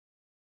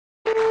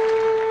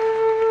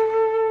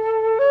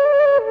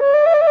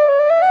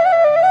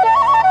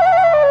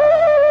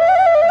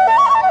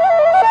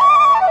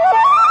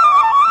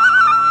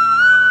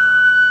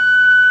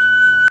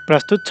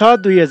प्रस्तुत छ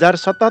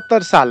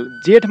 2077 साल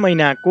जेठ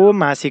महिनाको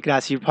मासिक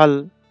राशिफल।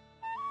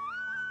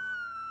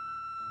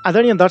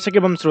 आदरणीय दर्शक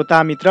एवं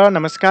श्रोता मित्र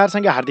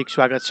नमस्कारसँगै हार्दिक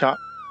स्वागत छ।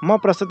 म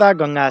प्रस्तुता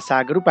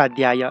गंगासागर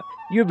उपाध्याय।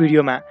 यो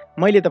भिडियोमा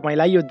मैले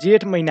तपाईलाई यो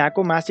जेठ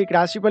महिनाको मासिक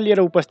राशिफल लिएर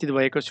उपस्थित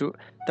भएको छु।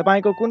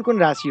 तपाईको कुन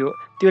कुन राशि हो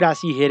त्यो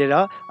राशि हेरेर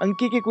अनि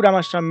के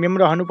कुरामा संयम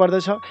रहनु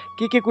पर्दछ,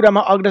 के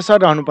कुरामा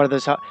अग्रसर रहनु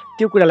पर्दछ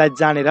त्यो कुरालाई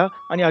जानेर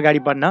अनि अगाडि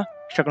बढ्न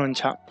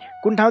सक्नुहुन्छ।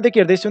 कुन ठाउँदेखि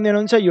हेर्दै सुन्दै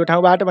हुनुहुन्छ यो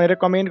ठाउँबाट भनेर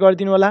कमेन्ट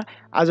गरिदिनु होला।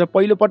 आज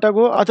पहिलो पटक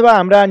हो अथवा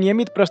हाम्रा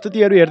नियमित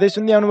प्रस्तुतिहरू हेर्दै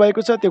सुन्दै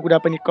आउनुभएको छ त्यो कुरा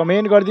पनि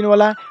कमेन्ट गरिदिनु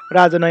होला। र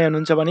आज नयाँ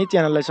हुनुहुन्छ भने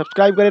च्यानललाई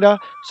सब्स्क्राइब गरेर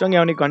सँगै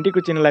आउने घन्टीको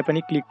चिन्हलाई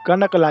पनि क्लिक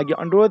गर्नको लागि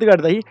अनुरोध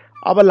गर्दै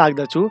अब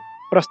लाग्दछु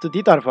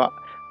प्रस्तुतितर्फ।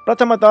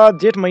 प्रथमतः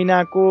जेठ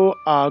महिनाको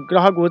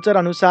ग्रह गोचर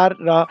अनुसार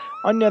र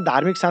अन्य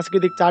धार्मिक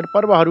सांस्कृतिक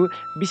चाडपर्वहरू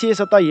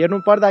विशेषतः हेर्नु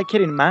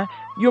पर्दाखेरिमा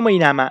यो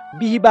महिनामा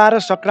बिहीबार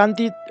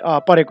सङ्क्रान्ति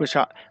परेको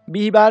छ।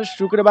 बिहीबार,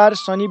 शुक्रबार,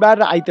 शनिबार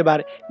र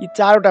आइतबार यी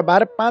चारवटा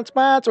बार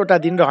पाँचवटा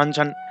दिन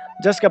रहन्छन्,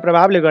 जसका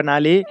प्रभावले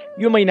गर्नाले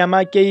यो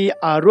महिनामा केही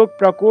रोग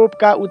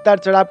प्रकोपका उतार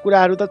चढाव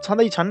कुराहरू त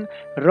छँदैछन्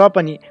र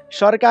पनि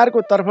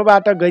सरकारको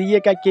तर्फबाट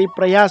गरिएका केही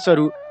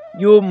प्रयासहरू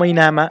यो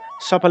महिनामा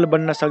सफल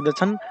बन्न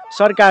सक्दछन्।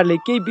 सरकारले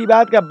केही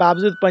विवादका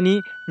बावजुद पनि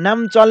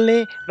नाम चल्ने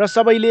र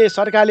सबैले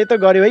सरकारले त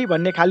गर्यो है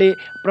भन्ने खाले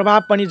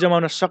प्रभाव पनि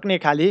जमाउन सक्ने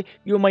खाले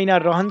यो महिना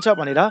रहन्छ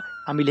भनेर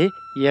हामीले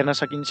हेर्न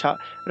सकिन्छ।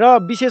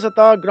 र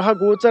विशेषतः ग्रह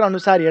गोचर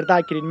अनुसार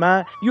हेर्दाखेरिमा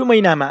यो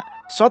महिनामा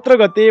 17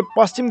 गते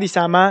पश्चिम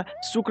दिशामा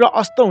शुक्र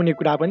अस्त हुने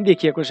कुरा पनि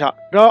देखिएको छ।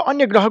 र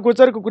अन्य ग्रह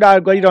गोचरको कुरा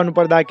गरिरहनु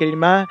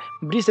पर्दाखेरिमा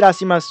वृष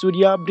राशिमा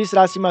सूर्य, वृष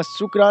राशिमा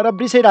शुक्र र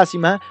वृषै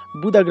राशिमा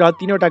बुध ग्रह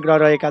तीनवटा ग्रह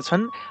रहेका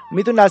छन्।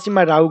 मिथुन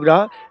राशिमा राहु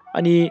ग्रह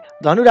अनि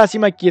धनु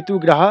राशिमा केतु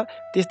ग्रह,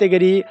 त्यस्तै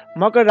गरी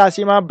मकर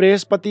राशिमा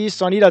बृहस्पति,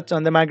 शनि र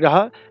चन्द्रमा ग्रह,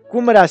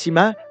 कुम्भ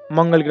राशिमा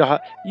मङ्गल ग्रह।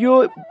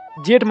 यो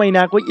जेठ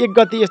महिनाको 1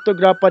 गते यस्तो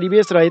ग्रह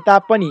परिवेश रहे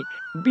तापनि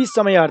 20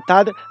 समय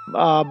अर्थात्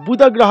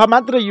बुध ग्रह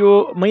मात्र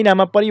यो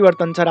महिनामा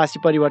परिवर्तन छ, राशि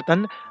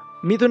परिवर्तन।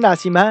 मिथुन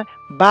राशिमा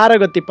 12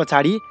 गते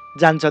पछाडि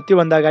जान्छ,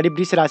 त्योभन्दा अगाडि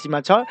वृष राशिमा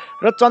छ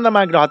र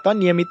चन्द्रमा ग्रह त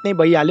नियमित नै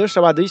भइहाल्यो,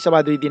 सवा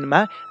दुई दिनमा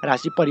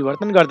राशि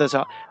परिवर्तन गर्दछ।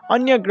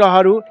 अन्य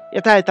ग्रहहरू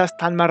यथा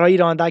स्थानमा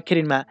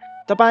रहिरहँदाखेरिमा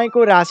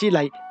तपाईँको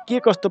राशिलाई के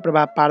कस्तो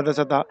प्रभाव पार्दछ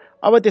त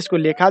अब त्यसको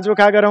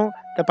लेखाजोखा गरौँ।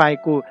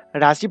 तपाईँको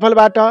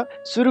राशिफलबाट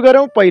सुरु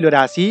गरौँ। पहिलो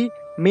राशि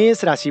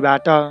मेष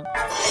राशिबाट।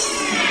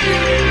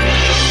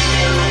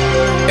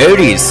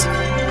 एरिस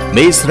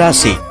मेष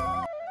राशि।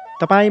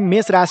 तपाईँ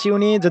मेष राशि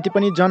हुने जति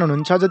पनि जन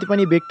हुनुहुन्छ, जति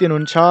पनि व्यक्ति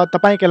हुनुहुन्छ,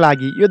 तपाईँका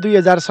लागि यो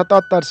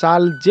 2077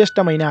 साल ज्येष्ठ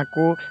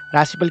महिनाको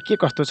राशिफल के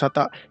कस्तो छ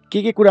त?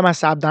 के कुरामा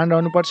सावधान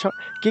रहनुपर्छ,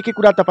 के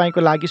कुरा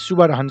तपाईँको लागि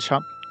शुभ रहन्छ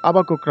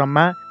अबको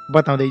क्रममा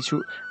बताउँदैछु।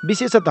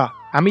 विशेषतः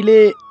हामीले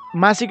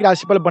मासिक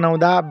राशिफल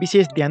बनाउँदा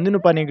विशेष ध्यान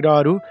दिनुपर्ने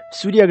ग्रहहरू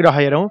सूर्य ग्रह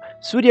हेरौँ।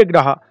 सूर्य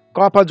ग्रह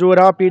कफ,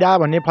 ज्वरो, पीडा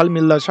भन्ने फल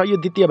मिल्दछ, यो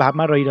द्वितीय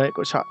भावमा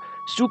रहिरहेको छ।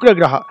 शुक्र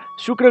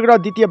ग्रह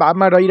द्वितीय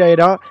भावमा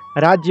रहिरहेर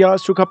राज्य,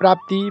 सुख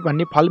प्राप्ति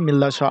भन्ने फल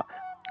मिल्दछ।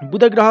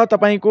 बुध ग्रह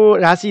तपाईँको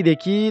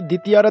राशिदेखि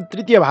द्वितीय र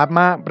तृतीय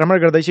भावमा भ्रमण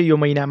गर्दैछ यो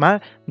महिनामा,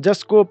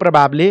 जसको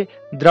प्रभावले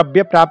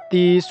द्रव्य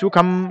प्राप्ति,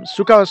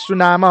 सुख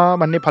सुनाम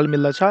भन्ने फल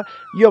मिल्दछ।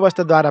 यो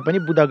अवस्थाद्वारा पनि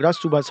बुध ग्रह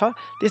शुभ छ।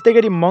 त्यस्तै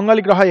गरी मङ्गल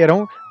ग्रह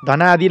हेरौँ,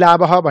 धनादि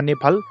लाभ भन्ने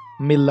फल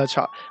मिल्दछ।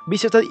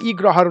 विशेषतः यी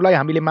ग्रहहरूलाई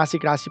हामीले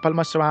मासिक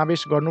राशिफलमा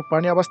समावेश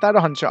गर्नुपर्ने अवस्था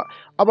रहन्छ।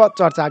 अब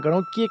चर्चा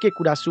गरौँ के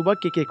कुरा शुभ,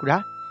 के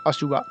कुरा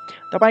अशुभ।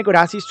 तपाईँको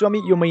राशि स्वामी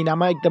यो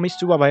महिनामा एकदमै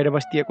शुभ भएर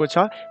बस्दिएको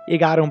छ।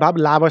 11औं भाव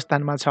लाभ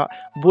स्थानमा छ,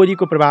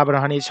 बोलीको प्रभाव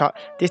रहनेछ।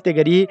 त्यस्तै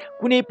गरी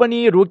कुनै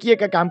पनि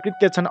रोकिएका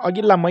कामकृत्य छन्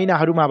अघिल्ला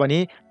महिनाहरूमा भने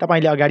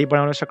तपाईँले अगाडि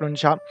बढाउन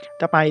सक्नुहुन्छ।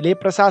 तपाईँले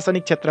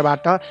प्रशासनिक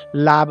क्षेत्रबाट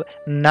लाभ,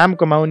 नाम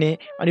कमाउने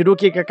अनि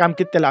रोकिएका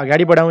कामकृत्यलाई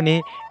अगाडि बढाउने,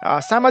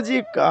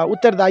 सामाजिक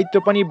उत्तरदायित्व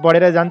पनि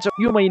बढेर जान्छ।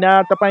 यो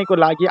महिना तपाईँको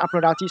लागि आफ्नो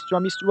राशि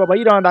स्वामी शुभ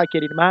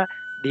भइरहँदाखेरिमा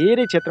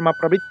धेरै क्षेत्रमा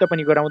प्रवृत्त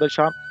पनि गराउँदछ।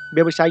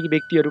 व्यवसायिक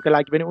व्यक्तिहरूका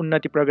लागि पनि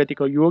उन्नति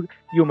प्रगतिको योग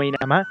यो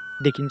महिनामा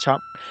देखिन्छ।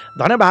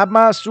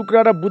 धनभावमा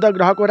शुक्र र बुध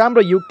ग्रहको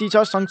राम्रो युक्ति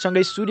छ,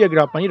 सँगसँगै सूर्य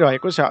ग्रह पनि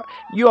रहेको छ।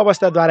 यो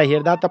अवस्थाद्वारा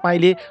हेर्दा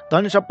तपाईँले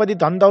धन सम्पत्ति,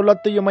 धन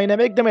दौलत यो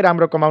महिनामा एकदमै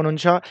राम्रो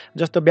कमाउनुहुन्छ।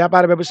 जस्तो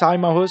व्यापार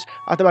व्यवसायमा होस्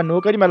अथवा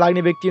नोकरीमा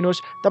लाग्ने व्यक्ति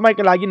हुनुहोस्,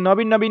 तपाईँको लागि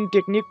नवीन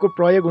टेक्निकको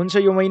प्रयोग हुन्छ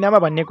यो महिनामा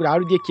भन्ने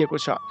कुराहरू देखिएको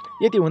छ।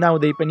 यति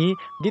हुँदाहुँदै पनि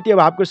द्वितीय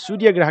भावको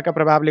सूर्य ग्रहका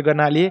प्रभावले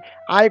गर्नाले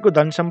आएको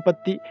धन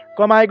सम्पत्ति,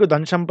 कमाएको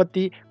धन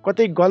सम्पत्ति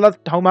कतै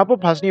गलत ठाउँमा पो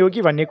फस्ने हो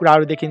कि भन्ने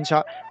कुराहरू देखिन्छ।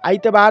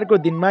 आइतबारको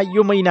दिनमा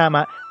यो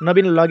महिनामा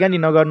नवीन लगानी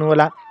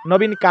नगर्नुहोला,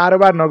 नवीन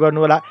कारोबार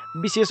नगर्नुहोला,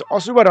 विशेष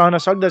अशुभ रहन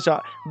सक्दछ।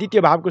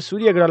 द्वितीय भावको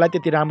सूर्य ग्रहलाई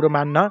त्यति राम्रो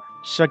मान्न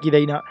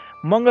सकिँदैन।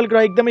 मङ्गल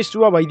ग्रह एकदमै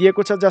शुभ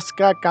भइदिएको छ,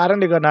 जसका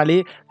कारणले गर्नाले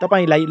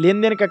तपाईँलाई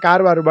लेनदेनका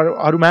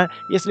कारोबारहरूमा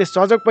यसले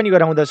सहयोग पनि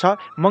गराउँदछ।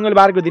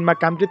 मङ्गलबारको दिनमा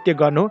कामकृत्य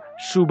गर्नु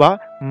शुभ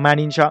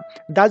मानिन्छ।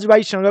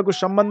 दाजुभाइसँगको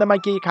सम्बन्धमा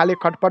केही खाले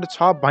खटपट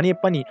छ भने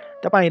पनि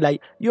तपाईँलाई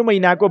यो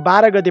महिनाको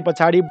 12 गते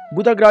पछाडि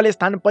बुध ग्रहले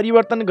स्थान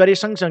परिवर्तन गरे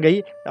सँगसँगै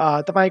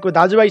तपाईँको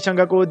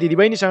दाजुभाइसँगको,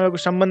 दिदीबहिनीसँगको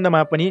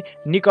सम्बन्धमा पनि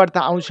निकटता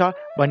आउँछ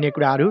भन्ने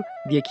कुराहरू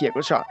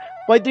देखिएको छ।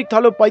 पैतृक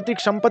थलो पैतृक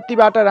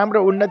सम्पत्तिबाट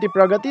राम्रो उन्नति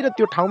प्रगति र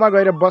त्यो ठाउँमा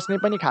गएर बस्ने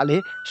पनि खाले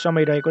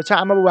समय रहेको छ।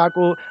 आमा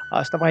बुबाको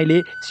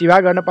तपाईँले सेवा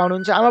गर्न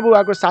पाउनुहुन्छ, आमा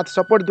बुबाको साथ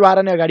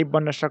सपोर्टद्वारा नै अगाडि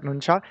बढ्न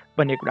सक्नुहुन्छ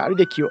भन्ने कुराहरू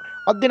देखियो।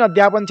 अध्ययन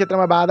अध्यापन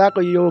क्षेत्रमा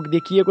बाधाको योग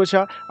देखिएको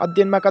छ।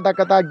 अध्ययनमा कता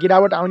कता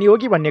गिरावट आउने हो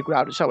कि भन्ने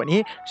कुराहरू छ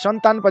भने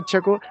सन्तान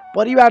पक्षको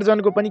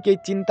परिवारजनको पनि केही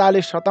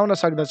चिन्ताले सताउन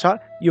सक्दछ।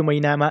 यो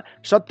महिनामा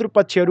शत्रु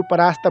पक्षहरू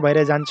परास्त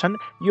भएर जान्छन्।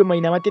 यो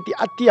महिनामा त्यति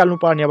आत्तिहाल्नु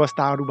पर्ने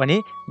अवस्थाहरू भने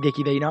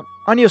देखिँदैन।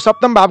 अनि यो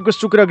सप्तम भावको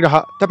शुक्र ग्रह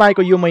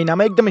तपाईँको यो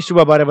महिनामा एकदमै शुभ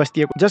भएर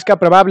बस्दिएको, जसका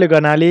प्रभावले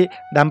गर्नाले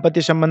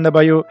दाम्पत्य सम्बन्ध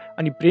भयो,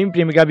 अनि प्रेम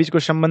प्रेमिका बीचको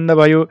सम्बन्ध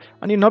भयो,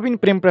 अनि नवीन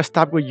प्रेम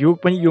प्रस्तावको योग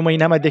पनि यो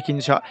महिनामा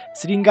देखिन्छ।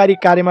 श्रृङ्गारिक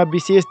कार्यमा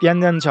विशेष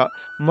ध्यान जान्छ।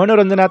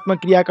 मनोरञ्जनात्मक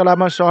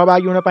क्रियाकलापमा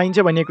सहभागी हुन पाइन्छ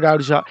भन्ने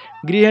कुराहरू छ।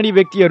 गृहिणी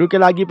व्यक्तिहरूका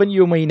लागि पनि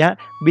यो महिना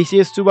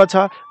विशेष शुभ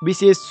छ,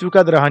 विशेष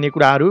सुखद रहने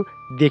कुराहरू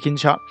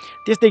देखिन्छ।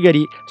 त्यस्तै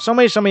गरी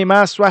समय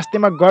समयमा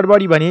स्वास्थ्यमा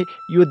गडबडी भने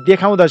यो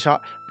देखाउँदछ,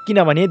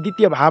 किनभने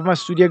द्वितीय भावमा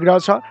सूर्य ग्रह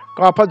छ।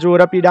 कफ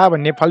ज्वरो पीडा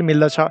भन्ने फल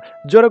मिल्दछ।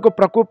 ज्वरोको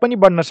प्रकोप पनि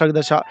बढ्न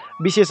सक्दछ।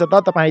 विशेषतः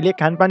तपाईँले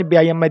खानपान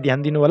व्यायाममा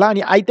ध्यान दिनुहोला,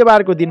 अनि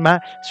आइतबारको दिनमा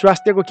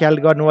स्वास्थ्यको ख्याल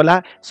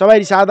गर्नुहोला।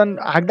 सवारी साधन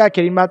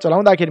हाँक्दाखेरिमा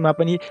चलाउँदाखेरिमा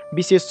पनि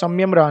विशेष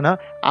संयम रहन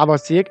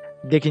आवश्यक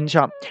देखिन्छ।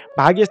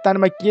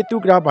 भाग्यस्थानमा केतु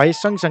ग्रह भए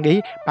सँगसँगै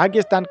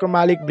भाग्यस्थानको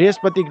मालिक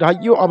बृहस्पति ग्रह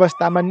यो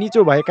अवस्थामा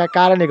निचो भएका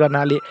कारणले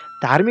गर्नाले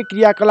धार्मिक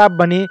क्रियाकलाप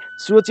भने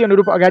सोचे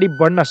अनुरूप अगाडि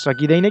बढ्न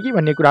सकिँदैन कि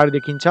भन्ने कुराहरू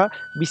देखिन्छ।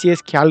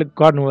 विशेष ख्याल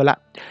गर्नुहोला।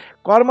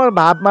 कर्म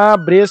भावमा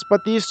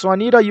बृहस्पति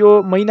शनि र यो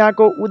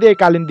महिनाको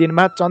उदयकालीन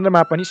दिनमा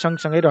चन्द्रमा पनि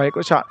सँगसँगै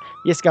रहेको छ।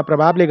 यसका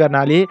प्रभावले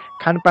गर्नाले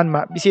खानपानमा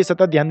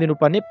विशेषतः ध्यान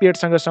दिनुपर्ने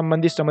पेटसँग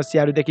सम्बन्धित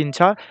समस्याहरू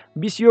देखिन्छ।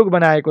 विषयोग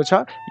बनाएको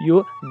छ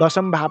यो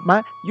दशम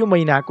भावमा यो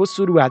महिनाको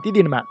सुरुवाती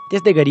दिनमा।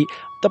 त्यस्तै गरी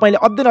तपाईँले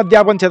अध्ययन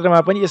अध्यापन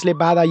क्षेत्रमा पनि यसले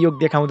बाधा योग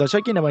देखाउँदछ,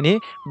 किनभने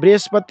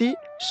बृहस्पति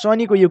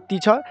शनिको युक्ति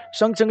छ।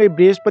 सँगसँगै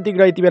बृहस्पति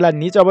ग्रह यति बेला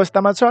नीच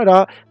अवस्थामा छ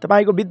र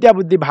तपाईँको विद्या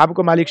बुद्धि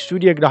भावको मालिक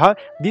सूर्य ग्रह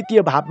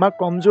द्वितीय भावमा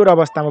कमजोर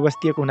अवस्थामा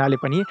बस्दिएको हुनाले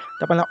पनि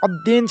तपाईँलाई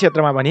अध्ययन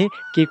क्षेत्रमा भने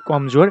केही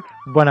कमजोर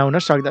बनाउन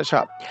सक्दछ।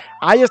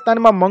 आय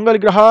स्थानमा मङ्गल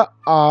ग्रह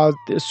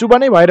शुभ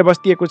नै भएर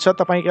बस्दिएको छ।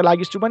 तपाईँका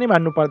लागि शुभ नै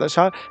मान्नु पर्दछ।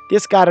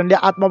 त्यस कारणले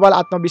आत्मबल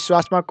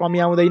आत्मविश्वासमा कमी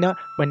आउँदैन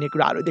भन्ने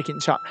कुराहरू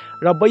देखिन्छ।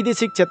 र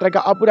वैदेशिक क्षेत्रका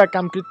अपुरा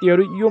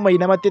कामकृत्यहरू यो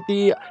महिनामा त्यति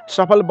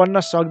सफल बन्न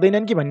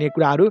सक्दैनन् कि भन्ने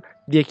कुराहरू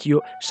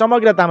देखियो।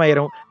 समग्रतामा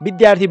हेरौँ,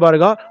 विद्यार्थी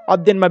वर्ग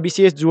अध्ययनमा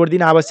विशेष जोड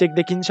दिन आवश्यक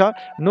देखिन्छ।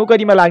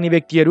 नोकरीमा लाग्ने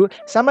व्यक्तिहरू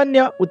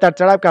सामान्य उतार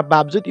चढावका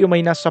बावजुद यो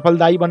महिना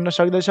सफलदायी बन्न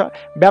सक्दछ।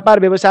 व्यापार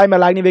व्यवसायमा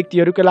लाग्ने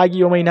व्यक्तिहरूका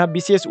लागि यो महिना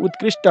विशेष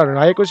उत्कृष्ट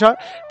रहेको छ।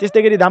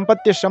 त्यस्तै गरी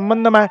दाम्पत्य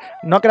सम्बन्धमा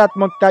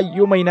नकारात्मकता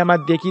यो महिनामा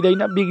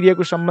देखिँदैन।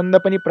 बिग्रिएको सम्बन्ध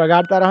पनि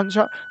प्रगाढता रहन्छ।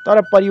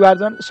 तर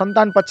परिवारजन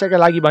सन्तान पक्षका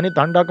लागि भने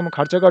धन रकम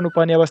खर्च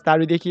गर्नुपर्ने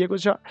अवस्थाहरू देखिएको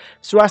छ।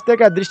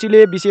 स्वास्थ्यका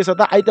दृष्टिले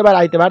विशेषतः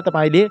आइतबार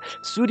तपाईँले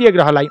सूर्य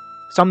ग्रहलाई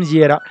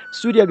सम्झिएर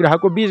सूर्य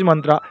ग्रहको बीज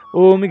मन्त्र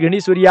ओम घृणी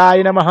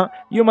सूर्याय नमः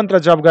यो मन्त्र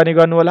जप गर्ने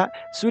गर्नुहोला।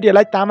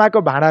 सूर्यलाई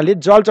तामाको भाँडाले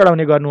जल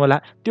चढाउने गर्नुहोला।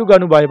 त्यो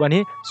गर्नुभयो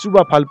भने शुभ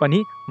फल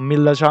पनि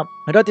मिल्दछ।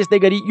 र त्यस्तै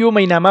गरी यो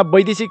महिनामा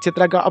वैदेशिक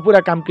क्षेत्रका अपुरा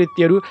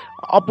कामकृत्यहरू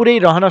अपुरै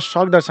रहन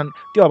सक्दछन्,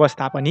 त्यो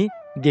अवस्था पनि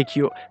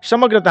देखियो।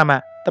 समग्रतामा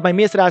तपाईँ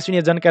मेष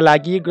राशि जनका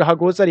लागि ग्रह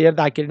गोचर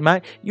हेर्दाखेरिमा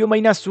यो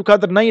महिना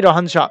सुखद नै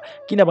रहन्छ,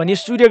 किनभने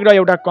सूर्य ग्रह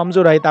एउटा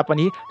कमजोर रहे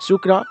तापनि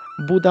शुक्र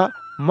बुध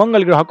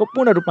मङ्गल ग्रहको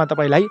पूर्ण रूपमा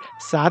तपाईँलाई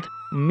साथ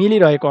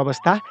मिलिरहेको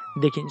अवस्था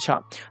देखिन्छ।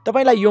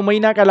 तपाईँलाई यो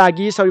महिनाका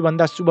लागि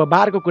सबैभन्दा शुभ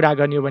बारको कुरा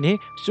गर्ने हो भने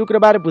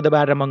शुक्रबार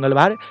बुधबार र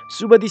मङ्गलबार।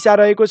 शुभ दिशा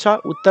रहेको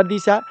छ उत्तर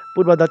दिशा,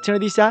 पूर्व दक्षिण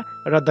दिशा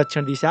र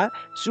दक्षिण दिशा।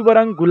 शुभ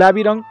रङ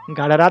गुलाबी रङ,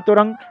 गाढा रातो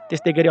रङ,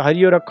 त्यस्तै गरी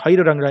हरियो र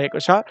खैरो रङ रहेको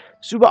छ।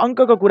 शुभ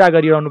अङ्कको कुरा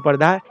गरिरहनु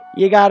पर्दा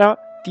 11,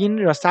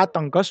 3 र 7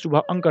 अङ्क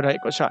शुभ अङ्क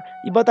रहेको छ।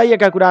 यी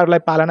बताइएका कुराहरूलाई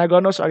पालना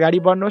गर्नुहोस्, अगाडि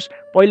बढ्नुहोस्।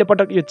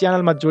 पहिलोपटक यो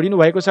च्यानलमा जोडिनु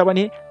भएको छ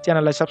भने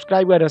च्यानललाई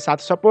सब्सक्राइब गरेर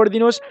साथ सपोर्ट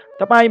दिनुहोस्।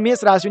 तपाईँ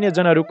मेष राशि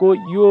जनहरूको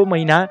यो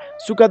महिना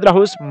सुखद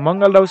रहोस्,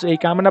 मङ्गल रहोस् यही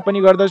कामना पनि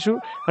गर्दछु।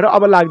 र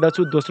अब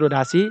लाग्दछु दोस्रो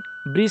राशि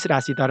वृष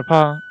राशितर्फ।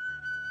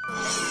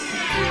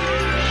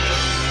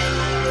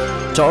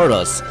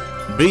 चौरस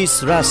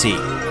वृष राशि।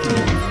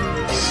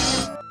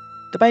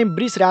 तपाईँ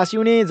वृष राशि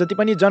हुने जति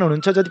पनि जन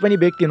हुनुहुन्छ, जति पनि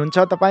व्यक्ति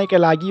हुनुहुन्छ, तपाईँका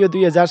लागि यो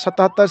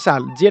 2077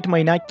 साल जेठ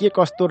महिना के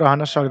कस्तो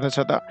रहन सक्दछ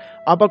त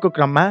अबको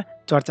क्रममा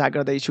चर्चा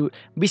गर्दैछु।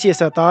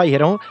 विशेषतः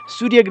हेरौँ,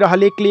 सूर्य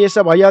ग्रहले क्लेश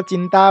भय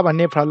चिन्ता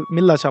भन्ने फल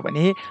मिल्दछ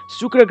भने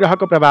शुक्र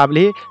ग्रहको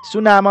प्रभावले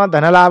सुनाम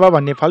धनलाभ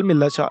भन्ने फल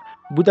मिल्दछ।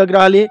 बुध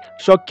ग्रहले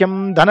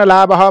सौख्यम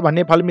धनलाभ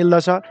भन्ने फल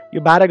मिल्दछ।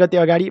 यो 12 गते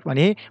अगाडि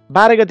भने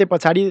 12 गते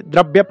पछाडि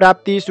द्रव्य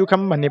प्राप्ति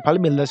सुखम भन्ने फल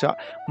मिल्दछ।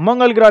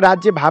 मङ्गल ग्रह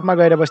राज्य भावमा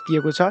गएर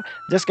बस्दिएको छ,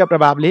 जसका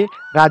प्रभावले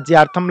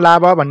राज्यार्थम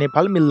लाभ भन्ने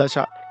फल मिल्दछ।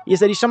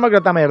 यसरी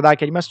समग्रतामा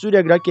हेर्दाखेरिमा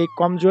सूर्य ग्रह केही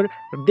कमजोर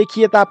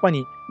देखिए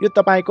तापनि यो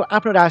तपाईँको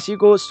आफ्नो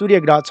राशिको सूर्य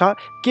ग्रह छ।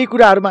 केही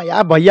कुराहरूमा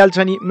या भइहाल्छ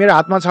नि, मेरो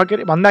हातमा छ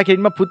के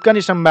भन्दाखेरिमा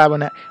फुत्कने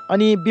सम्भावना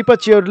अनि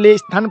विपक्षीहरूले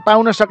स्थान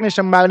पाउन सक्ने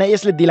सम्भावना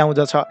यसले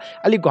दिलाउँदछ।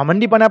 अलिक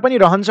घमण्डीपना पनि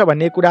रहन्छ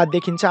भन्ने कुरा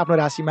देखिन्छ आफ्नो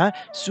राशिमा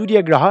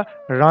सूर्य ग्रह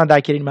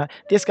रहँदाखेरिमा।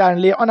 त्यस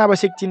कारणले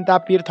अनावश्यक चिन्ता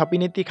पिर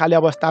थपिने ती खाले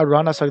अवस्थाहरू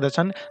रहन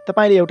सक्दछन्।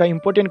 तपाईँले एउटा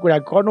इम्पोर्टेन्ट कुरा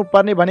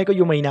गर्नुपर्ने भनेको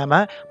यो महिनामा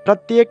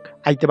प्रत्येक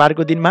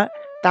आइतबारको दिनमा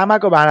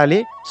तामाको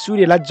भाँडाले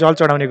सूर्यलाई जल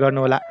चढाउने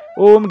गर्नुहोला।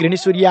 ओम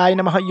घृणेश्वरीयाय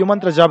नमः यो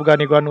मन्त्र जप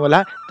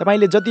गर्नुहोला।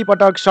 तपाईँले जति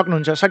पटक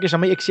सक्नुहुन्छ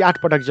सकेसम्म 108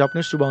 पटक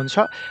जप्नु शुभ हुन्छ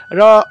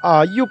र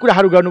यो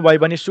कुराहरू गर्नुभयो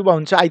भने शुभ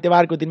हुन्छ।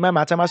 आइतबारको दिनमा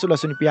माछा मासु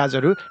लसुन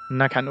प्याजहरू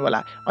नखानु होला।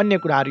 अन्य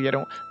कुराहरू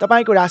हेरौँ।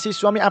 तपाईँको राशि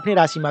स्वामी आफ्नै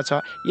राशिमा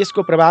छ।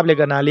 यसको प्रभावले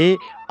गर्नाले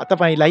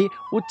तपाईँलाई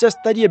उच्च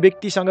स्तरीय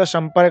व्यक्तिसँग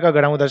सम्पर्क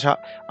गराउँदछ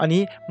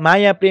अनि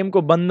माया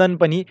प्रेमको बन्धन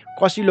पनि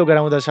कसिलो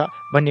गराउँदछ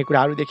भन्ने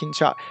कुराहरू देखिन्छ।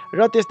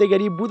 र त्यस्तै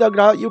गरी बुध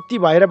ग्रह युक्ति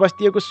भएर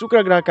बस्दिएको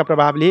शुक्र ग्रहका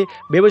प्रभावले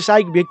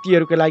व्यावसायिक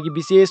व्यक्तिहरूका लागि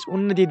विशेष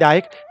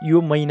उन्नतिदायक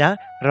यो महिना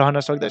रहन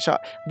सक्दछ।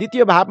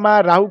 द्वितीय भावमा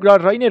राहु ग्रह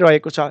रहि नै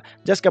रहेको छ,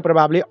 जसका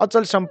प्रभावले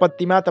अचल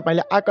सम्पत्तिमा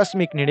तपाईँले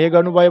आकस्मिक निर्णय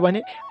गर्नुभयो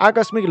भने,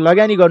 आकस्मिक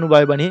लगानी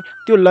गर्नुभयो भने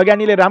त्यो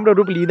लगानीले राम्रो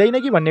रूप लिँदैन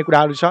कि भन्ने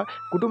कुराहरू छ।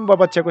 कुटुम्ब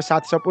पक्षको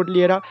साथ सपोर्ट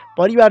लिएर,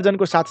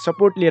 परिवारजनको साथ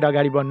सपोर्ट लिएर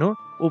अगाडि बढ्नु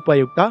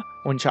उपयुक्त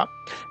हुन्छ।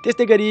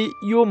 त्यस्तै गरी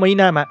यो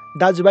महिनामा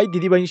दाजुभाइ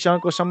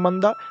दिदीबहिनीसँगको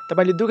सम्बन्ध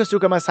तपाईँले दुःख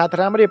सुखमा साथ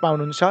राम्रै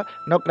पाउनुहुन्छ,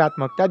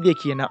 नकारात्मकता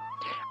देखिएन।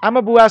 आमा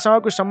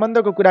बुवासँगको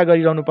सम्बन्धको कुरा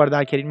गरिरहनु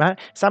पर्दाखेरिमा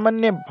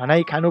सामान्य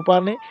भनाइ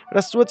खानुपर्ने र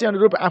सोचे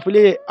अनुरूप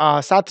आफूले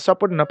साथ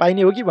सपोर्ट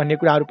नपाइने हो कि भन्ने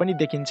कुराहरू पनि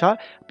देखिन्छ।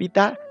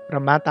 पिता र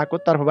माताको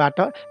तर्फबाट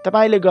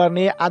तपाईँले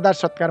गर्ने आदर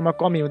सत्कारमा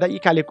कमी हुँदा यी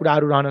खाले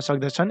कुराहरू रहन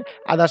सक्दछन्।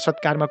 आदर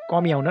सत्कारमा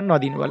कमी आउन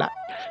नदिनु होला।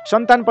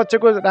 सन्तान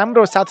पक्षको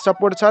राम्रो साथ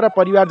सपोर्ट छ र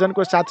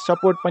परिवारजनको साथ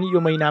सपोर्ट पनि यो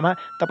महिनामा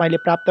तपाईँले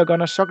प्राप्त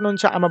गर्न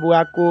सक्नुहुन्छ। आमा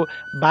बुवाको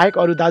बाहेक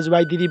अरू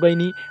दाजुभाइ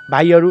दिदीबहिनी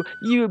भाइहरू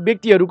यी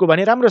व्यक्तिहरूको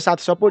भने राम्रो साथ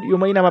सपोर्ट यो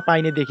महिनामा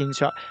पाइने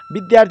देखिन्छ।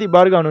 विद्यार्थी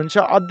वर्ग हुनुहुन्छ,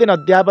 अध्ययन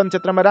अध्यापन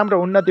क्षेत्रमा राम्रो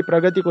उन्नति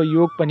प्रगतिको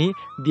योग पनि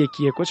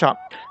देखिएको छ।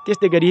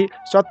 त्यस्तै गरी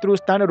शत्रु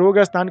स्थान रोग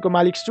स्थानको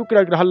मालिक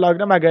शुक्र ग्रह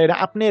लग्नमा गएर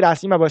आफ्नै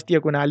राशिमा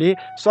बस्दिएको हुनाले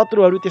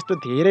शत्रुहरू त्यस्तो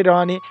धेरै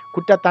रहने,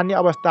 खुट्टा तान्ने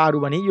अवस्थाहरू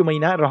भने यो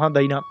महिना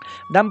रहँदैन।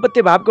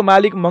 दाम्पत्य भावको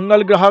मालिक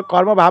मङ्गल ग्रह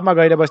कर्म भावमा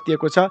गएर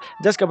बस्दिएको छ,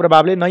 जसका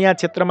प्रभावले नयाँ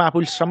क्षेत्रमा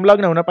आफू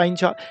संलग्न हुन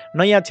पाइन्छ।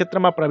 नयाँ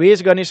क्षेत्रमा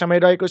प्रवेश गर्ने समय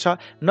रहेको छ।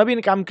 नवीन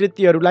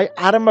कामकृतिहरूलाई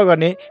आरम्भ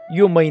गर्ने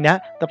यो महिना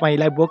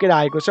तपाईँलाई बोकेर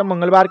आएको छ।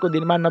 मङ्गलबारको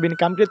दिनमा नवीन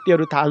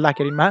कामकृतिहरू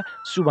थाल्दाखेरिमा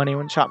शुभ नै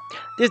हुन्छ।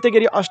 त्यस्तै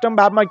गरी अष्टम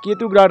भावमा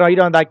केतु ग्रह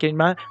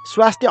रहिरहँदाखेरिमा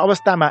स्वास्थ्य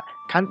अवस्थामा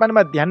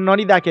खानपानमा ध्यान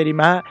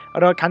नदिँदाखेरिमा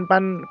र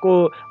खानपानको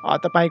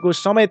तपाईँको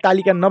समय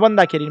तालिका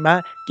नबन्दाखेरिमा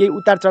केही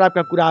उतार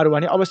चढावका कुराहरू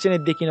भने अवश्य नै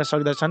देखिन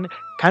सक्दछन्।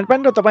 खानपान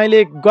र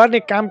तपाईँले गर्ने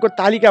कामको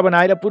तालिका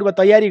बनाएर पूर्व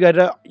तयारी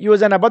गरेर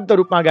योजनाबद्ध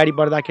रूपमा अगाडि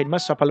बढ्दाखेरिमा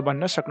सफल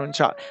बन्न सक्नुहुन्छ।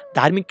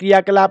 धार्मिक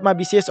क्रियाकलापमा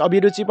विशेष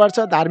अभिरुचि पर्छ।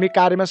 धार्मिक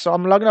कार्यमा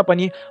संलग्न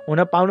पनि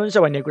हुन पाउनुहुन्छ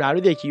भन्ने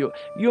कुराहरू देखियो।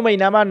 यो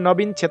महिनामा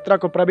नवीन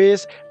क्षेत्रको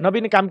प्रवेश,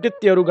 नवीन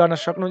कामकृत्यहरू गर्न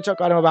सक्नुहुन्छ।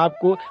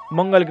 कर्मभावको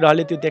मङ्गल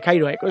ग्रहले त्यो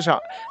देखाइरहेको छ।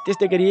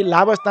 त्यस्तै गरी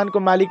लाभस्थानको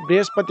मालिक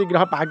बृहस्पति ग्रह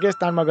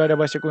भाग्यस्थानमा गएर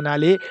बसेको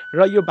हुनाले र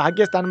यो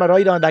भाग्यस्थानमा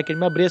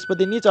रहिरहँदाखेरिमा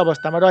बृहस्पति नीच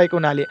अवस्थामा रहेको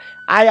हुनाले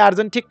आय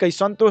आर्जन ठिक्कै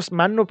सन्तोष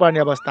मान्नुपर्ने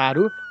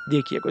अवस्थाहरू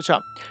देखिएको छ।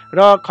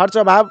 र खर्च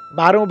भाव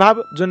 12औं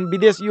भाव जुन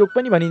विदेश योग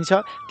पनि भनिन्छ,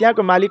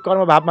 त्यहाँको मालिक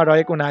कर्म भावमा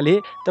रहेको हुनाले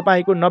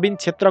तपाईँको नवीन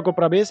क्षेत्रको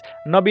प्रवेश,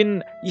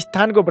 नवीन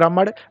स्थानको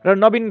भ्रमण र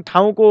नवीन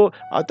ठाउँको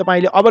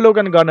तपाईँले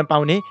अवलोकन गर्न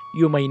पाउने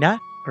यो महिना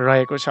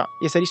रहेको छ।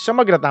 यसरी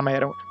समग्रतामा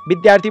हेरौँ,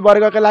 विद्यार्थी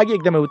वर्गका लागि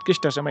एकदमै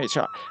उत्कृष्ट समय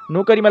छ।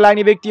 नोकरीमा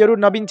लाग्ने व्यक्तिहरू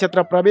नवीन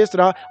क्षेत्र प्रवेश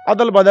र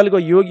अदल बदलको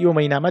योग यो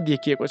महिनामा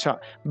देखिएको छ।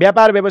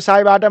 व्यापार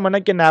व्यवसायबाट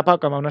मनक्य नाफा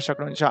कमाउन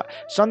सक्नुहुन्छ।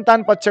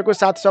 सन्तान पक्षको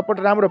साथ सपोर्ट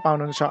राम्रो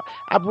पाउनुहुन्छ।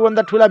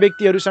 आफूभन्दा ठुला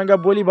व्यक्तिहरूसँग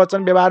बोली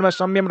वचन व्यवहारमा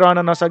संयम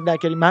रहन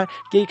नसक्दाखेरिमा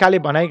केही खाले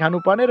भनाइ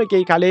खानुपर्ने र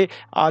केही खाले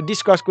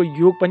डिस्कसको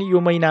योग पनि यो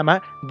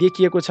महिनामा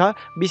देखिएको छ।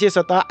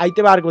 विशेषतः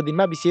आइतबारको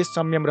दिनमा विशेष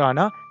संयम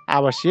रहन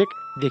आवश्यक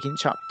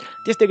देखिन्छ।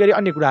 त्यस्तै गरी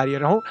अन्य कुराहरू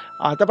हेरौँ।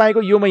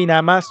 तपाईँको यो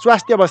महिनामा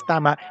स्वास्थ्य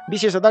अवस्थामा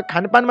विशेषतः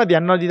खानपानमा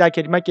ध्यान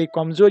नदिँदाखेरिमा केही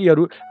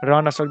कमजोरीहरू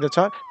रहन सक्दछ।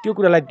 त्यो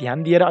कुरालाई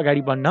ध्यान दिएर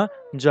अगाडि बढ्न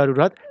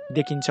जरुरत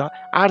देखिन्छ।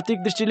 आर्थिक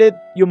दृष्टिले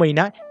यो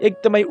महिना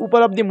एकदमै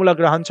उपलब्धिमूलक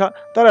रहन्छ,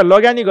 तर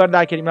लगानी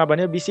गर्दाखेरिमा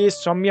भने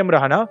विशेष संयम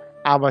रहन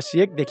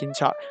आवश्यक देखिन्छ।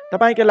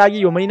 तपाईँका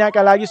लागि यो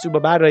महिनाका लागि शुभ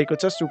बार रहेको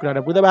छ शुक्र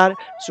र बुधबार।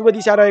 शुभ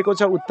दिशा रहेको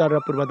छ उत्तर र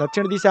पूर्व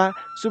दक्षिण दिशा।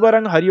 शुभ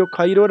रङ हरियो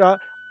खैरो र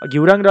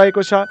घिउ रङ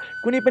रहेको छ।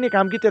 कुनै पनि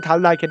कामकृत्य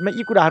थाल्दाखेरिमा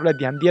यी कुराहरूलाई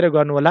ध्यान दिएर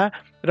गर्नुहोला।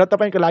 र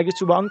तपाईँको लागि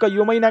शुभ अङ्क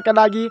यो महिनाका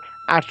लागि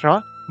 8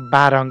 र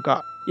 12 अङ्क।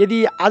 यदि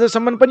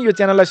आजसम्म पनि यो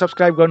च्यानललाई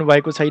सब्सक्राइब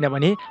गर्नुभएको छैन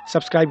भने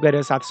सब्सक्राइब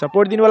गरेर साथ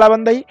सपोर्ट दिनुहोला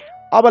भन्दै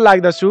अब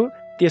लाग्दछु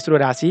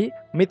तेस्रो राशि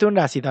मिथुन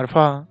राशितर्फ।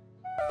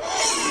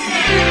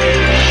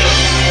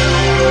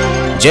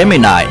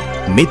 जेमिनाई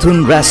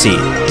मिथुन राशि।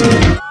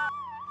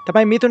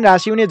 तपाईँ मिथुन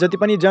राशि हुने जति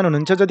पनि जन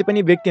हुनुहुन्छ, जति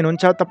पनि व्यक्ति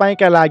हुनुहुन्छ,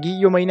 तपाईँका लागि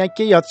यो महिना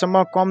केही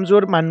हदसम्म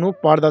कमजोर मान्नु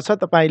पर्दछ।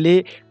 तपाईँले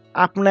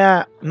आफ्ना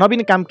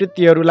नवीन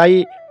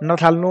कामकृत्यहरूलाई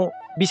नथाल्नु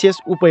विशेष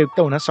उपयुक्त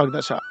हुन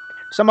सक्दछ।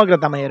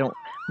 समग्रतामा हेरौँ,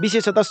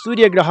 विशेषतः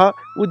सूर्य ग्रह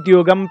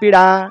उद्योगम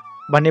पीडा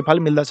भन्ने फल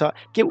मिल्दछ।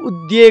 के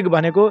उद्योग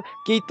भनेको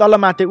केही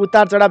तलमाथि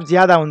उतार चढाव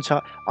ज्यादा हुन्छ,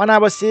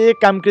 अनावश्यक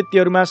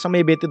कामकृत्यहरूमा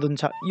समय व्यतीत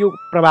हुन्छ, यो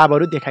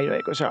प्रभावहरू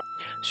देखाइरहेको छ।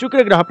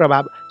 शुक्र ग्रह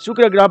प्रभाव,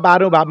 शुक्र ग्रह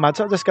 12औं भावमा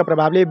छ, जसका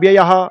प्रभावले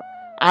व्यय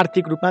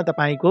आर्थिक रूपमा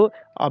तपाईँको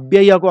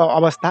व्ययको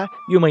अवस्था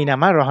यो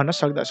महिनामा रहन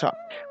सक्दछ।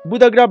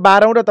 बुध ग्रह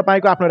 12औं र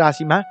तपाईँको आफ्नो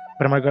राशिमा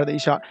भ्रमण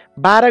गर्दैछ।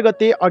 12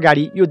 गते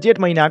अगाडि यो जेठ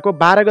महिनाको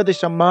 12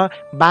 गतेसम्म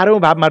 12औं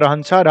भावमा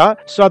रहन्छ र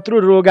शत्रु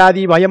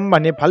रोगादि भयम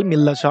भन्ने फल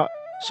मिल्दछ।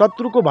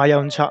 शत्रुको भय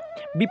हुन्छ।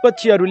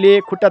 विपक्षीहरूले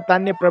खुट्टा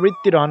तान्ने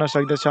प्रवृत्ति रहन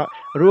सक्दछ।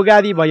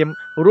 रोगादि भयम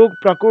रोग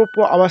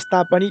प्रकोपको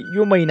अवस्था पनि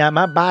यो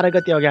महिनामा 12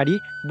 गते अगाडि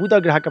बुध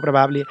ग्रहका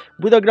प्रभावले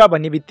बुध ग्रह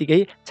भन्ने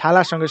बित्तिकै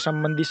छालासँग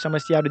सम्बन्धित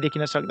समस्याहरू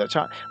देखिन सक्दछ।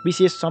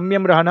 विशेष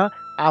संयम रहन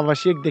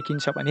आवश्यक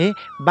देखिन्छ भने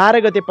 12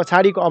 गते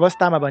पछाडिको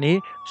अवस्थामा भने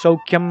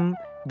सौख्यम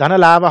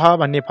धनलाभ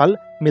भन्ने फल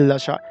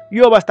मिल्दछ।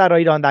 यो अवस्था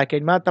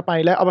रहिरहँदाखेरिमा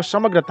तपाईँलाई अब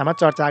समग्रतामा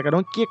चर्चा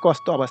गरौँ के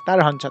कस्तो अवस्था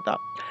रहन्छ त।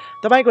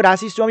 तपाईँको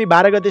राशि स्वामी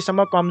 12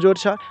 गतेसम्म कमजोर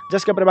छ,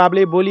 जसका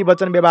प्रभावले बोली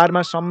वचन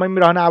व्यवहारमा संयम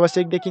रहन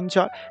आवश्यक देखिन्छ।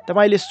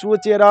 तपाईँले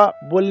सोचेर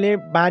बोल्ने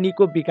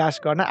बानीको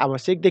विकास गर्न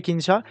आवश्यक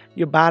देखिन्छ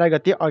यो 12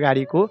 गते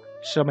अगाडिको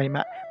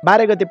समयमा।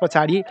 12 गते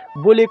पछाडि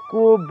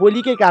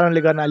बोलीकै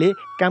कारणले गर्नाले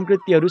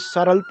कामकृत्यहरू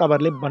सरल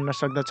तवरले बन्न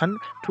सक्दछन्।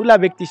 ठुला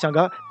व्यक्तिसँग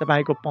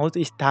तपाईँको पहुँच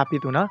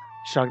स्थापित हुन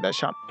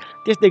सक्दछ।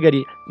 त्यस्तै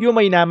गरी यो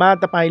महिनामा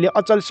तपाईँले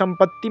अचल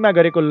सम्पत्तिमा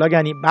गरेको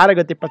लगानी 12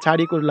 गते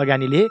पछाडिको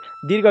लगानीले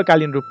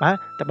दीर्घकालीन रूपमा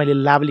तपाईँले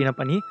लाभ लिन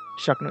पनि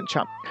सक्नुहुन्छ।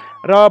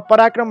 र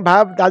पराक्रम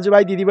भाव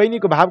दाजुभाइ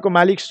दिदीबहिनीको भावको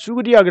मालिक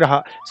सूर्य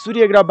ग्रह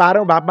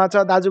 12औं भावमा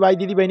छ। दाजुभाइ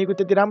दिदीबहिनीको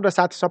त्यति राम्रो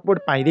साथ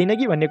सपोर्ट पाइँदैन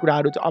कि भन्ने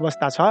कुराहरू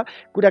अवस्था छ।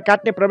 कुरा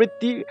काट्ने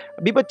प्रवृत्ति,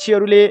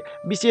 विपक्षीहरूले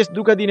विशेष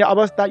दुःख दिने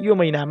अवस्था यो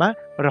महिनामा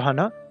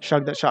रहन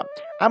सक्दछ।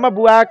 आमा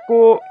बुवाको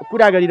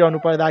कुरा गरिरहनु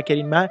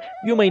पर्दाखेरिमा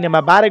यो महिनामा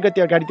 12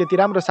 गते अगाडि त्यति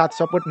राम्रो साथ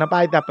सपोर्ट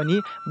नपाए तापनि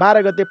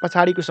 12 गते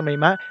पछाडिको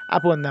समयमा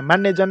आफूभन्दा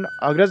मान्यजन,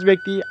 अग्रज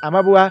व्यक्ति,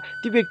 आमा बुवा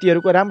ती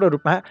व्यक्तिहरूको राम्रो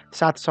रूपमा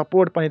साथ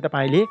सपोर्ट पनि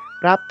तपाईँले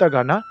प्राप्त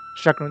गर्न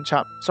सक्नुहुन्छ।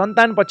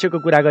 सन्तान पक्षको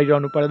कुरा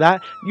गरिरहनु पर्दा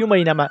यो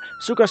महिनामा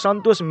सुख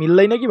सन्तोष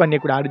मिल्दैन कि भन्ने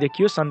कुराहरू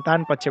देखियो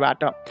सन्तान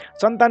पक्षबाट।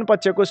 सन्तान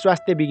पक्षको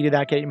स्वास्थ्य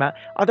बिग्रिँदाखेरिमा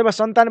अथवा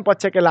सन्तान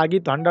पक्षका लागि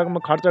धन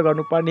खर्च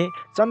गर्नुपर्ने,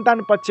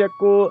 सन्तान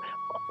पक्षको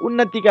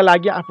उन्नतिका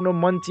लागि आफ्नो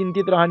मन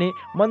चिन्तित रहने,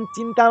 मन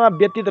चिन्तामा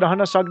व्यतीत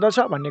रहन सक्दछ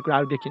भन्ने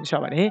कुराहरू देखिन्छ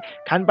भने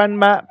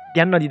खानपानमा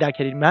ध्यान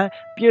नदिँदाखेरिमा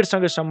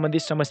पेटसँग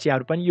सम्बन्धित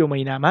समस्याहरू पनि यो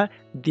महिनामा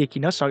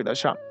देखिन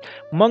सक्दछ।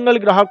 मङ्गल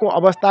ग्रहको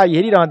अवस्था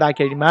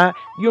हेरिरहँदाखेरिमा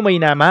यो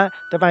महिनामा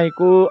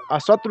तपाईँको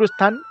शत्रु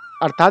स्थान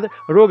अर्थात्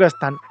रोग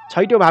स्थान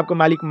 6औं भावको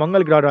मालिक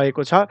मङ्गल ग्रह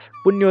रहेको छ।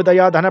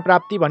 पुण्योदय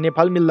धनप्राप्ति भन्ने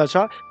फल मिल्दछ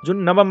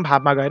जुन 9औं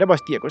भावमा गएर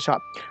बस्तिएको छ।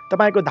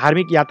 तपाईँको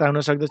धार्मिक यात्रा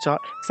हुन सक्दछ।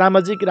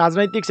 सामाजिक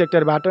राजनैतिक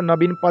सेक्टरबाट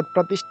नवीन पद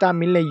प्रतिष्ठा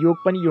मिल्ने योग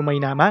पनि यो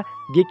महिनामा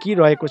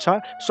देखिरहेको छ।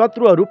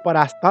 शत्रुहरू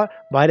परास्त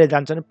भएर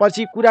जान्छन्।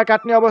 पछि कुरा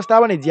काट्ने अवस्था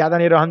भने ज्यादा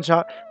नै रहन्छ।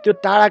 त्यो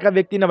टाढाका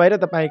व्यक्ति नभएर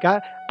तपाईँका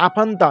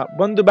आफन्त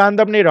बन्धु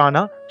बान्धव नै रहन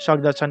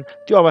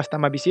सक्दछन्। त्यो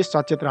अवस्थामा विशेष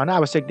सचेत रहन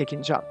आवश्यक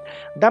देखिन्छ।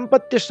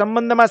 दाम्पत्य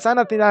सम्बन्धमा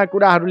सानातिना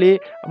कुराहरूले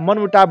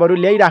मनमुटावहरू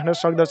ल्याइराख्न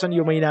सक्दछन्।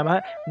 यो महिनामा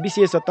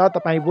विशेषतः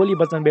तपाईँ बोली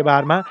वचन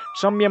व्यवहारमा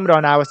संयम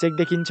रहन आवश्यक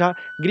देखिन्छ।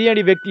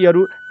 गृहिणी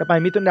व्यक्तिहरू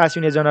तपाईँ मिथुन राशि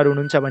हुने जनहरू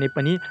हुनुहुन्छ भने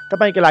पनि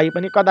तपाईँको लागि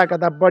पनि कता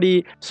कता बढी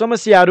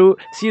समस्याहरू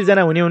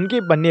सिर्जना हुने हुन् कि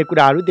भन्ने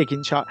कुराहरू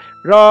देखिन्छ।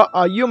 र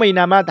यो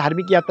महिनामा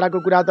धार्मिक यात्राको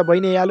कुरा त भइ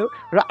नै हाल्यो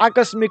र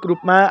आकस्मिक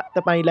रूपमा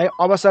तपाईँलाई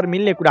अवसर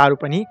मिल्ने कुराहरू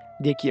पनि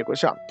देखिएको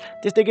छ।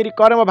 त्यस्तै गरी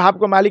कर्म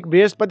भावको मालिक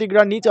बृहस्पति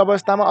ग्रह नीच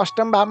अवस्थामा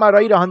अष्टम भावमा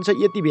रहिरहन्छ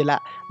यति बेला,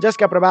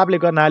 जसका प्रभावले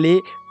गर्नाले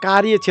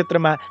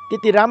कार्यक्षेत्रमा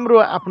त्यति राम्रो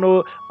आफ्नो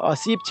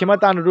सिप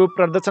क्षमता अनुरूप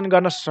प्रदर्शन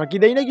गर्न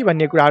सकिँदैन कि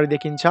भन्ने कुराहरू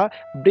देखिन्छ।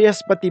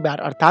 बृहस्पतिबार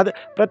अर्थात्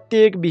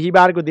प्रत्येक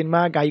बिहिबारको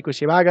दिनमा गाईको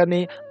सेवा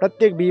गर्ने,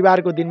 प्रत्येक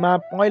बिहिबारको दिनमा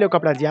पहेँलो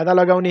कपडा ज्यादा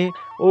लगाउने,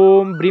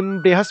 ओम ब्रीम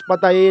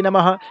बृहस्पतये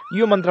नमः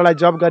यो मन्त्रलाई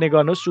जप गर्ने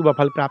गर्नु शुभ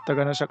फल प्राप्त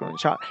गर्न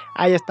सक्नुहुन्छ।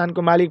 आय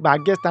स्थानको मालिक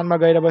भाग्य स्थानमा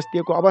गएर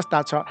बस्तिएको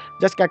अवस्था छ,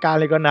 जसका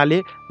कारणले गर्नाले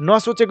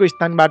नसोचेको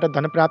स्थानबाट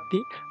धन प्राप्ति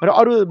र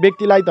अरू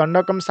व्यक्तिलाई धन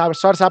रकम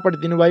सरसापट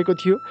दिनुभएको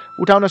थियो,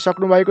 उठाउन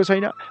सक्नुभएको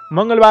छैन।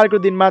 मङ्गलबारको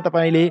दिनमा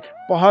तपाईँले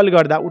पहल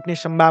गर्दा उठ्ने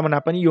सम्भावना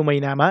पनि यो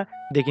महिनामा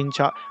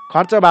देखिन्छ।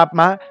 खर्च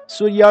भावमा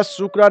सूर्य,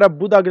 शुक्र र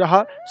बुध ग्रह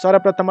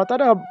सर्वप्रथमतः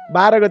र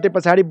 12 गते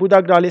पछाडि बुध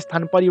ग्रहले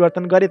स्थान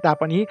परिवर्तन गरे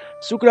तापनि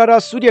शुक्र र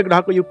सूर्य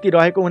ग्रहको युक्ति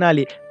रहेको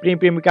हुनाले प्रेम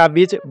प्रेमिका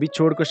बीच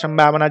बिछोडको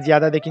सम्भावना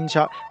ज्यादा देखिन्छ।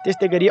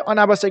 त्यस्तै गरी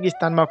अनावश्यक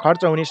स्थानमा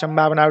खर्च हुने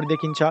सम्भावनाहरू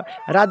देखिन्छ।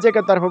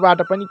 राज्यका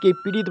तर्फबाट पनि केही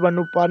पीडित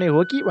बन्नुपर्ने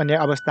हो कि भन्ने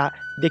अवस्था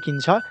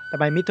देखिन्छ।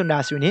 तपाईँ मिथुन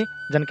राशि हुने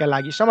जनका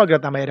लागि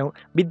समग्रतामा हेरौँ।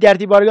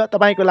 विद्यार्थी वर्ग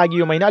तपाईँको लागि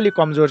यो महिना अलिक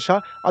कमजोर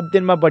छ।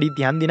 अध्ययनमा बढी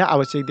ध्यान दिन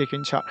आवश्यक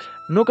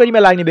देखिन्छ। नोकरीमा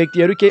लाग्ने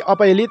व्यक्तिहरू केही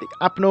अपयलित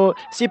आफ्नो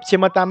सिप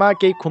क्षमतामा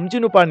केही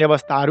खुम्चिनु पर्ने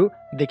अवस्थाहरू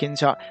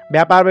देखिन्छ।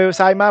 व्यापार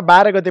व्यवसायमा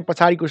 12 गते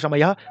पछाडिको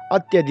समय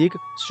अत्यधिक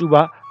शुभ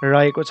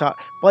रहेको छ।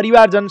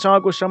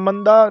 परिवारजनसँगको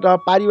सम्बन्ध र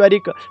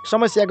पारिवारिक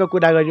समस्याको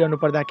कुरा गरिरहनु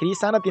पर्दाखेरि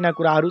सानातिना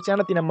कुराहरू,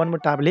 सानातिना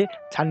मनमुटावले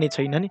छान्ने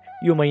छैनन्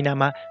यो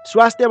महिनामा।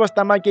 स्वास्थ्य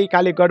अवस्थामा केही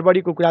काले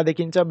गडबडीको कुरा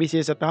देखिन्छ।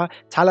 विशेषतः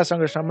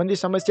छालासँग सम्बन्धित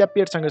समस्या,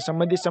 पेटसँग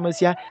सम्बन्धित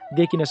समस्या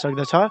देखिन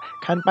सक्दछ।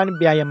 खानपान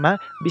व्यायाममा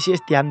विशेष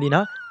ध्यान दिन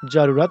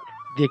जरुरत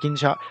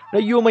देखिन्छ। र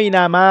यो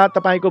महिनामा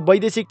तपाईँको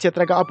वैदेशिक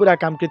क्षेत्रका अपुरा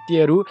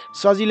कामकृत्यहरू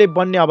सजिलै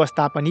बन्ने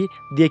अवस्था पनि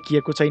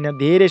देखिएको छैन।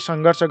 धेरै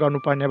सङ्घर्ष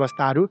गर्नुपर्ने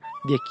अवस्थाहरू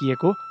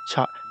देखिएको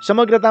छ।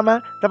 समग्रतामा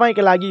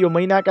तपाईँका लागि यो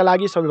महिनाका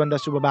लागि सबैभन्दा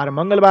शुभ बार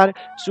मङ्गलबार,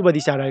 शुभ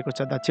दिशा रहेको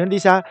छ दक्षिण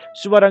दिशा,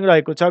 शुभ रङ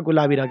रहेको छ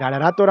गुलाबी र गाढा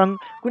रातो रङ।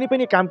 कुनै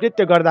पनि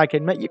कामकृत्य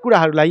गर्दाखेरिमा यी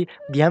कुराहरूलाई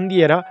ध्यान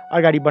दिएर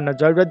अगाडि बढ्न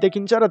जरुरत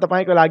देखिन्छ। र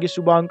तपाईँको लागि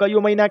शुभ अङ्क यो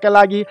महिनाका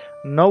लागि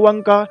 9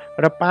 अङ्क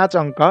र 5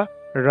 अङ्क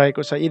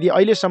रहेको छ। यदि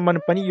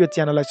अहिलेसम्म पनि यो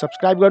च्यानललाई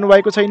सब्स्क्राइब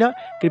गर्नुभएको छैन,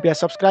 कृपया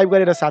सब्स्क्राइब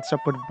गरेर साथ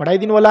सपोर्ट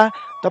बढाइदिनु होला।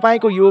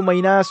 तपाईँको यो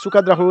महिना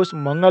सुखद रहोस्,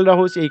 मङ्गल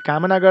रहोस्, यही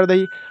कामना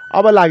गर्दै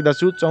अब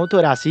लाग्दछु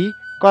चौथो राशि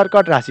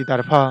कर्कट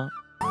राशितर्फ।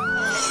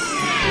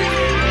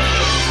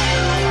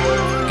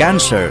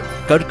 क्यान्सर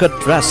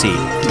कर्कट राशि।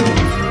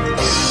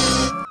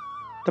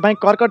 तपाईँ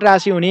कर्कट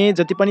राशि हुने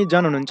जति पनि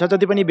जन हुनुहुन्छ,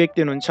 जति पनि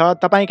व्यक्ति हुनुहुन्छ,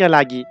 तपाईँका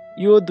लागि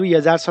यो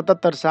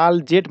 2077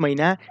 साल जेठ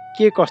महिना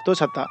के कस्तो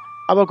छ त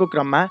अबको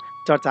क्रममा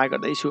चर्चा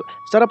गर्दैछु।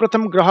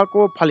 सर्वप्रथम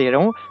ग्रहको फल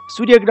हेरौँ।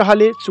 सूर्य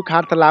ग्रहले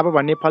सुखार्थ लाभ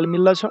भन्ने फल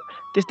मिल्दछ।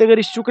 त्यस्तै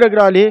गरी शुक्र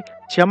ग्रहले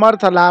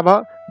क्षमर्थ लाभ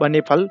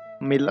भन्ने फल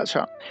मिल्दछ।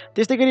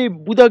 त्यस्तै गरी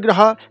बुध ग्रह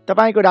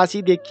तपाईँको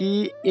राशिदेखि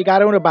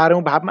 11औं र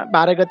 12औं भावमा,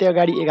 12 गते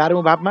अगाडि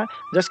 11औं भावमा,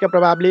 जसका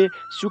प्रभावले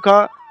सुख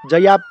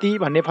जयाप्ति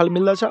भन्ने फल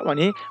मिल्दछ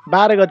भने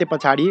 12 गते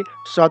पछाडि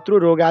शत्रु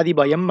रोगादि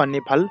भयम भन्ने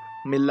फल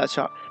मिल्दछ।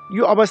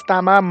 यो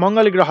अवस्थामा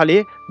मङ्गल ग्रहले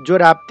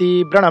जोराप्ति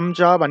व्रणम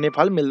च भन्ने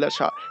फल मिल्दछ।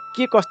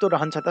 के कस्तो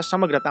रहन्छ त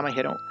समग्रतामा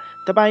हेरौँ।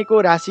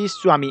 तपाईँको राशि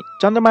स्वामी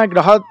चन्द्रमा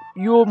ग्रह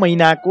यो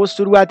महिनाको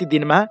सुरुवाती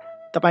दिनमा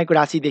तपाईँको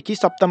राशिदेखि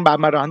सप्तम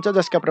भावमा रहन्छ,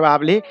 जसका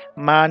प्रभावले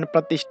मान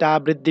प्रतिष्ठा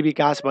वृद्धि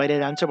विकास भएर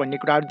जान्छ भन्ने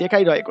कुराहरू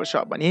देखाइरहेको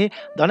छ भने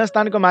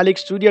धनस्थानको मालिक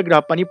सूर्य ग्रह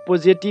पनि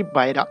पोजिटिभ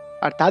भएर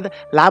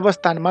अर्थात्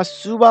लाभस्थानमा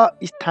शुभ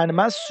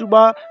स्थानमा शुभ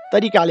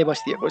तरिकाले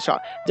बसिदिएको छ,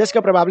 जसका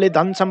प्रभावले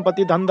धन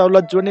सम्पत्ति धन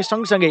दौलत जोड्ने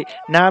सँगसँगै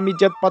नाम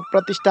इज्जत पद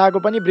प्रतिष्ठाको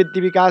पनि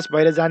वृद्धि विकास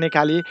भएर जाने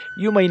खाले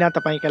यो महिना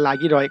तपाईँका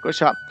लागि रहेको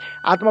छ।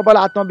 आत्मबल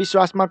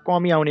आत्मविश्वासमा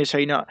कमी आउने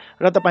छैन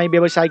र तपाईँ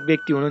व्यावसायिक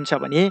व्यक्ति हुनुहुन्छ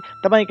भने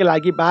तपाईँका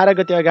लागि 12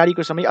 गते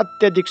अगाडिको समय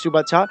अत्यधिक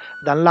शुभ छ,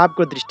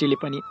 धनलाभको दृष्टिले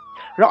पनि।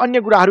 र अन्य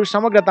कुराहरू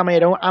समग्रतामा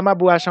हेरौँ। आमा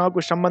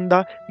बुवासँगको सम्बन्ध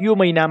यो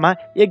महिनामा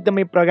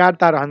एकदमै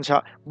प्रगाढता रहन्छ।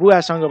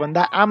 बुवासँग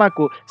भन्दा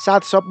आमाको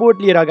साथ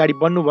सपोर्ट लिएर अगाडि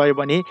बढ्नुभयो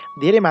भने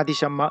धेरै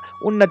माथिसम्म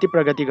उन्नति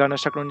प्रगति गर्न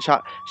सक्नुहुन्छ।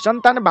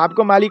 सन्तान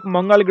भावको मालिक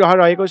मङ्गल ग्रह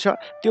रहेको छ।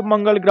 त्यो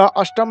मङ्गल ग्रह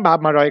अष्टम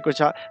भावमा रहेको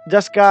छ,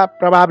 जसका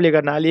प्रभावले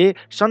गर्नाले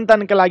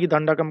सन्तानका लागि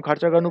धनरकम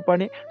खर्च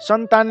गर्नुपर्ने,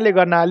 सन्तानले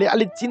गर्नाले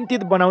अलिक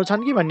चिन्तित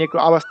बनाउँछन् कि भन्ने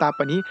अवस्था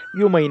पनि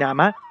यो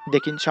महिनामा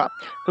देखिन्छ।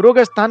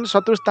 रोगस्थान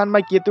शत्रुस्थानमा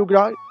केतु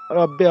ग्रह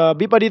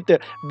विपरीत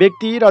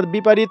व्यक्ति र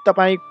विपरीत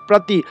तपाईँ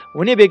प्रति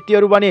हुने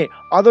व्यक्तिहरू भने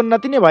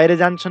अधोन्नति नै भएर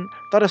जान्छन्,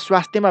 तर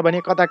स्वास्थ्यमा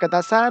भने कता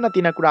कता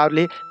सानातिना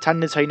कुराहरूले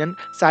छान्ने छैनन्।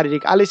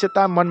 शारीरिक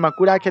आलस्यता, मनमा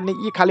कुरा खेल्ने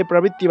यी खाले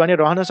प्रवृत्ति भने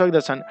रहन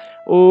सक्दछन्।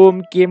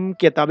 ओम केम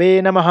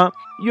केतवे नमः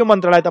यो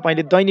मन्त्रलाई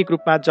तपाईँले दैनिक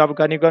रूपमा जप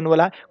गर्ने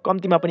गर्नुहोला,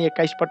 कम्तीमा पनि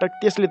 21 पटक।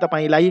 त्यसले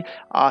तपाईँलाई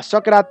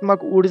सकारात्मक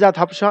ऊर्जा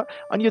थप्छ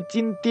अनि यो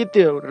चिन्तित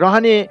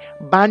रहने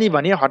बानी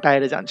भने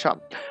हटाएर जान्छ।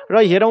 र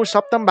हेरौँ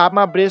सप्तम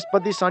भावमा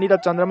बृहस्पति शनि र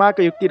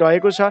चन्द्रमाको युक्ति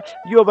रहेको छ।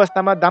 यो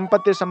अवस्थामा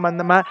दाम्पत्य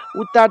सम्बन्धमा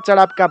उतार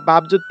चढावका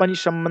बावजुद पनि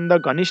सम्बन्ध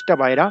घनिष्ठ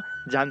भएर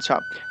जान्छ।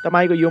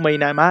 तपाईँको यो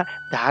महिनामा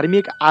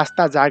धार्मिक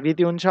आस्था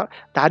जागृति हुन्छ,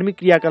 धार्मिक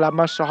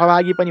क्रियाकलापमा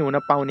सहभागी पनि हुन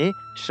पाउने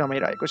समय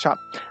रहेको छ।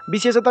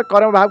 विशेषतः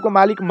कर्मभावको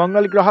मालिक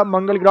मङ्गल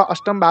ग्रह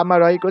अष्टम भावमा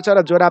रहेको छ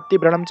र जोराप्ति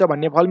व्रणम च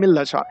भन्ने फल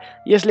मिल्दछ।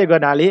 यसले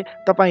गर्नाले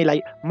तपाईँलाई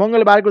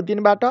मङ्गलबारको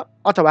दिनबाट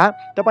अथवा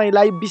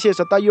तपाईँलाई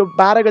विशेषतः यो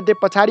 12 गते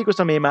पछाडिको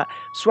समयमा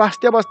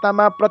स्वास्थ्य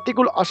अवस्थामा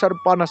प्रतिकूल असर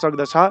पर्न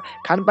सक्दछ।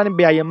 खानपान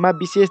व्यायाममा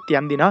विशेष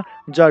ध्यान दिन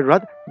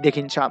जरुरत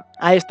देखिन्छ।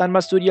 आयस्थानमा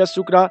सूर्य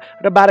शुक्र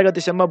र 12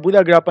 गतेसम्म बुध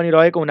ग्रह पनि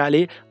रहेको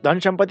हुनाले धन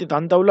सम्पत्ति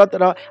धन दौलत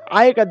र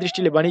आयका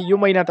दृष्टिले भने यो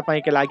महिना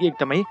तपाईँका लागि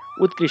एकदमै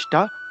उत्कृष्ट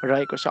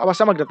रहेको छ। अब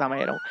समग्रतामा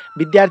हेरौँ।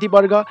 विद्यार्थी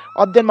वर्ग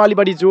अध्ययनमा अलि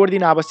बढी जोड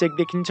दिन आवश्यक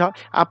देखिन्छ।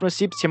 आफ्नो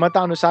सिप क्षमता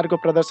अनुसारको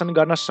प्रदर्शन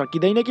गर्न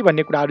सकिँदैन कि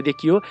भन्ने कुराहरू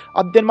देखियो।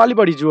 अध्ययनमा अलि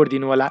बढी जोड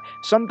दिनु होला।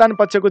 सन्तान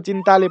पक्षको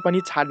चिन्ताले पनि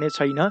छाड्ने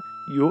छैन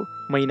यो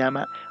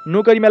महिनामा।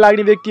 नोकरीमा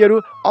लाग्ने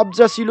व्यक्तिहरू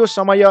अब्जसिलो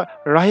समय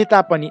रहे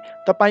तापनि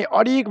तपाईँ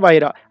अडिग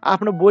भएर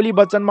आफ्नो बोली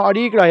वचनमा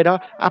अडिग रहेर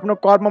आफ्नो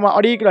कर्ममा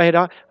अडिग रहेर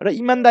र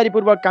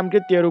इमान्दारीपूर्वक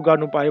कामकृत्यहरू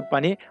गर्नुभयो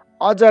भने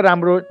अझ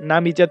राम्रो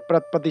नाम इज्जत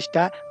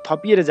प्रतिष्ठा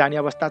थपिएर जाने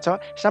अवस्था छ।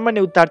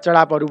 सामान्य उतार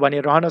चढावहरू भने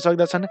रहन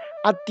सक्दछन्।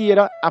 आत्तिएर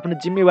आफ्नो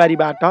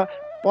जिम्मेवारीबाट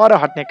पर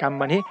हट्ने काम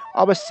भने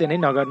अवश्य नै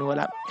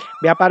नगर्नुहोला।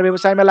 व्यापार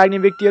व्यवसायमा लाग्ने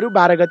व्यक्तिहरू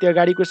 12 गते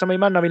अगाडिको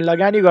समयमा नवीन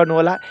लगानी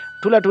गर्नुहोला।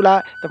 ठुला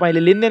तपाईँले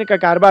लेनदेनका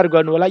कारोबार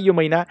गर्नुहोला। यो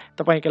महिना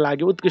तपाईँका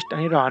लागि उत्कृष्ट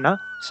नै रहन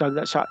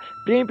सक्दछ।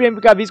 प्रेमी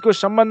प्रेमिका बीचको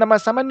सम्बन्धमा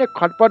सामान्य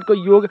खटपटको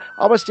योग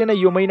अवश्य नै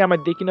यो महिनामा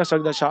देखिन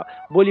सक्दछ।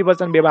 बोली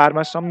वचन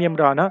व्यवहारमा संयम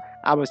रहन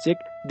आवश्यक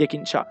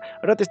देखिन्छ।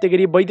 र त्यस्तै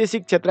गरी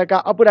वैदेशिक क्षेत्रका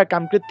अपुरा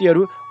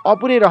कामकृत्यहरू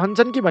अपुरै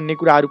रहन्छन् कि भन्ने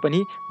कुराहरू पनि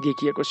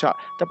देखिएको छ।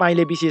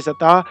 तपाईँले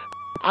विशेषतः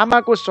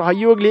आमाको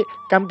सहयोगले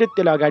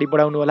कामकृत्यलाई अगाडि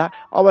बढाउनु होला।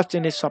 अवश्य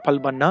नै सफल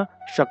बन्न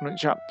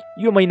सक्नुहुन्छ।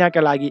 यो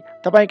महिनाका लागि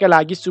तपाईँका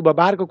लागि शुभ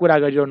बारको कुरा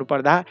गरिरहनु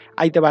पर्दा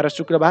आइतबार र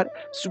शुक्रबार।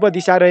 शुभ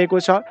दिशा रहेको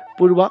छ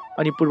पूर्व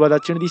अनि पूर्व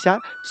दक्षिण दिशा।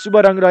 शुभ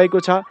रङ रहेको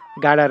छ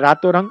गाढा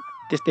रातो रङ,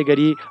 त्यस्तै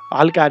गरी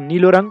हल्का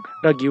नीलो रङ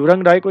र घिउ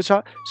रङ रहेको छ।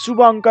 शुभ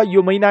अङ्क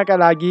यो महिनाका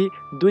लागि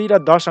 2 र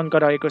 10 अङ्क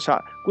रहेको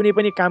छ। कुनै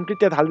पनि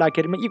कामकृत्य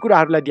थाल्दाखेरिमा यी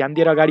कुराहरूलाई ध्यान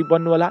दिएर अगाडि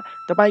बढ्नुहोला।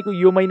 तपाईँको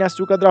यो महिना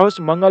सुखद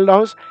रहोस्, मङ्गल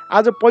रहोस्।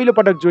 आज पहिलो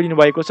पटक जोडिनु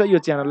भएको छ,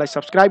 यो च्यानललाई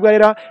सब्स्क्राइब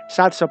गरेर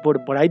साथ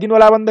सपोर्ट बढाइदिनु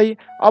होला भन्दै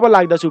अब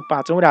लाग्दछु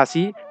 5औं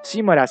राशि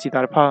सिंह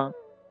राशितर्फ।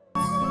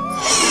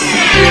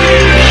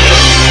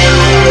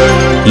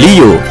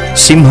 लियो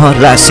सिंह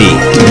राशि।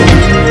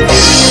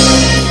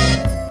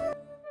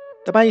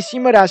 तपाईँ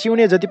सिंह राशि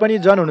हुने जति पनि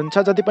जन हुनुहुन्छ,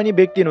 जति पनि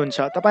व्यक्ति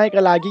हुनुहुन्छ, तपाईँका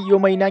लागि यो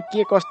महिना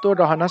के कस्तो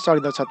रहन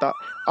सक्दछ त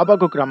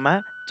अबको क्रममा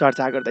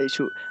चर्चा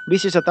गर्दैछु।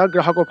 विशेषतः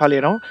ग्रहको फल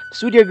हेरौँ।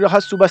 सूर्य ग्रह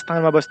शुभ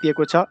स्थानमा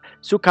बस्दिएको छ।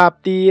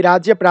 सुखाप्ति,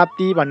 राज्य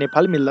प्राप्ति भन्ने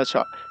फल मिल्दछ।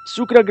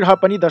 शुक्र ग्रह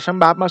पनि दशम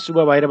भावमा शुभ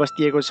भएर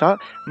बस्दिएको छ।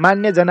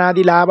 मान्य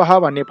जनादि लाभ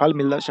भन्ने फल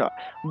मिल्दछ।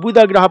 बुध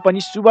ग्रह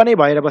पनि शुभ नै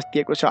भएर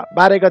बस्दिएको छ।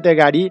 12 गते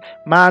अगाडि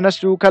मान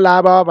सुख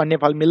लाभ भन्ने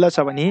फल मिल्दछ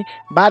भने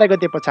 12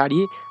 गते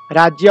पछाडि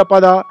राज्य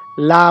पद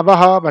लाभ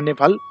भन्ने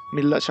फल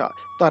मिल्दछ।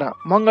 तर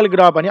मङ्गल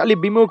ग्रह पनि अलि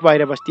विमुख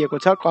भएर बस्दिएको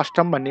छ।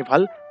 कष्टम भन्ने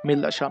फल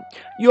मिल्दछ।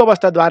 यो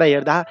अवस्थाद्वारा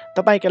हेर्दा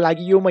तपाईँका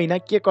लागि यो महिना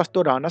के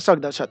कस्तो रहन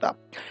सक्दछ त?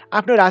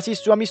 आफ्नो राशि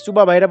स्वामी शुभ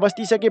भएर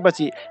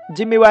बस्दिसकेपछि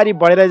जिम्मेवारी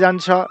बढेर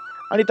जान्छ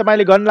अनि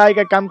तपाईँले गर्न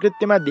लागेका काम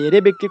कृत्यमा धेरै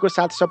व्यक्तिको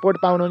साथ सपोर्ट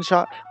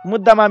पाउनुहुन्छ।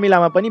 मुद्दा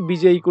मामिलामा पनि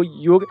विजयीको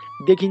योग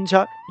देखिन्छ।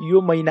 यो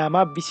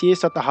महिनामा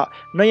विशेषतः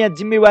नयाँ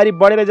जिम्मेवारी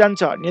बढेर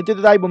जान्छ।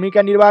 नेतृत्वदायी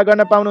भूमिका निर्वाह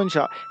गर्न पाउनुहुन्छ।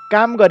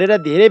 काम गरेर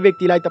धेरै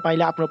व्यक्तिलाई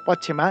तपाईँले आफ्नो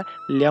पक्षमा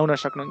ल्याउन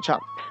सक्नुहुन्छ।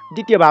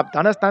 द्वितीय भाव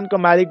धनस्थानको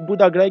मालिक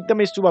बुध ग्रह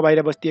एकदमै शुभ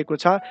भएर बस्दिएको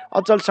छ।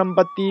 अचल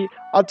सम्पत्ति,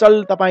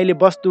 अचल तपाईँले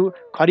वस्तु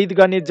खरिद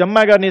गर्ने,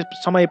 जम्मा गर्ने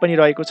समय पनि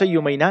रहेको छ। यो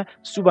महिना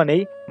शुभ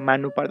नै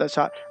मान्नु पर्दछ।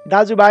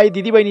 दाजुभाइ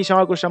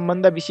दिदीबहिनीसँगको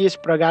सम्बन्ध विशेष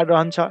प्रगाढ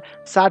रहन्छ।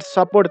 साथ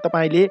सपोर्ट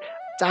तपाईँले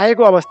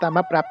चाहेको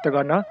अवस्थामा प्राप्त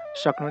गर्न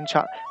सक्नुहुन्छ।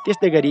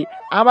 त्यस्तै गरी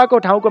आमाको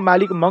ठाउँको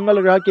मालिक मङ्गल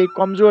ग्रह केही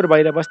कमजोर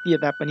भएर बस्दिए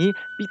तापनि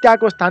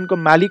पिताको स्थानको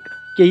मालिक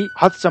केही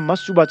हदसम्म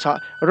शुभ छ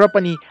र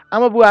पनि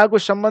आमा बुवाको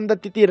सम्बन्ध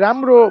त्यति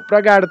राम्रो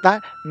प्रगाढता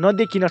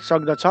नदेखिन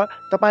सक्दछ।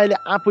 तपाईँले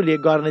आफूले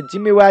गर्ने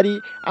जिम्मेवारी,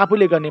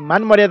 आफूले गर्ने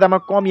मान मर्यादामा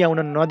कमी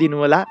आउन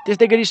नदिनुहोला।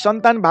 त्यस्तै गरी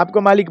सन्तान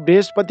भावको मालिक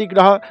बृहस्पति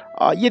ग्रह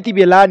यति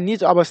बेला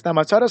निज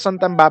अवस्थामा छ र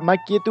सन्तान भावमा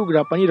केतु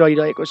ग्रह पनि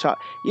रहिरहेको छ।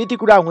 यति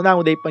कुरा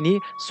हुँदाहुँदै पनि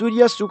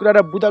सूर्य, शुक्र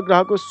र बुध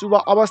ग्रहको शुभ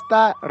अवस्था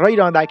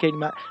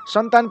रहिरहँदाखेरिमा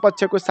सन्तान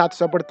पक्षको साथ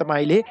सपोर्ट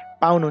तपाईँले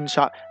पाउनुहुन्छ।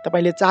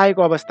 तपाईँले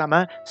चाहेको अवस्थामा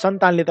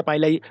सन्तानले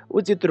तपाईँलाई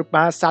उचित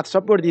रूपमा साथ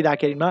सपोर्ट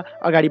दिँदाखेरिमा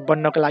अगाडि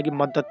बढ्नको लागि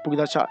मद्दत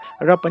पुग्दछ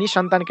र पनि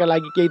सन्तानका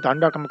लागि केही धन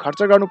रकम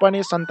खर्च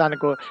गर्नुपर्ने,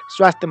 सन्तानको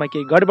स्वास्थ्यमा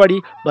केही गडबडी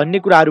भन्ने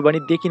कुराहरू पनि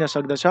देखिन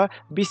सक्दछ।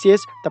 विशेष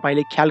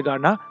तपाईँले ख्याल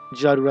गर्न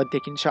जरुरत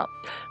देखिन्छ।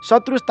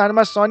 शत्रु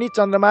स्थानमा शनि,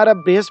 चन्द्रमा र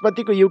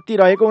बृहस्पतिको युक्ति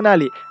रहेको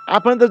हुनाले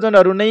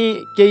आफन्तजनहरू नै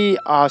केही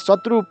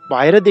शत्रु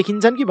भएर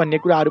देखिन्छन् कि भन्ने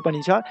कुराहरू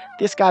पनि छ।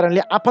 त्यस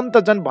कारणले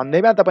आफन्तजन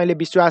भन्दैमा तपाईँले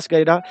विश्वास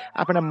गरेर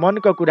आफ्ना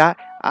मनका कुरा,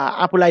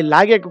 आफूलाई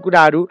लागेको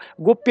कुराहरू,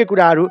 गोप्य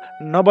कुराहरू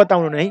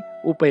नबताउनु नै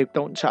उपयुक्त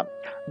हुन्छ।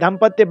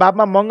 दाम्पत्य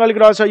भावमा मङ्गल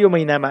ग्रह छ यो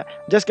महिनामा,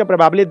 जसका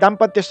प्रभावले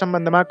दाम्पत्य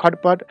सम्बन्धमा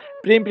खटपट,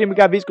 प्रेम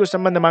प्रेमिका बीचको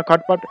सम्बन्धमा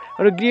खटपट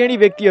र गृहिणी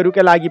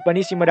व्यक्तिहरूका लागि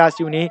पनि सिंह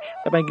राशि हुने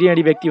तपाईँ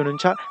गृहिणी व्यक्ति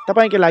हुनुहुन्छ,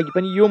 तपाईँका लागि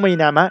पनि यो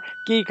महिनामा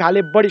केही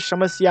खाले बढी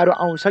समस्याहरू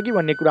आउँछ कि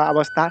भन्ने कुरा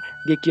अवस्था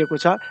देखिएको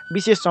छ।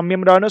 विशेष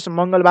संयम रहनुहोस्।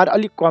 मङ्गलबार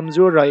अलिक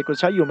कमजोर रहेको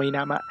छ यो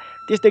महिनामा।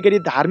 त्यस्तै गरी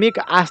धार्मिक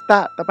आस्था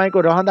तपाईँको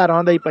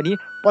रहँदै पनि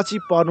पछि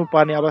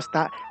पर्नुपर्ने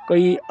अवस्था,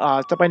 कोही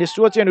तपाईँले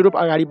सोचे अनुरूप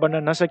अगाडि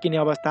बढ्न नसकिने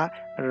अवस्था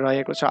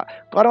रहेको छ।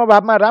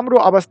 कर्मभावमा राम्रो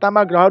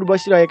अवस्थामा ग्रहहरू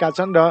बसिरहेका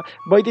छन् र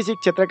वैदेशिक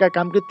क्षेत्रका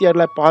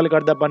कामकृत्यहरूलाई पहल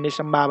गर्दा बन्ने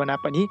सम्भावना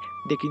पनि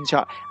देखिन्छ।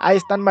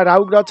 आयस्थानमा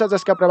राहु ग्रह छ,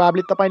 जसका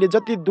प्रभावले तपाईँले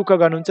जति दुःख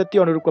गर्नुहुन्छ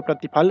त्यो अनुरूपको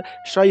प्रतिफल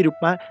सही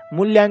रूपमा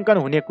मूल्याङ्कन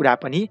हुने कुरा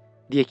पनि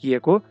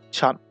देखिएको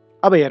छ।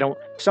 अब हेरौँ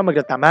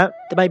समग्रतामा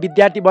तपाईँ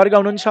विद्यार्थी वर्ग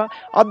हुनुहुन्छ,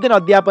 अध्ययन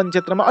अध्यापन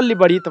क्षेत्रमा अलि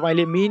बढी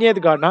तपाईँले मिहिनेत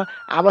गर्न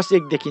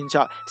आवश्यक देखिन्छ।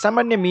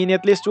 सामान्य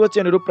मिहिनेतले सोचे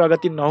अनुरूप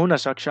प्रगति नहुन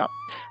सक्छ।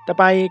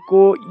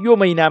 तपाईँको यो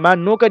महिनामा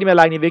नोकरीमा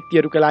लाग्ने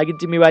व्यक्तिहरूका लागि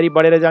जिम्मेवारी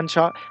बढेर जान्छ।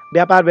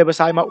 व्यापार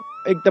व्यवसायमा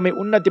एकदमै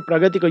उन्नति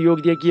प्रगतिको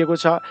योग देखिएको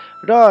छ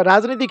र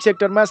राजनीतिक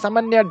सेक्टरमा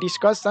सामान्य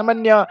डिस्कस,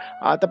 सामान्य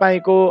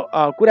तपाईँको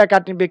कुरा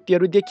काट्ने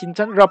व्यक्तिहरू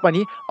देखिन्छन् र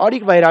पनि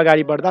अडिक भएर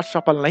अगाडि बढ्दा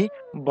सफल नै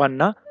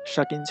बन्न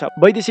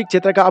सकिन्छ। वैदेशिक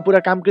क्षेत्रका अपुरा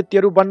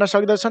कामकृत्यहरू बन्न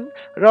सक्दछन्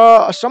र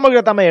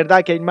समग्रतामा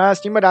हेर्दाखेरिमा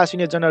सिंह राशि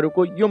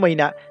जनहरूको यो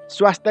महिना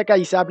स्वास्थ्यका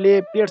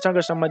हिसाबले पेटसँग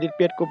सम्बन्धित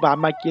पेटको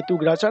भावमा केतु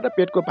ग्रह छ र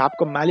पेटको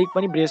भावको मालिक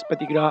पनि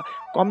बृहस्पति ग्रह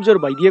कमजोर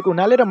भइदिएको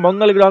हुनाले र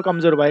मङ्गल ग्रह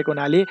कमजोर भएको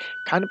हुनाले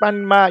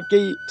खानपानमा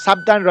केही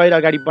सावधान रहेर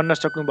अगाडि बढ्न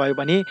सक्नुभयो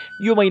भने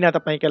यो महिना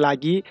तपाईँका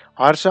लागि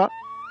हर्ष,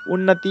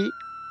 उन्नति,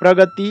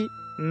 प्रगति,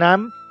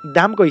 नाम,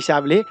 दामको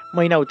हिसाबले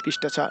महिना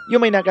उत्कृष्ट छ। यो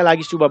महिनाका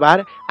लागि शुभ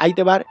बार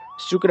आइतबार,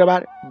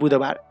 शुक्रबार,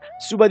 बुधबार।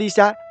 शुभ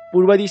दिशा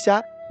पूर्व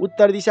दिशा,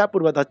 उत्तर दिशा,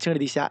 पूर्व दक्षिण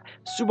दिशा।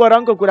 शुभ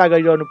रङको कुरा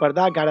गरिरहनु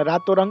पर्दा गाढा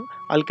रातो रङ,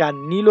 हल्का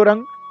निलो रङ,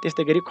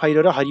 त्यस्तै गरी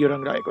खैरो र हरियो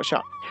रङ रहेको छ।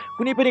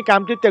 कुनै पनि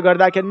कामकृत्य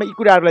गर्दाखेरिमा यी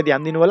कुराहरूलाई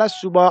ध्यान दिनुहोला।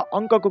 शुभ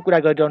अङ्कको कुरा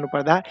गरिरहनु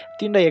पर्दा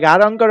 3 र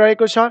 11 अङ्क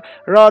रहेको छ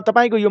र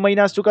तपाईँको यो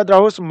महिना सुखद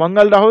रहोस्,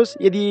 मङ्गल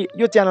रहोस्।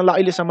 यदि यो च्यानललाई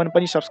अहिलेसम्म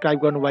पनि सब्सक्राइब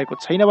गर्नुभएको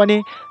छैन भने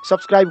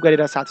सब्सक्राइब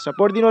गरेर साथ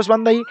सपोर्ट दिनुहोस्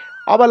भन्दै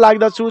अब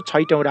लाग्दछु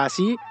 6औँ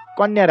राशि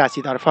कन्या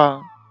राशितर्फ।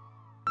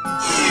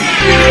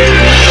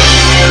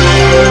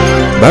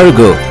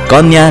 वर्गो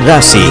कन्या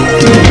राशि।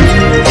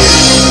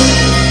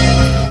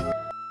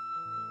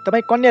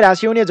 तपाईँ कन्या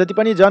राशि हुने जति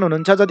पनि जन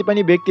हुनुहुन्छ, जति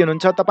पनि व्यक्ति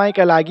हुनुहुन्छ,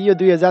 तपाईँका लागि यो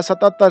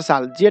 2077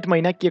 साल जेठ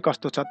महिना के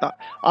कस्तो छ त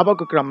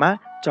अबको क्रममा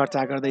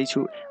चर्चा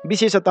गर्दैछु।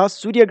 विशेषतः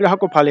सूर्य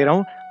ग्रहको फल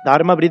हेरौँ।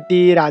 धर्म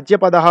वृद्धि, राज्य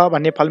पदः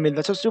भन्ने फल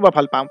मिल्दछ, शुभ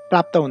फल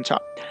प्राप्त हुन्छ।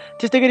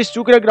 त्यस्तै गरी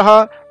शुक्र ग्रह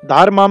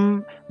धर्मम,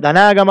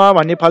 धनागम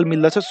भन्ने फल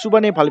मिल्दछ, शुभ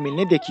नै फल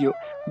मिल्ने देखियो।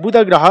 बुध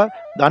ग्रह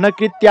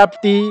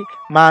धनकृत्याप्ति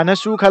मान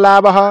सुख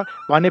लाभ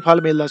भन्ने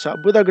फल मिल्दछ,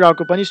 बुध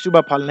ग्रहको पनि शुभ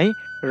फल नै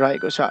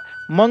रहेको छ।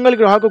 मङ्गल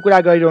ग्रहको कुरा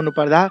गरिरहनु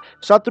पर्दा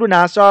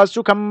शत्रुनाश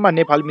सुखम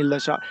भन्ने फल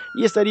मिल्दछ।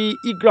 यसरी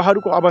यी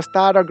ग्रहहरूको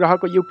अवस्था र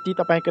ग्रहको युक्ति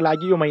तपाईँको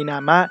लागि यो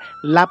महिनामा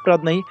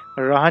लाभप्रद नै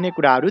रहने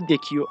कुराहरू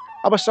देखियो।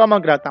 अब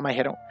समग्रतामा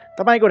हेरौँ।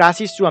 तपाईँको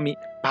राशि स्वामी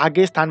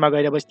भाग्य स्थानमा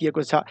गएर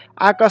बसिएको छ।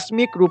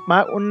 आकस्मिक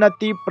रूपमा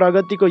उन्नति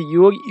प्रगतिको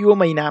योग यो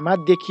महिनामा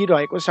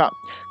देखिरहेको छ।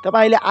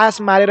 तपाईँले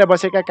आश मारेर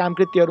बसेका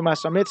कामकृत्यहरूमा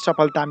समेत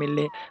सफलता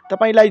मिल्ने,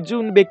 तपाईँलाई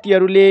जुन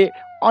व्यक्तिहरूले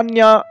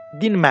अन्य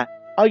दिनमा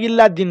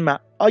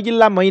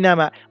अघिल्ला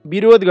महिनामा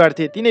विरोध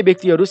गर्थे तिनै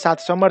व्यक्तिहरू साथ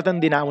समर्थन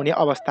दिन आउने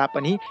अवस्था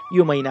पनि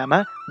यो महिनामा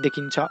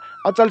देखिन्छ।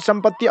 अचल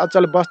सम्पत्ति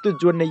अचल वस्तु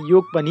जोड्ने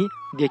योग पनि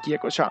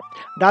देखिएको छ।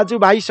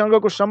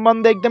 दाजुभाइसँगको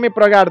सम्बन्ध एकदमै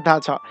प्रगाढता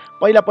छ।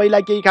 पहिला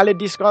केही खाले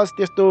डिस्कस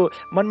त्यस्तो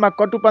मनमा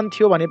कटुपन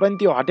थियो भने पनि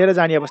त्यो हटेर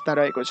जाने अवस्था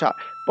रहेको छ।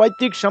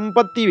 पैतृक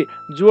सम्पत्ति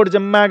जोड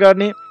जम्मा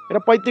गर्ने र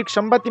पैतृक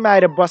सम्पत्तिमा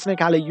आएर बस्ने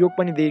खाले योग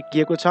पनि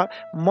देखिएको छ।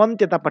 मन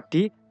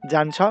त्यतापट्टि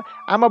जान्छ।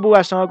 आमा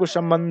बुवासँगको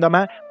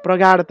सम्बन्धमा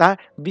प्रगाढता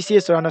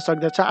विशेष रहन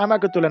सक्दछ।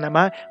 आमाको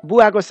तुलनामा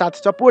बुवाको साथ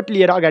सपोर्ट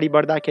लिएर अगाडि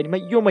बढ्दाखेरिमा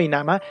यो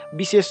महिनामा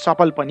विशेष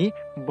सफल पनि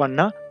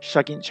बन्न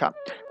सकिन्छ।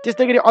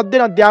 त्यस्तै गरी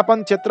अध्ययन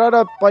अध्यापन क्षेत्र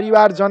र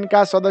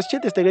परिवारजनका सदस्य,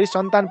 त्यस्तै गरी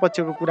सन्तान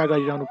पक्षको कुरा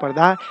गरिरहनु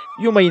पर्दा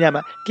यो महिनामा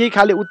केही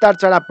खाले उतार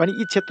चढाव पनि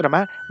यी क्षेत्रमा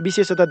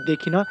विशेषतः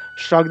देखिन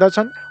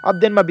सक्दछन्।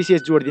 अध्ययनमा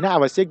विशेष जोड दिन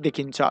आवश्यक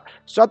देखिन्छ।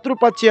 शत्रु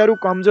पक्षहरू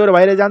कमजोर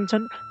भएर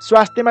जान्छन्।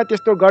 स्वास्थ्यमा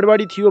त्यस्तो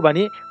गडबडी थियो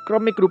भने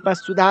क्रमिक रूपमा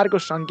सुधारको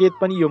सङ्केत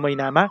पनि यो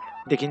महिनामा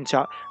देखिन्छ।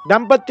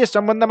 दाम्पत्य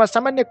सम्बन्धमा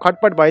सामान्य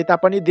खटपट भए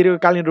तापनि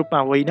दीर्घकालीन रूपमा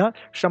होइन,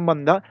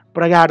 सम्बन्ध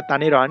प्रगाढता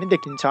नै रहने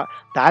देखिन्छ।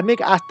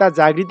 धार्मिक आस्था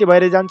जागृति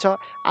भएर जान्छ।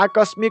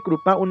 आकस्मिक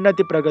रूपमा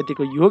उन्नति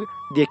प्रगतिको योग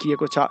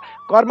देखिएको छ।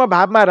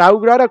 कर्मभावमा राहु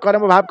ग्रह र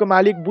कर्मभावको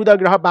मालिक बुध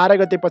ग्रह 12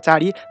 गते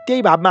पछाडि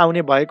त्यही भावमा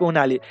आउने भएको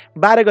हुनाले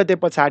 12 गते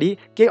पछाडि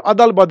केही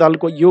अदल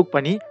बदलको योग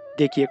पनि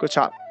देखिएको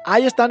छ।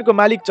 आयस्थानको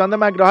मालिक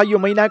चन्द्रमा ग्रह यो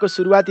महिनाको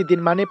सुरुवाती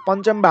दिनमा नै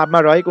पञ्चम भावमा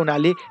रहेको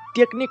हुनाले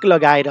टेक्निक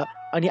लगाएर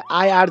अनि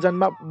आय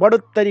आर्जनमा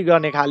बढोत्तरी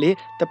गर्ने खाले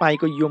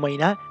तपाईँको यो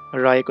महिना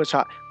रहेको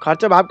छ।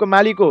 खर्च भावको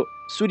मालिक हो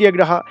सूर्य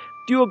ग्रह,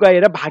 त्यो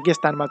गएर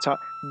भाग्यस्थानमा छ।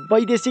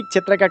 वैदेशिक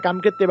क्षेत्रका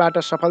कामकृत्यबाट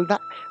सफलता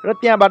र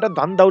त्यहाँबाट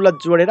धन दौलत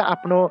जोडेर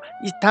आफ्नो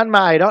स्थानमा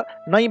आएर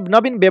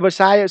नवीन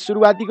व्यवसाय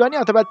सुरुवाती गर्ने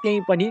अथवा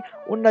त्यहीँ पनि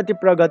उन्नति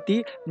प्रगति,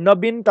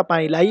 नवीन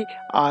तपाईँलाई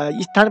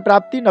स्थान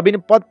प्राप्ति,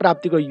 नवीन पद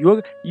प्राप्तिको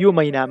योग यो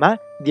महिनामा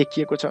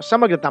देखिएको छ।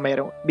 समग्रतामा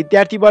हेरौँ,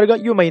 विद्यार्थी वर्ग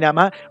यो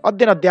महिनामा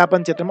अध्ययन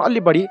अध्यापन क्षेत्रमा अलि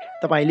बढी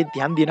तपाईँले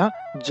ध्यान दिन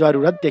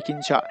जरुरत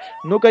देखिन्छ।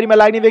 नोकरीमा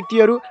लाग्ने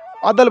व्यक्तिहरू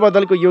अदल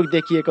बदलको योग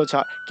देखिएको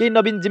छ। केही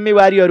नवीन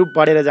जिम्मेवारीहरू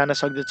बढेर जान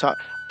सक्दछ।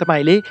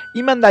 तपाईँले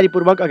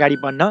इमान्दारीपूर्वक अगाडि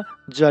बढ्न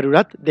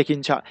जरुरत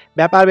देखिन्छ।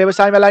 व्यापार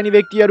व्यवसायमा लाग्ने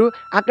व्यक्तिहरू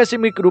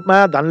आकस्मिक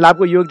रूपमा धन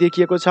लाभको योग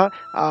देखिएको छ।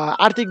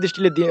 आर्थिक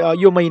दृष्टिले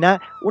यो महिना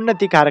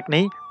उन्नतिकारक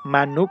नै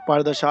मान्नु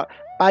पर्दछ।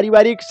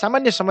 पारिवारिक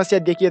सामान्य समस्या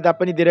देखिए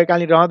तापनि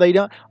दीर्घकालीन रहँदैन।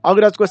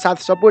 अग्रजको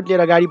साथ सपोर्ट लिएर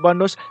अगाडि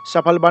बढ्नुहोस्,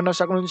 सफल बन्न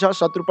सक्नुहुन्छ।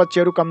 शत्रु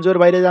पक्षहरू कमजोर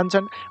भएर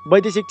जान्छन्।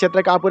 वैदेशिक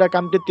क्षेत्रका अपुरा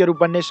कामकृत्यहरू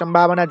बन्ने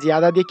सम्भावना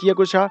ज्यादा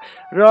देखिएको छ।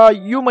 र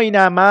यो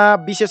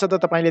महिनामा विशेषतः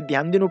तपाईँले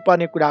ध्यान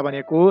दिनुपर्ने कुरा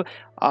भनेको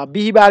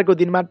बिहिबारको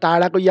दिनमा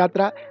टाढाको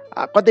यात्रा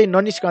कतै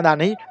ननिस्कँदा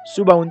नै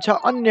शुभ हुन्छ।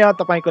 अन्य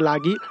तपाईँको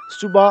लागि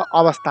शुभ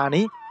अवस्था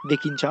नै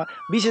देखिन्छ।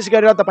 विशेष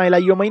गरेर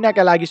तपाईँलाई यो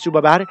महिनाका लागि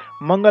शुभबार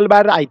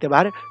मङ्गलबार र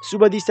आइतबार,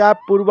 शुभ दिशा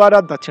पूर्व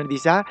र दक्षिण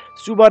दिशा,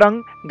 शुभ रङ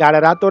गाढा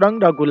रातो रङ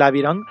र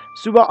गुलाबी रङ,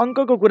 शुभ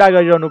अङ्कको कुरा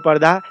गरिरहनु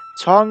पर्दा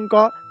 6 अङ्क,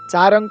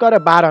 4 अङ्क र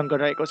 12 अङ्क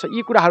रहेको छ।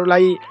 यी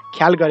कुराहरूलाई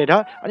ख्याल गरेर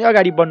अनि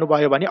अगाडि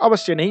बढ्नुभयो भने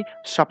अवश्य नै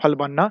सफल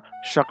बन्न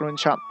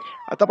सक्नुहुन्छ।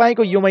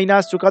 तपाईँको यो महिना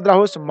सुखद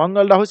रहोस्,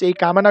 मङ्गल रहोस् यही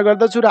कामना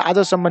गर्दछु। र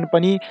आजसम्म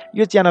पनि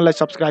यो च्यानललाई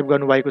सब्सक्राइब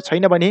गर्नुभएको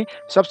छैन भने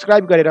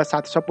सब्सक्राइब गरेर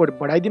साथ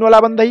सपोर्ट बढाइदिनु होला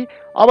भन्दै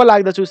अब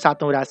लाग्दछु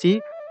 7औं राशि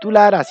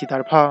तुला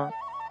राशितर्फ।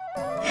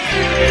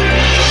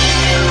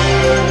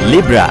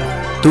 लिब्रा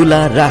तुला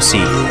राशि।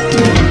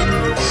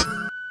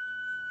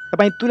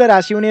 तपाईँ तुला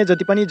राशि हुने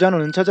जति पनि जन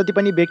हुनुहुन्छ, जति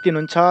पनि व्यक्ति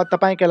हुनुहुन्छ,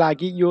 तपाईँका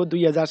लागि यो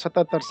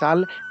 2077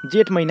 साल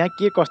जेठ महिना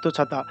के कस्तो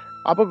छ त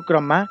अबको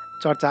क्रममा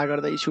चर्चा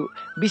गर्दैछु।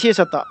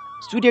 विशेषतः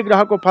सूर्य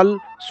ग्रहको फल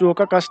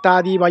शोक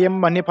कष्टादि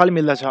भयम भन्ने फल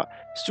मिल्दछ।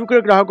 शुक्र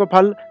ग्रहको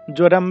फल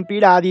ज्वरम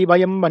पीडादि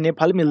भयम भन्ने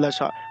फल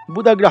मिल्दछ।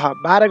 बुध ग्रह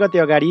 12 गते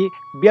अगाडि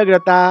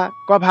व्यग्रता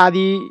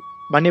कफादि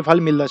भन्ने फल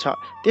मिल्दछ।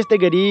 त्यस्तै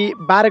गरी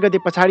 12 गते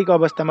पछाडिको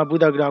अवस्थामा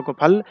बुध ग्रहको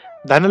फल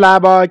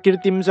धनलाभ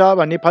कृत्रिम छ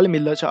भन्ने फल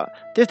मिल्दछ।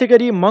 त्यस्तै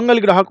गरी मङ्गल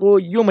ग्रहको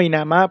यो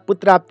महिनामा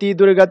पुत्राप्ति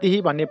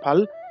दुर्गति भन्ने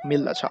फल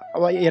मिल्दछ।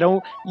 अब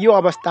हेरौँ यो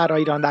अवस्था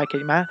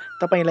रहिरहँदाखेरिमा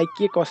तपाईँलाई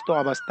के कस्तो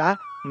अवस्था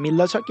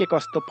मिल्दछ, के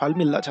कस्तो फल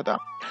मिल्दछ त।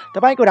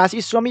 तपाईँको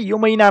राशि स्वामी यो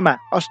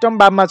महिनामा अष्टम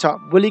भावमा छ।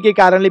 बोलीकै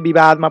कारणले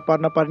विवादमा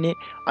पर्न पर्ने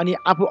अनि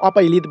आफू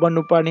अपहिलित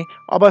बन्नुपर्ने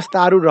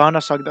अवस्थाहरू रहन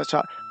सक्दछ।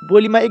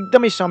 बोलीमा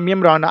एकदमै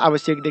संयम रहन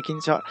आवश्यक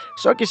देखिन्छ।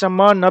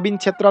 सकेसम्म नवीन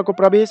क्षेत्रको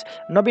प्रवेश,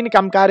 नवीन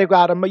काम कार्यको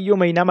आरम्भ यो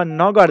महिनामा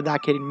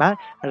नगर्दाखेरिमा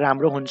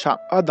राम्रो हुन्छ।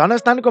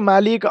 धनस्थानको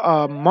मालिक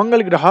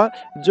मङ्गल ग्रह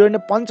जो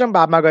पञ्चम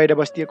भावमा गएर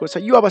बसिएको छ।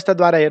 यो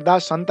अवस्थाद्वारा हेर्दा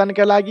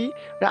सन्तानका लागि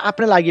र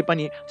आफ्ना लागि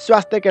पनि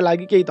स्वास्थ्यका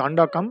लागि केही धन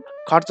रकम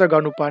खर्च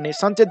गर्नुपर्ने,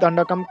 सञ्चय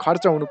दण्डकम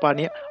खर्च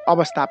हुनुपर्ने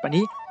अवस्था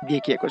पनि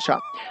देखिएको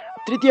छ।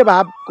 तृतीय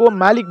भावको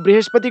मालिक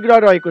बृहस्पति ग्रह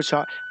रहेको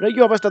छ र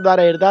यो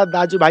अवस्थाद्वारा हेर्दा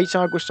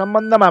दाजुभाइसँगको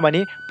सम्बन्धमा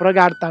भने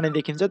प्रगाढता नै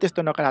देखिन्छ,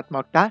 त्यस्तो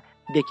नकारात्मकता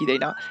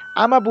देखिँदैन।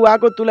 आमा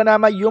बुवाको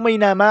तुलनामा यो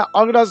महिनामा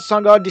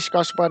अग्रजसँग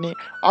डिस्कस पर्ने,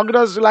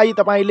 अग्रजलाई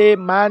तपाईँले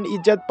मान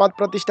इज्जत पद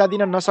प्रतिष्ठा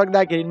दिन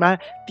नसक्दाखेरिमा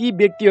ती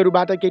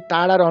व्यक्तिहरूबाट केही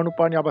टाढा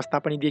रहनुपर्ने अवस्था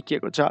पनि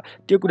देखिएको छ।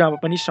 त्यो कुरामा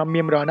पनि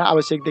संयम रहन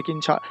आवश्यक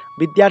देखिन्छ।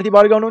 विद्यार्थी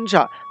वर्ग हुनुहुन्छ,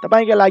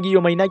 तपाईँका लागि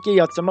यो महिना केही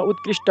हदसम्म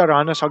उत्कृष्ट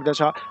रहन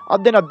सक्दछ।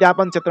 अध्ययन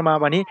अध्यापन क्षेत्रमा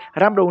भने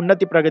राम्रो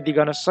उन्नति प्रगति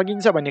गर्न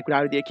सकिन्छ भन्ने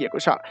कुराहरू देखिएको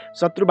छ।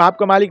 शत्रु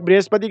भावको मालिक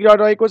बृहस्पति ग्रह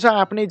रहेको छ।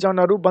 आफ्नै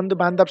जनहरू बन्धु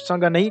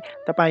बान्धवसँग नै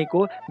तपाईँको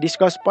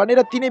डिस्कस पर्ने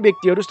र तिनै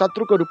व्यक्तिहरू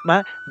शत्रुको रूपमा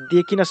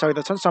देखिन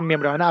सक्दछन्।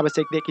 संयम रहन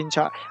आवश्यक देखिन्छ।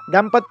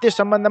 दाम्पत्य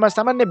सम्बन्धमा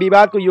सामान्य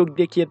विवादको योग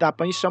देखिए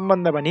तापनि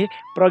सम्बन्ध भने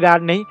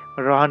प्रगाढ नै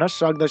रहन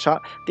सक्दछ।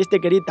 त्यस्तै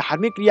गरी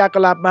धार्मिक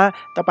क्रियाकलापमा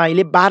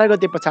तपाईँले 12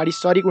 गते पछाडि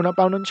सरिक हुन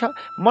पाउनुहुन्छ।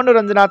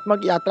 मनोरञ्जनात्मक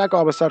यात्राको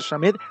अवसर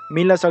समेत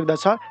मिल्न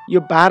सक्दछ यो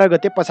 12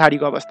 गते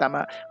पछाडिको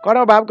अवस्थामा।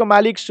 कर्म भावको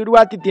मालिक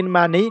सुरुवाती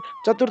दिनमा नै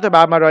चतुर्थ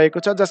भावमा रहेको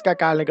छ, जसका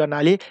कारणले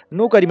गर्नाले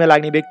नोकरीमा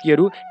लाग्ने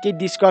व्यक्तिहरू केही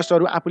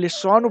डिस्कसहरू आफूले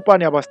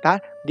सहनुपर्ने अवस्था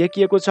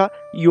देखिएको छ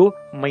यो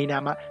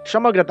महिनामा।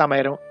 समग्रतामा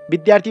हेरौँ,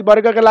 विद्यार्थी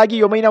वर्गका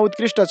लागि यो महिना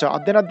उत्कृष्ट छ।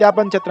 अध्ययन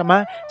अध्यापन क्षेत्रमा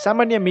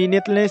सामान्य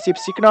मिहिनेतले सिप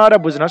सिक्न र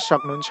बुझ्न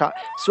सक्नुहुन्छ।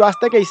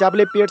 स्वास्थ्यका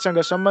हिसाबले पेटसँग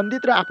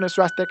सम्बन्धित र आफ्नो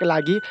स्वास्थ्यका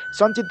लागि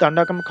सञ्चित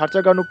धनरकम खर्च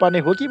गर्नुपर्ने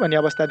हो कि भन्ने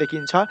अवस्था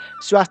देखिन्छ।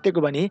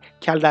 स्वास्थ्यको भने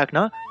ख्याल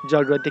राख्न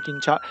जरुरत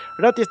देखिन्छ।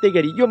 र त्यस्तै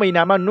गरी यो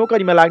महिनामा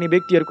नोकरीमा लाग्ने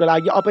व्यक्तिहरूको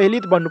लागि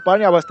अपहेलित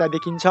बन्नुपर्ने अवस्था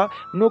देखिन्छ।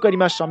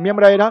 नोकरीमा संयम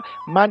रहेर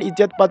मान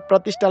इज्जत पद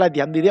प्रतिष्ठालाई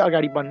ध्यान दिँदै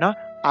अगाडि बढ्न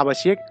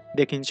आवश्यक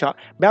देखिन्छ।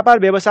 व्यापार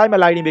व्यवसायमा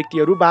लाग्ने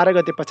व्यक्तिहरू 12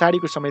 गते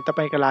पछाडिको समय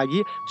तपाईँका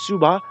लागि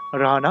शुभ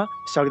रहन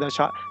सक्दछ।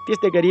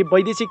 त्यस्तै गरी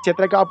वैदेशिक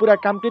क्षेत्रका अपुरा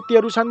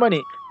कामकृत्यहरू छन्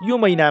भने यो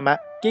महिनामा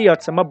केही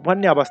हदसम्म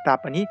बन्ने अवस्था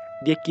पनि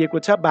देखिएको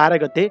छ 12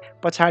 गते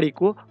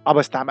पछाडिको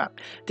अवस्थामा।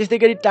 त्यस्तै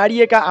गरी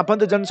टाढिएका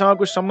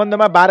आफन्तजनसँगको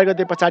सम्बन्धमा 12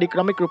 गते पछाडि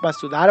क्रमिक रूपमा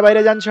सुधार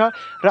भएर जान्छ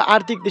र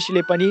आर्थिक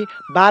दृष्टिले पनि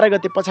 12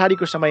 गते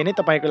पछाडिको समय नै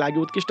तपाईँको लागि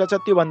उत्कृष्ट छ।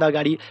 त्योभन्दा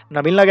अगाडि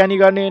नवीन लगानी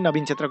गर्ने,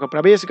 नवीन क्षेत्रको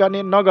प्रवेश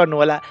गर्ने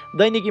नगर्नुहोला।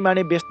 दैनिकीमा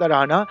नै व्यस्त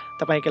रहन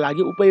तपाईँका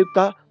लागि उपयुक्त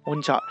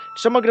हुन्छ।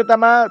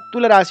 समग्रतामा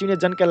तुला राशि हुने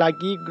जनका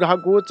लागि ग्रह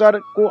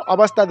गोचरको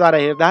अवस्थाद्वारा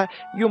हेर्दा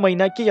यो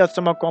महिना केही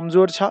हदसम्म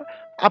कमजोर छ।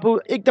 आफू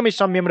एकदमै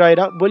संयम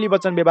रहेर बोली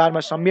वचन व्यवहारमा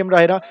संयम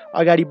रहेर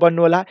अगाडि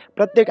बढ्नुहोला।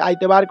 प्रत्येक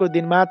आइतबारको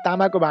दिनमा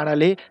तामाको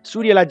भाँडाले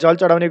सूर्यलाई जल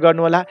चढाउने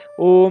गर्नुहोला।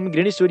 ओम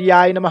घृणी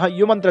सूर्याय नमः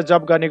यो मन्त्र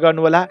जप गर्ने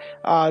गर्नुहोला।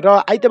 र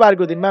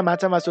आइतबारको दिनमा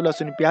माछा मासु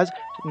लसुन प्याज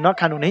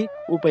नखानु नै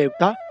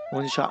उपयुक्त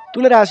हुन्छ।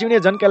 तुला राशि हुने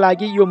जनका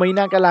लागि यो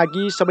महिनाका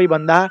लागि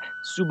सबैभन्दा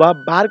शुभ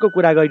बारको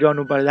कुरा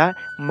गरिरहनु पर्दा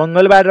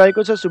मङ्गलबार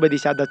रहेको छ। शुभ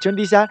दिशा दक्षिण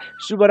दिशा,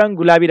 शुभ रङ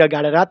गुलाबी र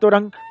गाढा रातो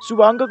रङ। शुभ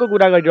अङ्कको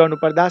कुरा गरिरहनु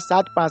पर्दा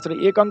 7, 5 र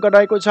 1 अङ्क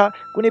रहेको छ।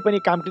 कुनै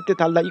पनि कामकृत्य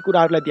थाल्दा यी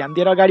कुराहरूलाई ध्यान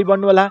दिएर अगाडि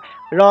बढ्नुहोला।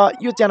 र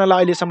यो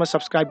च्यानललाई अहिलेसम्म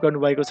सब्सक्राइब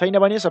गर्नुभएको छैन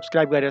भने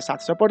सब्सक्राइब गरेर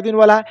साथ सपोर्ट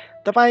दिनुहोला।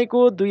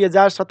 तपाईँको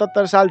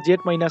 2077 साल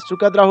जेठ महिना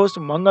सुखद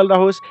रहोस्, मङ्गल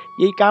रहोस्,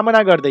 यही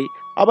कामना गर्दै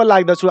अब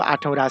लाग्दछु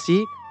 8औं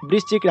राशि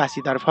वृश्चिक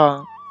राशितर्फ।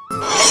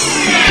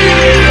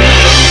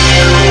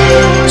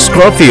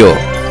 स्कर्पियो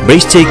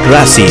वृश्चिक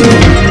राशि।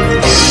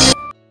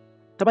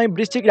 तपाईँ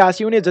वृश्चिक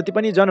राशि हुने जति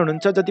पनि जन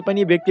हुनुहुन्छ, जति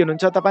पनि व्यक्ति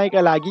हुनुहुन्छ,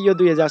 तपाईँका लागि यो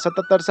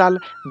 2077 साल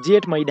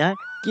जेठ महिना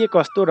के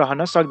कस्तो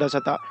रहन सक्दछ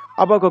त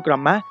अबको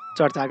क्रममा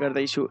चर्चा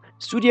गर्दैछु।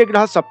 सूर्य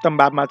ग्रह सप्तम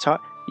भावमा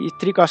छ।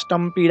 स्त्री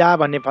कष्टम पीडा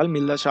भन्ने फल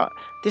मिल्दछ।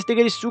 त्यस्तै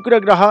गरी शुक्र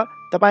ग्रह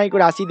तपाईँको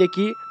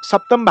राशिदेखि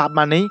सप्तम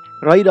भावमा नै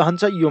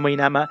रहिरहन्छ यो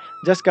महिनामा,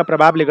 जसका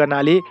प्रभावले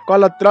गर्नाले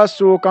कलत्र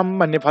शोकम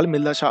भन्ने फल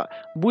मिल्दछ।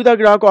 बुध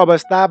ग्रहको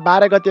अवस्था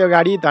 12 गते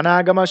अगाडि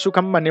धनागम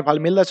सुखम भन्ने फल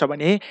मिल्दछ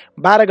भने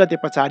 12 गते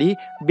पछाडि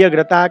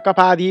व्यग्रता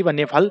कफादि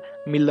भन्ने फल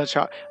मिल्दछ।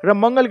 र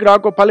मङ्गल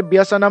ग्रहको फल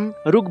व्यसनम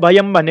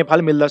रुगभयम भन्ने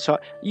फल मिल्दछ।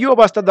 यो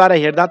अवस्थाद्वारा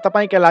हेर्दा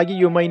तपाईँका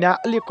लागि यो महिना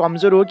अलि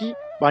कमजोर हो कि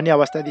भन्ने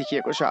अवस्था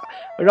देखिएको छ।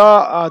 र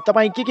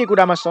तपाईँ के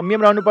कुरामा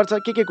संयम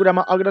रहनुपर्छ, के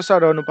कुरामा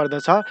अग्रसर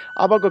रहनुपर्दछ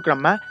अबको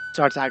क्रममा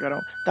चर्चा गरौँ।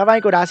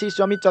 तपाईँको राशि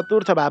स्वामी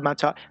चतुर्थ भावमा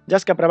छ,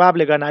 जसका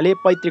प्रभावले गर्नाले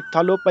पैतृक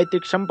थलो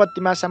पैतृक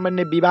सम्पत्तिमा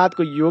सामान्य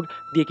विवादको योग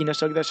देखिन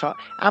सक्दछ।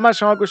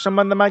 आमासँगको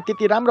सम्बन्धमा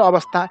त्यति राम्रो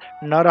अवस्था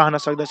नरहन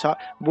सक्दछ।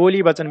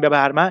 बोली वचन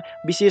व्यवहारमा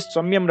विशेष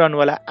संयम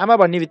रहनुहोला। आमा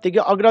भन्ने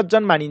बित्तिकै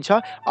अग्रजन मानिन्छ।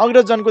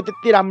 अग्रजनको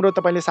त्यति राम्रो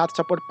तपाईँले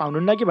साथ सपोर्ट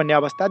पाउनुहुन्न कि भन्ने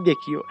अवस्था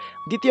देखियो।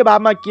 द्वितीय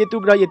भावमा केतु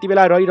ग्रह यति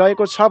बेला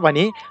रहिरहेको छ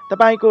भने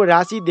तपाईँको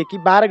राशिदेखि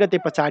 12 गते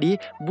पछाडि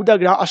बुध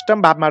ग्रह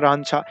अष्टम भावमा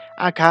रहन्छ।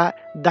 आँखा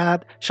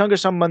दाँतसँग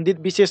सम्बन्धित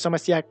विशेष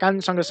समस्या,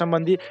 कानसँग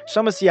सम्बन्धित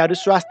समस्याहरू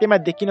स्वास्थ्यमा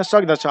देखिन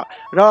सक्दछ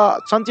र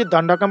सञ्चित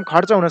धनरकम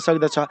खर्च हुन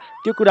सक्दछ।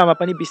 त्यो कुरामा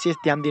पनि विशेष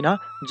ध्यान दिन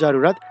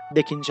जरुरत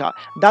देखिन्छ।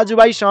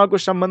 दाजुभाइसँगको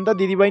सम्बन्ध,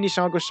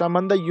 दिदीबहिनीसँगको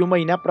सम्बन्ध यो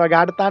महिना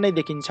प्रगाढता नै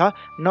देखिन्छ,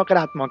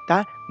 नकारात्मकता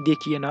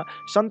देखिएन।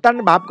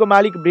 सन्तान भावको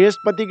मालिक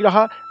बृहस्पति ग्रह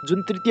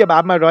जुन तृतीय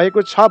भावमा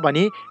रहेको छ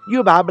भने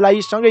यो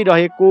भावलाई सँगै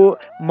रहेको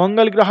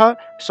मङ्गल ग्रह,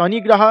 शनि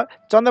ग्रह,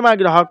 चन्द्रमा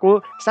ग्रहको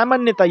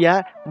सामान्यतया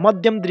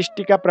मध्यम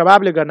दृष्टिका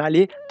प्रभावले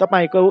गर्नाले तपाईँ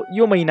तपाईँको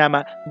यो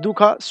महिनामा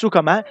दुःख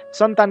सुखमा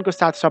सन्तानको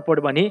साथ सपोर्ट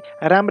भने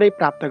राम्रै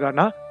प्राप्त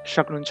गर्न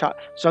सक्नुहुन्छ।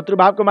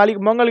 शत्रुभावको मालिक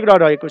मङ्गल ग्रह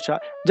रहेको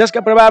छ, जसका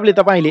प्रभावले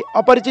तपाईँले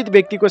अपरिचित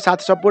व्यक्तिको साथ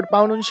सपोर्ट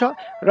पाउनुहुन्छ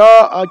र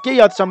केही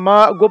हदसम्म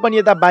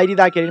गोपनीयता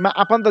बाहिरिँदाखेरिमा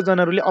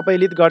आफन्तजनहरूले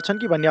अपहेलित गर्छन्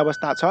कि भन्ने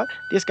अवस्था छ।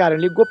 त्यस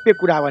कारणले गोप्य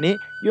कुरा भने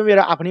यो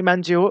मेरो आफ्नै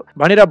मान्छे हो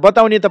भनेर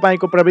बताउने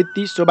तपाईँको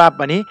प्रवृत्ति स्वभाव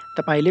भने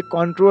तपाईँले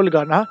कन्ट्रोल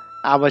गर्न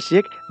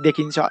आवश्यक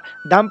देखिन्छ।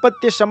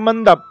 दाम्पत्य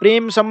सम्बन्ध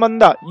प्रेम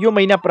सम्बन्ध यो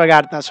महिना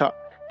प्रगाढता छ।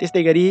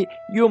 त्यस्तै गरी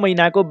यो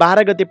महिनाको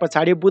 12 गते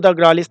पछाडि बुध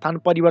ग्रहले स्थान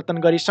परिवर्तन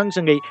गरी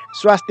सँगसँगै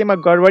स्वास्थ्यमा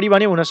गडबडी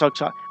भने हुन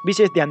सक्छ,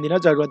 विशेष ध्यान दिन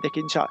जरुरत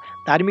देखिन्छ।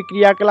 धार्मिक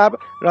क्रियाकलाप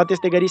र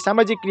त्यस्तै गरी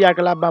सामाजिक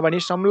क्रियाकलापमा भने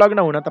संलग्न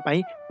हुन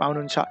तपाईँ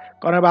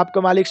पाउनुहुन्छ। कर्मभावको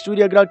मालिक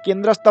सूर्य ग्रह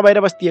केन्द्रस्थ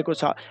भएर बस्तिएको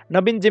छ।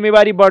 नवीन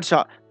जिम्मेवारी बढ्छ,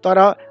 तर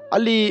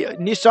अलि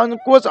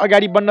निसङ्कोच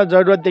अगाडि बढ्न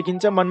जरुरत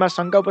देखिन्छ। मनमा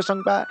शङ्का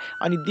उपशङ्का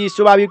अनि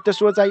स्वभावयुक्त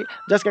सोचाइ,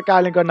 जसका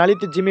कारणले गर्नाले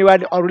त्यो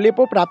जिम्मेवारी अरूले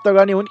पो प्राप्त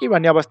गर्ने हुन् कि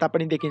भन्ने अवस्था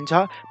पनि देखिन्छ।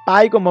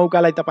 पाएको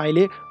मौकालाई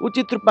तपाईँले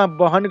उचित रूपमा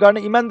वहन गर्न,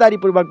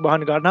 इमान्दारीपूर्वक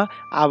वहन गर्न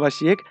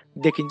आवश्यक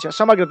देखिन्छ।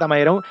 समग्रतामा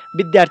हेरौँ,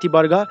 विद्यार्थी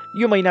वर्ग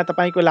यो महिना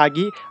तपाईँको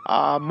लागि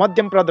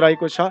मध्यमप्रद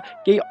रहेको छ।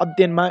 केही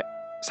अध्ययनमा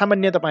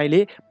सामान्य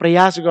तपाईँले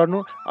प्रयास गर्नु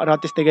र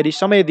त्यस्तै गरी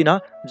समय दिन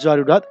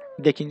जरुरत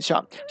देखिन्छ।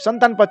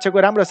 सन्तान पक्षको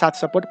राम्रो साथ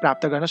सपोर्ट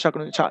प्राप्त गर्न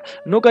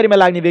सक्नुहुन्छ। नोकरीमा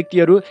लाग्ने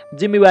व्यक्तिहरू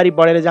जिम्मेवारी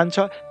बढेर जान्छ।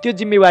 त्यो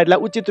जिम्मेवारीलाई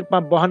उचित रूपमा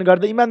वहन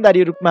गर्दै,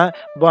 इमान्दारी रूपमा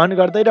वहन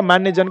गर्दै र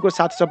मान्यजनको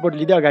साथ सपोर्ट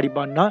लिँदै अगाडि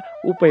बढ्न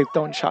उपयुक्त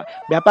हुन्छ।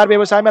 व्यापार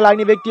व्यवसायमा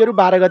लाग्ने व्यक्तिहरू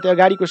 12 गते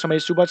अगाडिको समय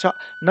शुभ छ।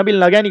 नवीन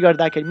लगानी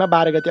गर्दाखेरिमा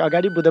 12 गते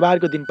अगाडि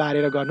बुधबारको दिन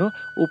पारेर गर्नु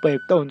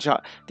उपयुक्त हुन्छ।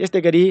 त्यस्तै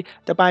गरी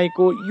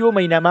तपाईँको यो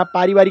महिनामा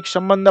पारिवारिक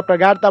सम्बन्ध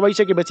प्रगाढता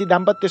भइसकेपछि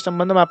दाम्पत्य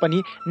सम्बन्धमा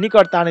पनि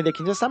निकटता नै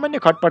देखिन्छ।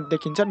 सामान्य खटपट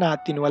देखिन्छ,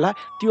 नआत्तिनु होला,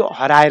 त्यो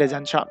हराएर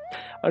जान्छ।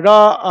 र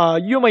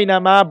यो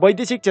महिनामा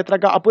वैदेशिक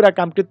क्षेत्रका अपुरा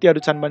कामकृत्यहरू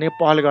छन् भने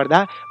पहल गर्दा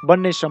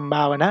बन्ने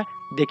सम्भावना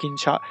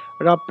देखिन्छ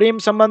र प्रेम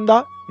सम्बन्ध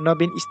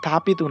नवीन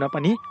स्थापित हुन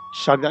पनि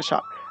सक्दछ।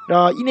 र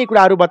यिनै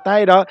कुराहरू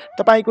बताएर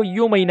तपाईँको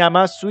यो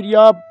महिनामा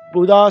सूर्य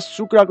बुध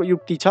शुक्रको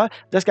युक्ति छ,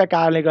 जसका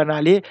कारणले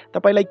गर्नाले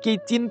तपाईँलाई केही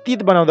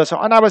चिन्तित बनाउँदछ।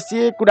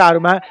 अनावश्यक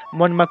कुराहरूमा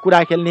मनमा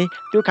कुरा खेल्ने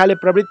त्यो खाले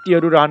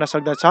प्रवृत्तिहरू रहन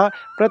सक्दछ।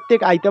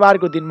 प्रत्येक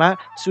आइतबारको दिनमा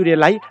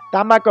सूर्यलाई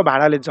तामाको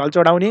भाँडाले जल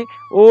चढाउने,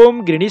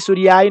 ओम गृहिणी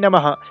सूर्याय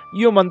नमः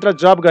यो मन्त्र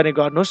जप गर्ने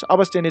गर्नुहोस्,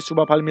 अवश्य नै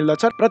शुभ फल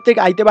मिल्दछ। प्रत्येक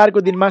आइतबारको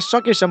दिनमा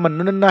सकेसम्म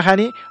नुन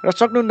नखाने र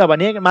सक्नुहुन्न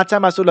भने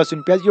माछा मासु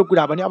लसुन प्याज यो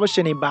कुरा पनि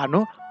अवश्य नै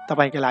बार्नु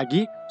तपाईँका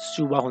लागि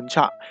शुभ हुन्छ।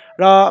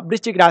 र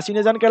वृश्चिक राशि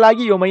जनका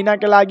लागि यो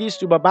महिनाका लागि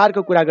शुभ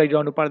बारको कुरा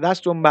गरिरहनु पर्दा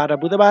सोमबार र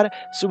बुधबार,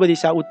 शुभ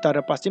दिशा उत्तर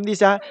र पश्चिम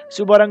दिशा,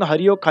 शुभ रङ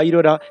हरियो, खैरो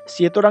र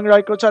सेतो रङ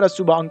रहेको छ। र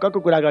शुभ अङ्कको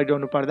कुरा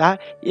गरिरहनु पर्दा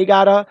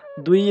 11,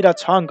 2 र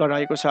 6 अङ्क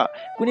रहेको छ।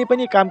 कुनै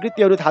पनि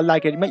कामकृत्यहरू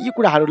थाल्दाखेरिमा यी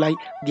कुराहरूलाई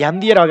ध्यान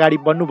दिएर अगाडि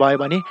बढ्नुभयो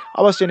भने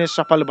अवश्य नै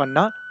सफल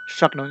बन्न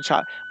सक्नुहुन्छ।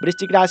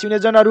 वृश्चिक राशि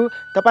जनहरू,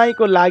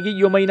 तपाईँको लागि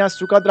यो महिना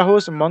सुखद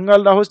रहोस्,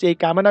 मङ्गल रहोस्, यही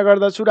कामना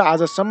गर्दछु। र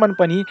आजसम्म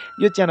पनि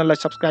यो च्यानललाई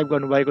सब्सक्राइब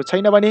गर्नुभएको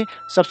छैन भने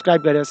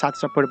सब्सक्राइब गरेर साथ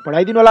सपोर्ट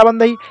बढाइदिनु होला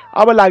भन्दै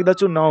अब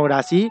लाग्दछु 9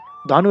 राशि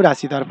धनु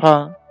राशितर्फ।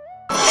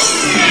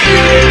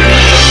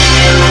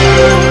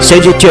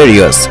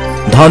 सेजिटेरियस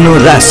धनु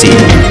राशि।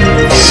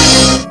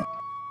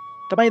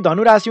 तपाईँ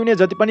धनु राशि हुने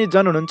जति पनि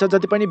जन हुनुहुन्छ,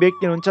 जति पनि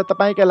व्यक्ति हुनुहुन्छ,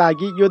 तपाईँका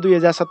लागि यो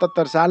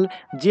 2077 साल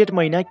जेठ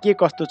महिना के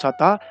कस्तो छ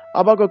त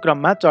अबको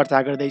क्रममा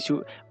चर्चा गर्दैछु।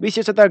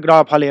 विशेषतः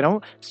ग्रह फल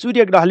हेरौँ।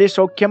 सूर्य ग्रहले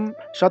सौख्यम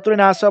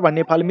शत्रुनाश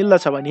भन्ने फल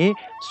मिल्दछ भने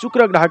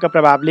शुक्र ग्रहका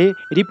प्रभावले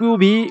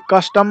रिपुभी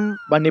कष्टम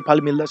भन्ने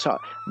फल मिल्दछ।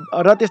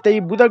 र त्यस्तै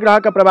बुध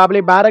ग्रहका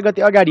प्रभावले 12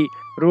 गते अगाडि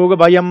रोग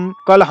भयम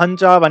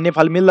कलहञ्च भन्ने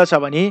फल मिल्दछ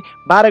भने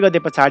 12 गते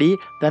पछाडि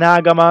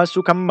धनागम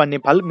सुखम भन्ने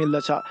फल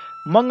मिल्दछ।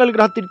 मङ्गल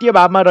ग्रह तृतीय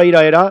भावमा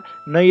रहिरहेर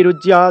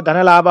नैरुज्य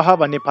धनलाभ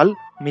भन्ने फल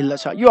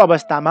मिल्दछ। यो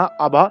अवस्थामा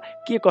अब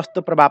के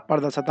कस्तो प्रभाव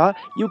पर्दछ त,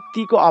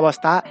 युक्तिको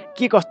अवस्था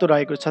के कस्तो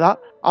रहेको छ त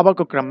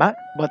अबको क्रममा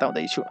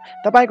बताउँदैछु।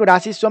 तपाईँको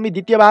राशि स्वामी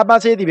द्वितीय भावमा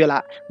छ यति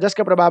बेला,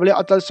 जसका प्रभावले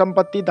अचल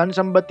सम्पत्ति, धन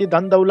सम्पत्ति,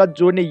 धन दौलत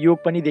जोड्ने योग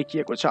पनि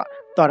देखिएको छ।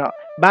 तर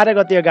 12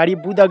 गते अगाडि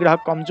बुध ग्रह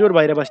कमजोर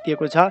भएर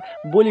बस्तिएको छ।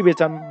 बोली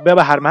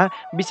व्यवहारमा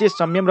विशेष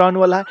संयम रहनु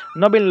होला।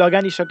 नवीन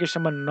लगानी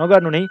सकेसम्म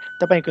नगर्नु नै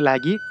तपाईँको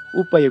लागि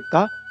उपयुक्त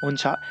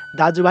हुन्छ।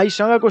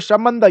 दाजुभाइसँगको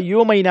सम्बन्ध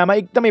यो महिनामा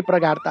एकदमै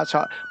प्रगाढता छ।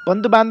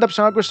 बन्धु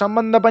बान्धवसँगको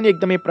सम्बन्ध पनि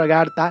एकदमै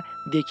प्रगाढता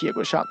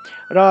देखिएको छ।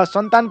 र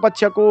सन्तान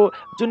पक्षको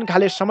जुन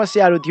खाले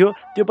समस्याहरू थियो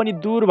त्यो पनि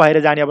दूर भएर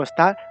जाने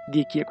अवस्था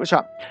देखिएको छ।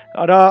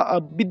 र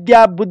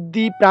विद्या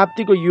बुद्धि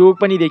प्राप्तिको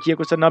योग पनि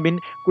देखिएको छ। नवीन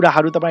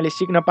कुराहरू तपाईँले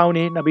सिक्न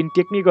पाउने, नवीन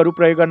टेक्निकहरू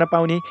प्रयोग गर्न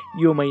पाउने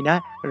यो महिना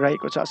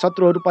रहेको छ।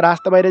 शत्रुहरू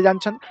परास्त भएर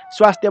जान्छन्।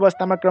 स्वास्थ्य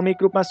अवस्थामा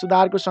क्रमिक रूपमा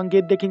सुधारको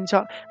सङ्केत देखिन्छ।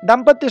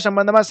 दाम्पत्य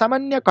सम्बन्धमा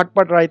सामान्य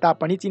खटपट रहे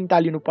तापनि चिन्ता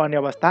लिनुपर्ने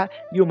अवस्था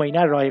यो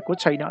महिना रहेको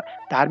छैन।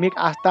 धार्मिक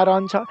आस्था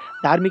रहन्छ।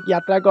 धार्मिक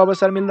यात्राको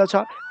अवसर मिल्दछ।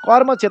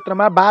 कर्म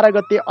क्षेत्रमा 12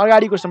 गते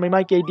अगाडिको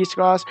समयमा केही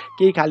डिस्कस,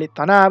 केही खाले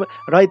तनाव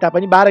रहे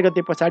तापनि 12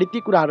 गते पछाडि ती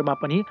कुराहरूमा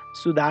पनि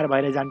सुधार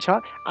भएर जान्छ।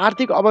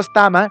 आर्थिक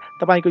अवस्थामा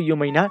तपाईँको यो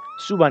महिना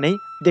शुभ नै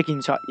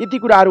देखिन्छ। यति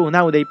कुराहरू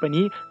हुँदाहुँदै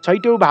पनि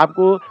छैटौँ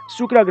भावको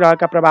शुक्र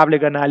ग्रहका प्रभावले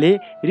गर्नाले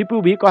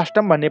रिपुभी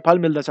कष्टम भन्ने फल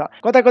मिल्दछ।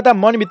 कता कता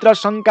मनभित्र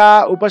शङ्का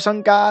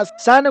उपशङ्का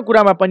सानो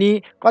कुरामा पनि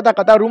कता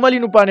कता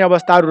रुमलिनु पर्ने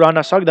अवस्थाहरू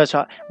रहन सक्दछ।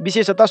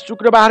 विशेषतः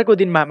शुक्रबारको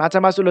दिनमा माछा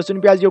मासु लसुन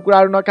प्याज यो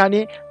कुराहरू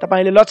नखाने,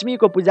 तपाईँले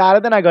लक्ष्मीको पूजा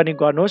आराधना गर्ने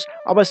गर्नुहोस्,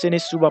 अवश्य नै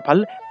शुभ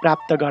फल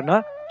प्राप्त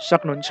गर्न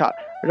सक्नुहुन्छ।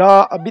 र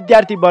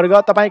विद्यार्थी वर्ग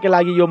तपाईँको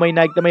लागि यो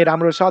महिना एकदमै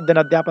राम्रो छ।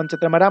 अध्ययन अध्यापन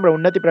क्षेत्रमा राम्रो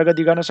उन्नति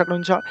प्रगति गर्न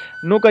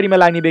सक्नुहुन्छ। नोकरीमा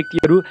लाग्ने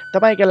व्यक्तिहरू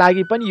तपाईँको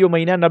लागि पनि यो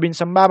महिना नवीन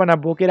सम्भावना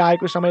बोकेर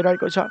आएको समय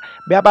रहेको छ।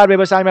 व्यापार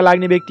व्यवसायमा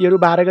लाग्ने व्यक्तिहरू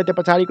 12 गते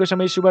पछाडिको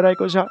समय शुभ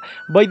रहेको छ।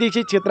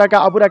 वैदेशिक क्षेत्रका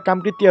अपुरा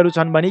कामकृत्यहरू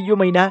छन् भने यो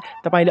महिना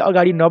तपाईँले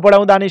अगाडि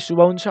नबढाउँदा नै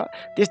शुभ हुन्छ।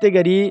 त्यस्तै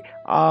गरी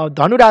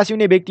धनु राशि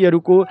हुने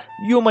व्यक्तिहरूको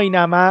यो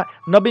महिनामा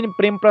नवीन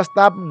प्रेम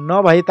प्रस्ताव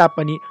नभए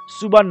तापनि,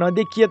 शुभ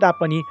नदेखिए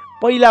तापनि,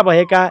 पहिला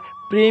भएका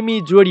प्रेमी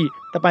जोडी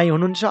तपाईँ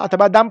हुनुहुन्छ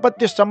अथवा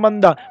दाम्पत्य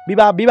सम्बन्ध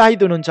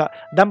विवाहित हुनुहुन्छ,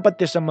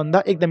 दाम्पत्य सम्बन्ध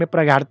एकदमै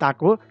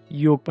प्रगाढताको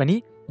योग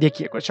पनि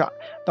देखिएको छ।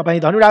 तपाईँ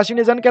धनुराशि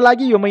हुने जनका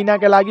लागि यो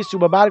महिनाका लागि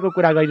शुभ बारको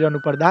कुरा गरिरहनु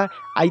पर्दा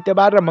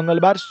आइतबार र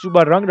मङ्गलबार शुभ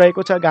रङ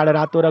रहेको छ गाढा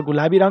रातो र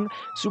गुलाबी रङ।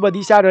 शुभ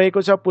दिशा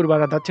रहेको छ पूर्व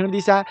र दक्षिण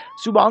दिशा।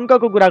 शुभ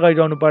अङ्कको कुरा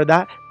गरिरहनु पर्दा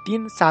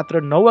 3, 7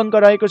 र 9 अङ्क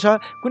रहेको छ।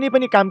 कुनै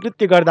पनि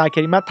कामकृत्य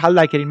गर्दाखेरिमा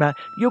थाल्दाखेरिमा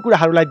यो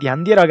कुराहरूलाई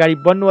ध्यान दिएर अगाडि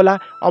बढ्नुहोला,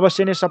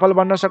 अवश्य नै सफल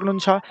बन्न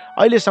सक्नुहुन्छ।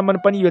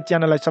 अहिलेसम्म पनि यो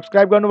च्यानललाई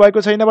सब्सक्राइब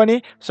गर्नुभएको छैन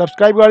भने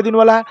सब्सक्राइब गरिदिनु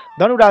होला।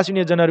 धनुराशि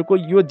हुने जनहरूको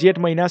यो जेठ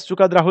महिना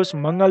सुखद रहोस्,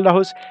 मङ्गल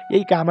रहोस्,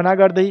 यही कामना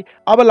गर्दै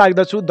अब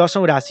लाग्दछु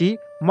 10औं राशि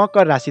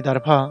मकर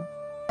राशितर्फ।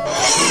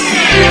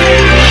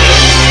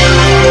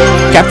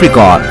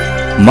 क्याप्रिकर्न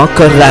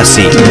मकर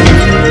राशि।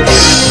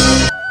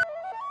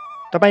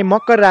 तपाईँ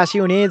मकर राशि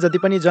हुने जति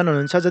पनि जन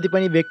हुनुहुन्छ, जति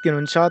पनि व्यक्ति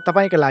हुनुहुन्छ,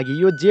 तपाईँका लागि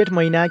यो जेठ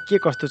महिना के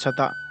कस्तो छ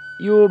त?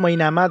 यो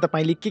महिनामा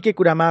तपाईँले के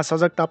कुरामा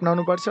सजगता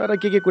अपनाउनुपर्छ र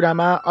के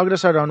कुरामा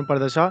अग्रसर रहनु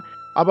पर्दछ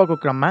अबको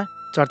क्रममा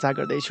चर्चा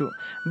गर्दैछु।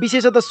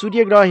 विशेषतः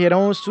सूर्य ग्रह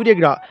हेरौँ। सूर्य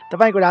ग्रह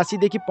तपाईँको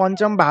राशिदेखि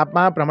पञ्चम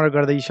भावमा भ्रमण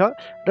गर्दैछ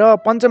र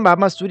पञ्चम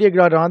भावमा सूर्य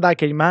ग्रह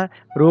रहँदाखेरिमा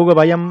रोग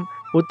भयम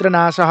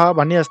पुत्रनाशः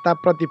भन्ने जस्ता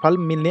प्रतिफल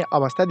मिल्ने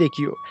अवस्था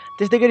देखियो।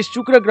 त्यस्तै गरी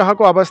शुक्र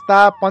ग्रहको अवस्था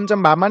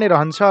पञ्चम भावमा नै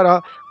रहन्छ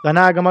र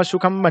धनागम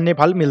सुखम भन्ने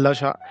फल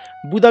मिल्दछ।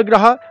 बुध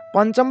ग्रह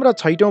पञ्चम र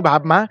छैटौँ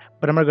भावमा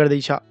भ्रमण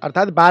गर्दैछ,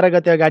 अर्थात् 12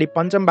 गते अगाडि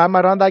पञ्चम भावमा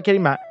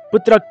रहँदाखेरिमा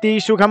पुत्रोक्ति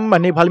सुखम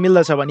भन्ने फल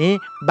मिल्दछ भने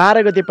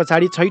 12 गते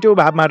पछाडि छैटौँ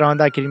भावमा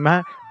रहँदाखेरिमा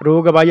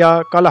रोग भय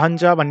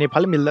कलहन्छ भन्ने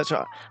फल मिल्दछ।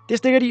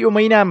 त्यस्तै गरी यो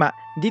महिनामा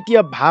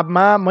द्वितीय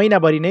भावमा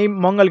महिनाभरि नै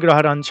मङ्गल ग्रह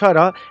रहन्छ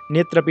र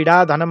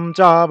नेत्रपीडा धनम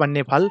च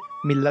भन्ने फल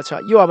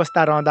मिल्दछ। यो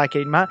अवस्था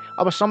रहँदाखेरिमा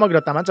अब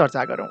समग्रतामा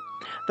चर्चा गरौँ।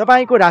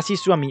 तपाईँको राशि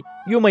स्वामी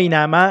यो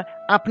महिनामा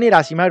आफ्नै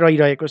राशिमा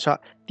रहिरहेको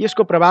छ।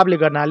 त्यसको प्रभावले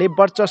गर्नाले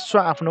वर्चस्व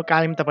आफ्नो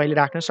कायम तपाईँले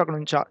राख्न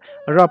सक्नुहुन्छ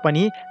र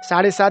पनि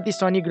 7.5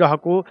 शनि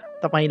ग्रहको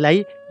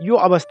तपाईँलाई यो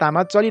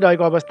अवस्थामा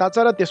चलिरहेको अवस्था छ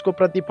र त्यसको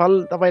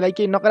प्रतिफल तपाईँलाई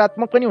केही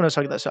नकारात्मक पनि हुन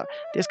सक्दछ।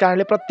 त्यस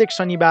कारणले प्रत्येक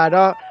शनिबार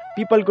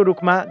पिपलको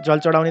रुखमा जल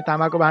चढाउने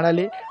तामाको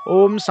भाँडाले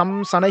ओम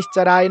सम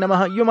शनैश्चराय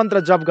नमः यो मन्त्र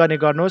जप गर्ने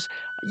गर्नुहोस्।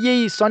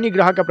 यही शनि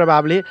ग्रहका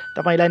प्रभावले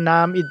तपाईँलाई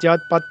नाम इज्जत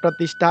पद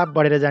प्रतिष्ठा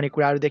बढेर जाने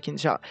कुराहरू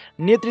देखिन्छ।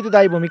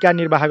 नेतृत्वदायी भूमिका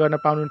निर्वाह गर्न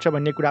पाउनुहुन्छ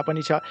भन्ने कुरा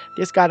पनि छ।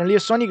 त्यस कारणले यो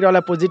शनि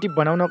ग्रहलाई पोजिटिभ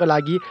बनाउनको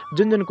लागि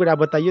जुन कुरा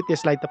बताइयो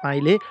त्यसलाई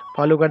तपाईँले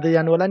फलो गर्दै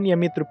जानुहोला,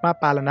 नियमित रूपमा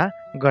पालना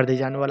गर्दै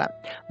जानुहोला।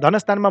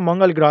 धनस्थानमा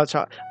मङ्गल ग्रह छ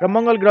र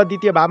मङ्गल ग्रह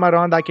द्वितीय भावमा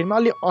रहँदाखेरिमा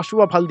अलि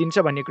अशुभ फल दिन्छ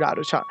भन्ने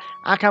कुराहरू छ।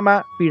 आँखामा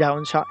पीडा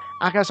हुन्छ,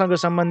 आँखासँग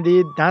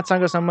सम्बन्धित,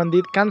 दाँतसँग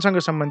सम्बन्धित, कानसँग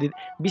सम्बन्धित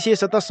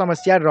विशेषतः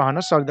समस्या रहन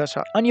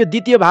सक्दछ। अनि यो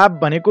द्वितीय भाव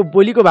भनेको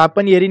बोलीको भाव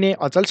पनि हेरिने,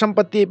 अचल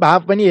सम्पत्ति भाव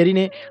पनि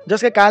हेरिने,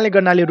 जसका कारणले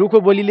गर्नाले रुखो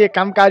बोलीले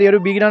काम कार्यहरू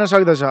बिग्रन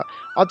सक्दछ।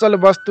 अचल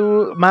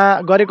वस्तुमा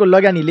गरेको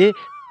लगानीले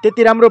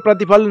त्यति राम्रो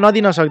प्रतिफल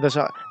नदिन सक्दछ।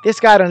 त्यस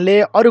कारणले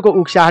अरूको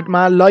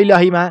उक्साहटमा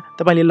लैलहीमा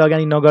तपाईँले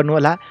लगानी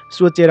नगर्नुहोला।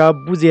 सोचेर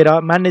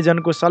बुझेर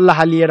मान्यजनको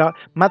सल्लाह लिएर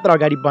मात्र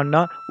अगाडि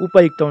बढ्न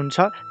उपयुक्त हुन्छ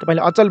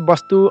तपाईँले अचल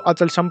वस्तु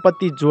अचल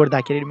सम्पत्ति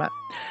जोड्दाखेरिमा।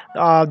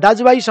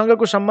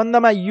 दाजुभाइसँगको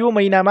सम्बन्धमा यो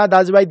महिनामा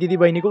दाजुभाइ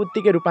दिदीबहिनीको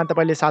उत्तिकै रूपमा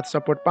तपाईँले साथ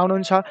सपोर्ट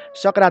पाउनुहुन्छ,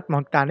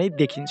 सकारात्मकता नै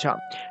देखिन्छ।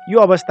 यो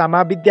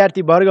अवस्थामा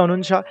विद्यार्थी वर्ग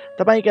हुनुहुन्छ,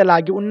 तपाईँका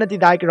लागि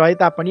उन्नतिदायक रहे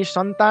तापनि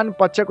सन्तान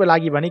पक्षको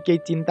लागि भने केही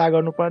चिन्ता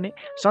गर्नुपर्ने,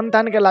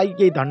 सन्तानका लागि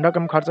केही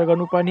धनरकम खर्च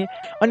गर्नुपर्ने,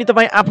 अनि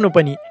तपाईँ आफ्नो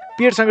पनि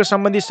पेटसँग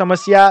सम्बन्धित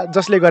समस्या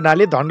जसले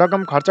गर्नाले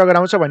धनरकम खर्च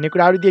गराउँछ भन्ने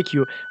कुराहरू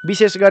देखियो।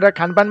 विशेष गरेर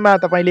खानपानमा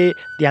तपाईँले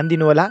ध्यान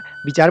दिनुहोला,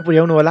 विचार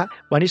पुर्याउनु होला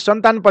भने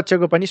सन्तान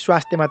पक्षको पनि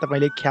स्वास्थ्यमा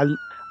तपाईँले ख्याल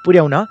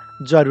पुर्याउन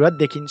जरुरत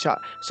देखिन्छ।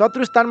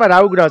 शत्रु स्थानमा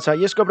राहु ग्रह छ।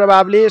 यसको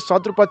प्रभावले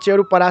शत्रु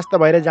पक्षहरू परास्त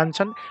भएर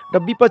जान्छन् र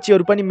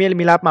विपक्षीहरू पनि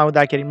मेलमिलापमा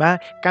आउँदाखेरिमा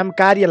काम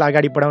कार्यलाई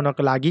अगाडि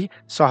बढाउनको लागि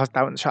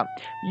सहजता हुन्छ।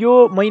 यो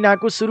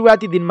महिनाको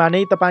सुरुवाती दिनमा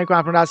नै तपाईँको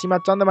आफ्नो राशिमा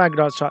चन्द्रमा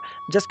ग्रह छ,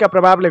 जसका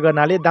प्रभावले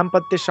गर्नाले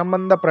दाम्पत्य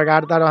सम्बन्ध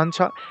प्रगाढता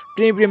रहन्छ,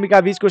 प्रेमी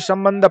प्रेमिका बीचको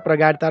सम्बन्ध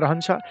प्रगाढता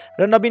रहन्छ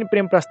र नवीन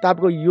प्रेम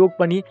प्रस्तावको योग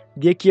पनि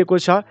देखिएको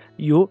छ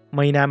यो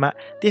महिनामा।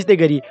 त्यस्तै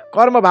गरी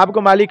कर्म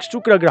भावको मालिक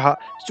शुक्र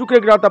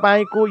ग्रह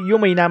तपाईँको यो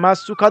महिनामा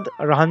सुखद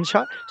रहन्छ,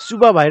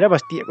 शुभ भएर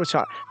बस्दिएको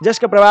छ,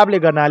 जसको प्रभावले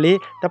गर्नाले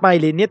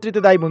तपाईँले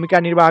नेतृत्वदायी भूमिका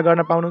निर्वाह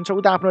गर्न पाउनुहुन्छ।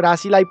 उता आफ्नो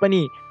राशिलाई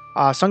पनि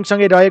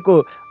सँगसँगै रहेको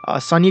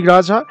शनि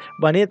ग्रह छ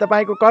भने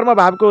तपाईँको कर्म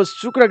भावको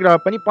शुक्र ग्रह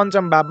पनि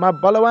पञ्चम भावमा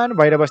बलवान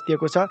भएर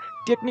बस्दिएको छ।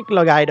 टेक्निक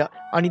लगाएर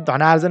अनि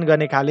धनार्जन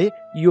गर्ने खाले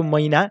यो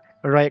महिना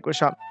रहेको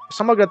छ।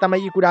 समग्रतामा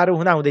यी कुराहरू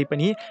हुँदाहुँदै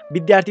पनि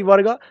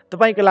विद्यार्थीवर्ग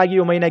तपाईँको लागि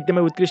यो महिना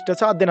एकदमै उत्कृष्ट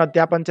छ। अध्ययन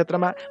अध्यापन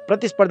क्षेत्रमा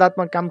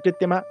प्रतिस्पर्धात्मक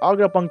कामकृत्यमा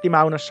अग्रपङ्क्तिमा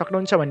आउन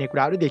सक्नुहुन्छ भन्ने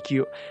कुराहरू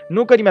देखियो।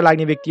 नोकरीमा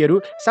लाग्ने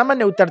व्यक्तिहरू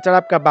सामान्य उतार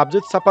चढावका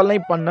बावजुद सफल नै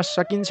बन्न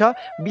सकिन्छ।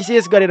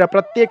 विशेष गरेर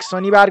प्रत्येक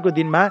शनिबारको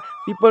दिनमा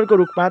पिपलको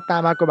रुखमा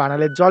तामाको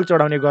भाँडाले जल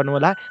चढाउने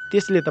गर्नुहोला,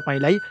 त्यसले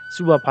तपाईँलाई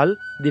शुभ फल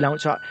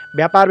दिलाउँछ।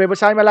 व्यापार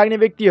व्यवसायमा लाग्ने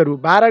व्यक्तिहरू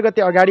 12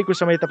 गते अगाडिको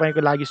समय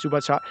तपाईँको लागि शुभ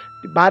छ।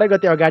 12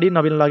 गते अगाडि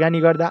नवीन लगानी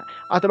गर्दा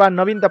अथवा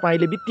नवीन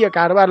तपाईँले वित्तीय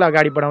कारोबारलाई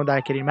अगाडि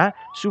बढाउँदाखेरिमा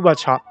शुभ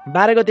छ।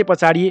 12 गते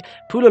पछाडि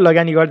ठुलो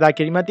लगानी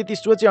गर्दाखेरिमा त्यति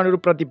सोचे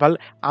अनुरूप प्रतिफल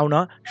आउन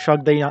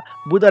सक्दैन।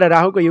 बुध र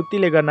राहुको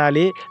युक्तिले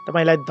गर्नाले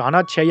तपाईँलाई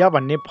धनक्षय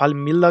भन्ने फल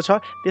मिल्दछ।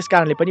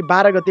 त्यसकारणले पनि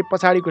 12 गते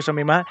पछाडिको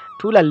समयमा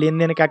ठुला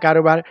लेनदेनका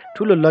कारोबार,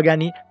 ठुलो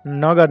लगानी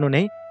नगर्नु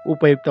नै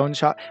उपयुक्त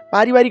हुन्छ।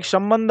 पारिवारिक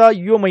सम्बन्ध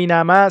यो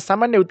महिनामा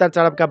सामान्य उतार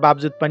चढावका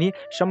बावजुद पनि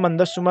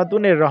सम्बन्ध सुमधुर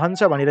नै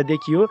रहन्छ भनेर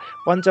देखियो।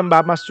 पञ्चम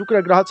भावमा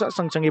शुक्र ग्रह छ,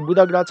 सँगसँगै बुध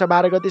ग्रह छ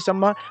 12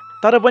 गतेसम्म।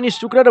 तर पनि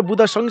शुक्र र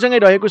बुध सँगसँगै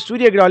रहेको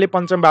सूर्य ग्रहले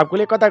पञ्चम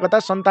भावकोले कता कता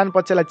सन्तान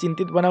पक्षलाई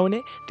चिन्तित बनाउने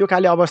त्यो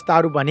खाले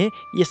अवस्थाहरू भने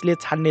यसले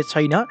छाड्ने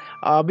छैन।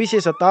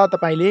 विशेषतः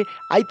तपाईँले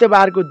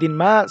आइतबारको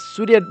दिनमा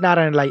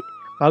सूर्यनारायणलाई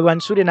भगवान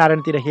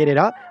सूर्यनारायणतिर हेरेर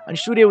अनि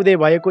सूर्य उदय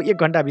भएको 1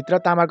 घन्टाभित्र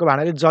तामाको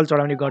भाँडाले जल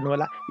चढाउने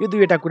गर्नुहोला। यो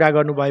दुईवटा कुरा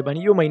गर्नुभयो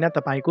भने यो महिना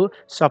तपाईँको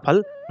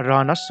सफल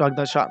रहन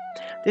सक्दछ।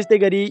 त्यस्तै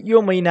गरी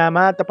यो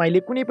महिनामा तपाईँले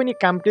कुनै पनि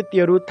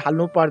कामकृत्यहरू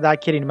थाल्नु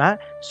पर्दाखेरिमा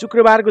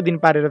शुक्रबारको दिन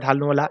पारेर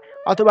थाल्नुहोला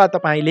अथवा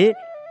तपाईँले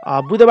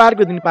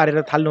बुधबारको दिन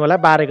पारेर थाल्नुहोला।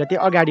 12 गते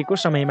अगाडिको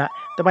समयमा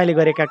तपाईँले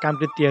गरेका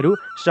कामकृत्यहरू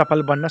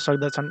सफल बन्न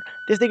सक्दछन्।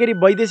 त्यस्तै गरी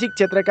वैदेशिक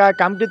क्षेत्रका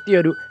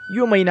कामकृत्यहरू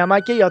यो महिनामा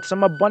केही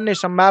हदसम्म बन्ने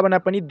सम्भावना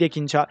पनि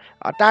देखिन्छ।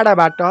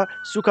 टाढाबाट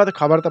सुखद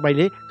खबर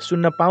तपाईँले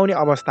सुन्न पाउने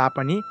अवस्था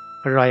पनि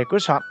रहेको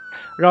छ।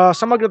 र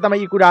समग्रतामा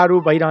यी कुराहरू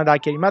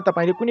भइरहँदाखेरिमा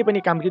तपाईँले कुनै पनि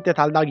कामकृत्य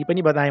थाल्दा अघि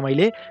पनि बताएँ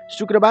मैले,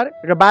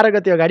 शुक्रबार र 12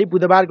 गते अगाडि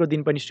बुधबारको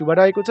दिन पनि शुभ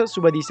रहेको छ।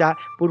 शुभ दिशा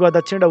पूर्व,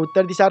 दक्षिण र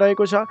उत्तर दिशा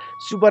रहेको छ।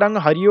 शुभ रङ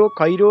हरियो,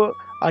 खैरो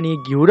अनि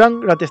घिउ रङ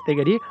र त्यस्तै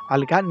गरी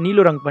हल्का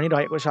निलो रङ पनि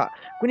रहेको छ।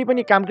 कुनै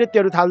पनि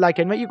कामकृत्यहरू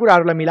थाल्दाखेरिमा यी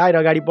कुराहरूलाई मिलाएर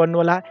अगाडि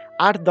बढ्नुहोला।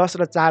 8, 10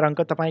 र 4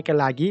 अङ्क तपाईँका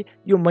लागि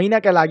यो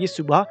महिनाका लागि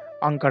शुभ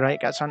अङ्क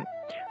रहेका छन्।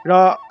 र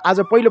आज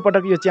पहिलो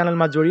पटक यो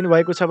च्यानलमा जोडिनु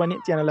भएको छ भने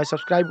च्यानललाई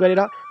सब्सक्राइब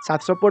गरेर साथ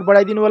सपोर्ट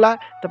बढाइदिनु होला।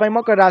 तपाईँ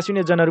मकर राशि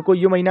हुने जनहरूको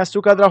यो महिना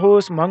सुखद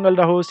रहोस्, मङ्गल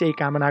रहोस् यही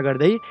कामना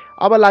गर्दै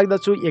अब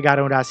लाग्दछु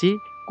 11औं राशि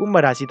कुम्भ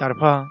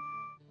राशितर्फ।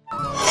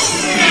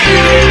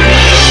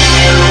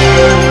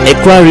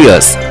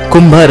 एक्वारियस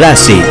कुम्भ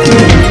राशि।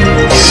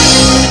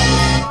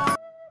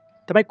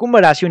 तपाईँ कुम्भ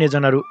राशि हुने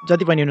जनहरू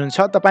जति पनि हुनुहुन्छ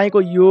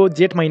तपाईँको यो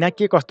जेठ महिना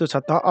के कस्तो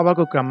छ त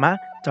अबको क्रममा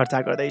चर्चा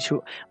गर्दैछु।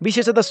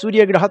 विशेषतः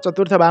सूर्य ग्रह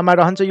चतुर्थ भावमा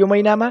रहन्छ यो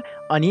महिनामा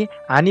अनि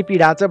हानि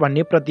पीडा छ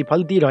भन्ने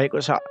प्रतिफल दिइरहेको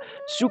छ।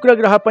 शुक्र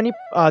ग्रह पनि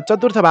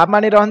चतुर्थ भावमा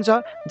नै रहन्छ,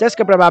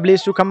 जसका प्रभावले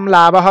सुखम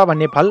लाभ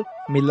भन्ने फल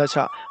मिल्दछ।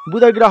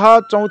 बुध ग्रह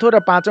चौथो र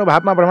 5औं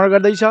भावमा भ्रमण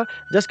गर्दैछ,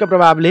 जसका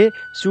प्रभावले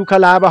सुख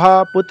लाभ,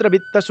 पुत्र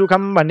वित्त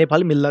सुखम भन्ने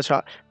फल मिल्दछ।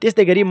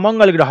 त्यस्तै गरी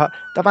मङ्गल ग्रह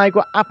तपाईँको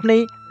आफ्नै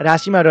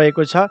राशिमा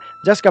रहेको छ,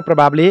 जसका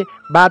प्रभावले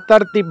वातर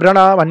तीव्रण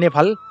भन्ने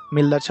फल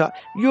मिल्दछ।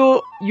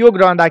 यो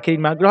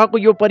रहँदाखेरिमा ग्रहको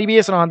यो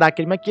परिवेश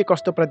रहँदाखेरिमा के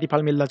कस्तो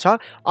प्रतिफल मिल्दछ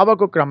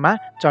अबको क्रममा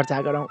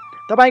चर्चा गरौँ।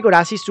 तपाईँको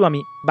राशि स्वामी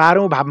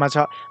 12औं भावमा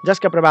छ,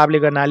 जसका प्रभावले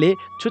गर्नाले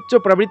छुच्चो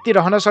प्रवृत्ति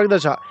रहन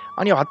सक्दछ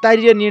अनि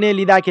हतारिएर निर्णय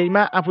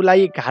लिँदाखेरिमा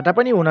आफूलाई घाटा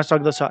पनि हुन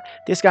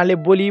सक्दछ। त्यसकारणले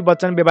बोली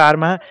वचन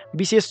व्यवहारमा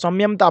विशेष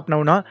संयमता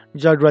अपनाउन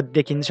जरुरत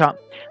देखिन्छ।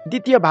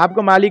 द्वितीय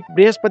भावको मालिक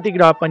बृहस्पति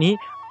ग्रह पनि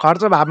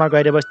खर्च भावमा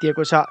गएर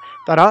बस्दिएको छ,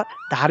 तर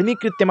धार्मिक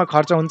कृत्यमा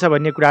खर्च हुन्छ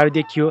भन्ने कुराहरू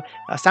देखियो।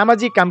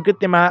 सामाजिक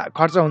कामकृत्यमा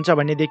खर्च हुन्छ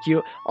भन्ने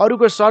देखियो।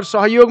 अरूको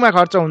सहयोगमा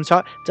खर्च हुन्छ,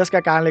 जसका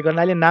कारणले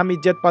गर्नाले नाम,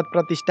 इज्जत, पद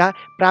प्रतिष्ठा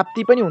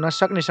प्राप्ति पनि हुन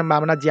सक्ने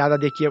सम्भावना ज्यादा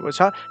देखिएको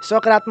छ।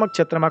 सकारात्मक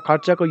क्षेत्रमा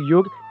खर्चको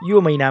योग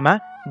यो महिनामा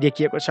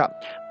देखिएको छ।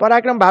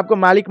 पराक्रम भावको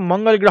मालिक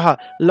मङ्गल ग्रह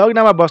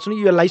लग्नमा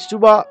बस्नु यसलाई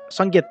शुभ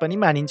सङ्केत पनि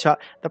मानिन्छ।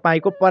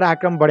 तपाईँको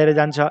पराक्रम बढेर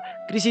जान्छ।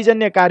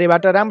 कृषिजन्य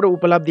कार्यबाट राम्रो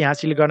उपलब्धि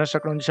हासिल गर्न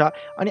सक्नुहुन्छ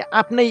अनि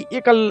आफ्नै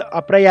एकल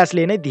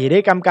प्रयासले नै धेरै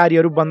काम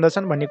कार्यहरू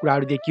बन्दछन् भन्ने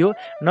कुराहरू देखियो।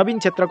 नवीन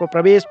क्षेत्रको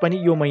प्रवेश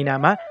पनि यो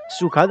महिनामा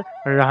सुखद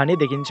रहने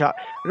देखिन्छ।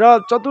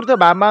 र चतुर्थ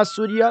भावमा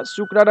सूर्य,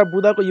 शुक्र र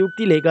बुधको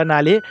युक्तिले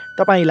गर्नाले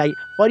तपाईँलाई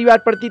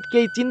परिवारप्रति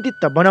केही चिन्तित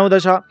त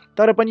बनाउँदछ,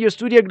 तर पनि यो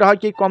सूर्य ग्रह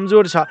केही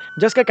कमजोर छ,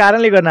 जसका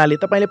कारणले गर्नाले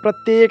तपाईँले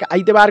प्रत्येक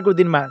आइतबारको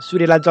दिनमा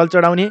सूर्यलाई जल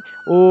चढाउने,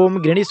 ओम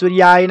गृणी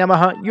सूर्याय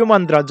नमः यो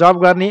मन्त्र जप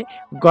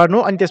गर्नु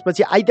अनि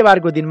त्यसपछि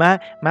आइतबारको दिनमा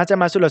माछा,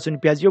 मासु, लसुन,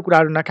 प्याज यो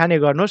कुराहरू नखाने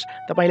गर्नुहोस्।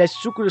 तपाईँलाई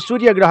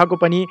सूर्य ग्रहको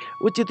पनि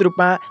उचित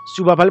रूपमा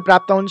शुभफल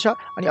प्राप्त हुन्छ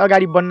अनि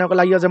अगाडि बढ्नको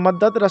लागि अझ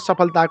मद्दत र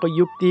सफलताको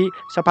युक्ति,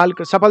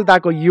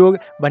 सफलताको योग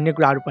भन्ने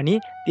कुराहरू पनि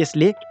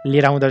त्यसले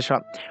लिएर आउँदछ।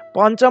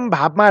 पञ्चम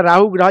भावमा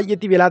राहु ग्रह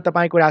यति बेला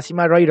तपाईँको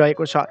राशिमा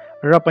रहिरहेको छ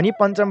र पनि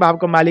पञ्चम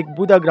भावको मालिक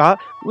बुध ग्रह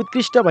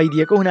उत्कृष्ट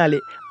भइदिएको हुनाले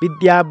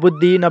विद्या,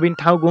 बुद्धि, नवीन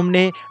ठाउँ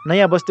घुम्ने,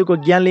 नयाँ वस्तुको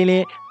ज्ञान लिने,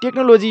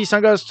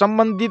 टेक्नोलोजीसँग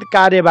सम्बन्धित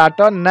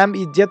कार्यबाट नाम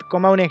इज्जत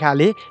कमाउने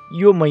खाले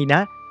यो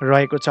महिना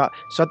रहेको छ।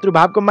 शत्रु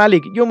भावको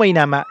मालिक यो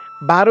महिनामा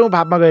 12औं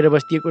भावमा गएर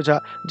बसिएको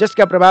छ,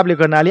 जसका प्रभावले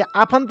गर्नाले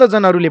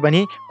आफन्तजनहरूले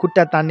पनि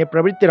खुट्टा तान्ने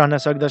प्रवृत्ति रहन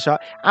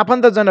सक्दछ।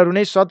 आफन्तजनहरू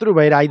नै शत्रु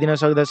भएर आइदिन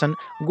सक्दछन्।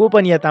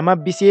 गोपनीयतामा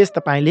विशेष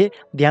तपाईँले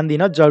ध्यान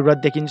दिन जरुरत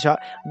देखिन्छ।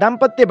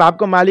 दाम्पत्य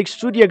भावको मालिक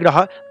सूर्य ग्रह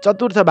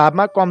चतुर्थ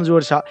भावमा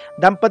कमजोर छ।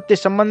 दाम्पत्य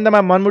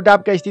सम्बन्धमा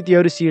मनमुटावका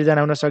स्थितिहरू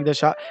सिर्जना हुन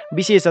सक्दछ।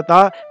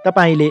 विशेषतः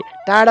तपाईँले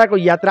टाढाको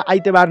यात्रा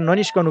आइतबार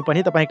ननिस्कनु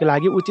पनि तपाईँको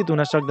लागि उचित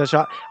हुन सक्दछ।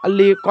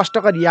 अलि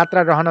कष्टकर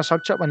यात्रा रहन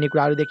सक्छ भन्ने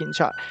कुराहरू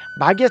देखिन्छ।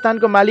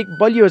 भाग्यस्थानको मालिक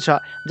बलियो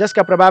छ,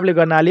 जसका प्रभावले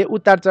गर्नाले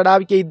उतार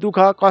चढाव, केही दुःख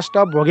कष्ट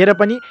भोगेर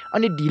पनि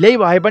अनि ढिलै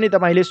भए पनि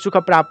तपाईँले सुख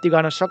प्राप्ति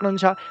गर्न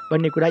सक्नुहुन्छ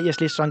भन्ने कुरा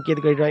यसले सङ्केत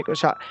गरिरहेको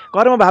छ।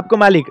 कर्म भावको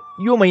मालिक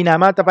यो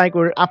महिनामा तपाईँको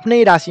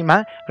आफ्नै राशिमा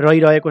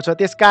रहिरहेको छ।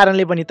 त्यस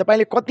कारणले पनि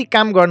तपाईँले कति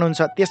काम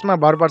गर्नुहुन्छ त्यसमा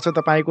भर पर्छ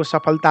तपाईँको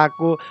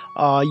सफलताको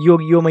योग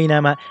यो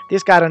महिनामा।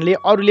 त्यस कारणले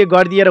अरूले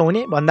गरिदिएर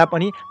हुने भन्दा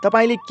पनि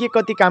तपाईँले के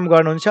कति काम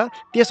गर्नुहुन्छ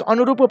त्यस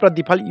अनुरूप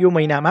प्रतिफल यो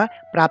महिनामा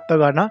प्राप्त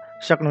गर्न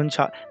सक्नुहुन्छ।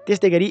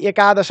 त्यस्तै गरी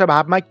एकादश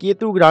भावमा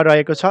केतु ग्रह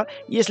रहेको छ।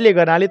 यसले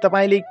गर्नाले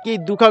तपाईँले केही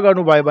दुःख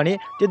गर्नुभयो भने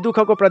त्यो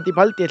दुःखको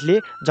प्रतिफल त्यसले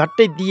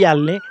झट्टै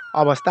दिइहाल्ने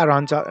अवस्था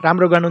रहन्छ।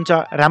 राम्रो गर्नुहुन्छ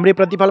राम्रै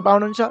प्रतिफल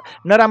पाउनुहुन्छ,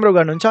 नराम्रो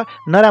गर्नुहुन्छ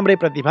नराम्रै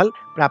प्रतिफल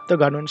प्राप्त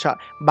गर्नुहुन्छ।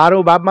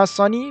 12औं भावमा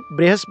शनि,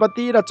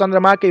 बृहस्पति र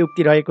चन्द्रमाको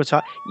युक्ति रहेको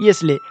छ।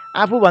 यसले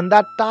आफूभन्दा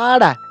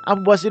टाढा,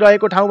 आफू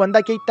बसिरहेको ठाउँभन्दा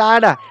केही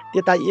टाढा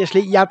त्यता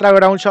यसले यात्रा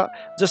गराउँछ,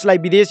 जसलाई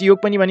विदेश योग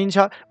पनि भनिन्छ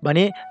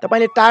भने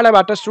तपाईँले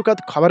टाढाबाट सुखद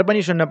खबर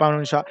पनि सुन्न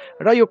पाउनुहुन्छ।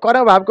 र यो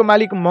कर्म भावको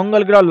मालिक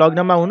मङ्गल ग्रह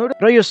लग्नमा हुनु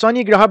र यो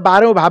शनि ग्रह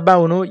 12औं भावमा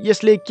हुनु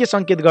यसले के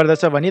सङ्केत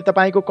गर्दछ भने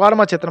तपाईँको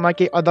कर्म क्षेत्रमा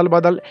केही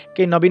अदलबदल,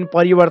 केही नवीन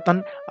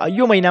परिवर्तन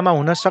यो महिनामा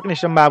हुन सक्ने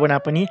सम्भावना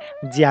पनि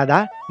ज्यादा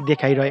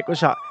देखाइरहेको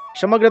छ।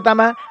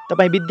 समग्रतामा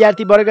तपाईँ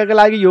विद्यार्थी वर्गका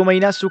लागि यो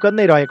महिना सुखद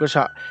नै रहेको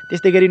छ।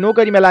 त्यस्तै गरी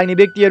नोकरीमा लाग्ने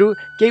व्यक्तिहरू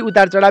केही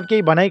उतार चढाव,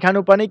 केही भनाइ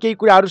खानुपर्ने, केही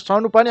कुराहरू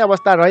सहनुपर्ने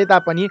अवस्था रहे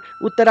तापनि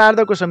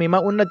उत्तरार्धको समयमा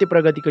उन्नति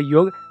प्रगतिको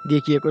योग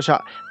देखिएको छ।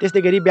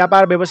 त्यस्तै गरी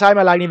व्यापार व्यवसायमा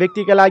लाग्ने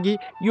व्यक्तिका लागि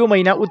यो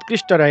महिना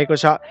उत्कृष्ट रहेको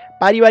छ।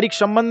 पारिवारिक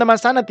सम्बन्धमा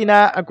सानातिना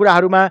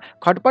कुराहरूमा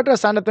खटपट र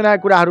सानातिना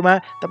कुराहरूमा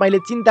तपाईँले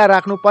चिन्ता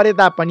राख्नु परे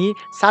तापनि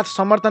साथ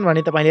समर्थन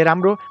भने तपाईँले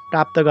राम्रो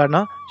प्राप्त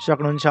गर्न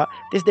सक्नुहुन्छ।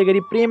 त्यस्तै गरी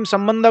प्रेम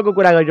सम्बन्धको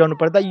कुरा गरिरहनु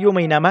पर्दा यो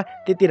महिनामा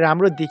त्यति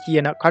राम्रो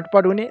देखिएन।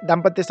 खटपट हुने,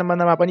 दाम्पत्य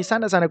सम्बन्धमा पनि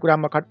साना साना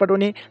कुरामा खटपट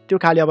हुने त्यो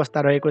खाले अवस्था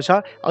रहेको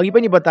छ। अघि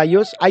पनि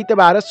बताइयोस्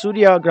आइतबार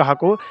सूर्य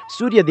ग्रहको,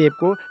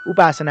 सूर्यदेवको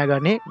उपासना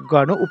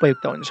गर्नु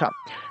उपयुक्त हुन्छ।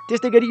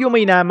 त्यस्तै गरी यो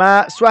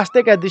महिनामा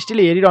स्वास्थ्यका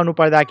दृष्टिले हेरिरहनु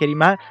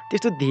पर्दाखेरिमा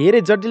त्यस्तो धेरै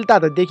जटिलता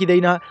त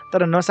देखिँदैन,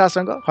 तर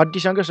नसासँग,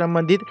 हड्डीसँग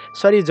सम्बन्धित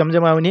शरीर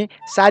झमझमाउने,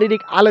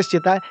 शारीरिक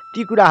आलस्यता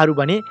ती कुराहरू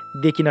भने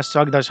देखिन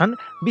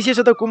सक्दछन्।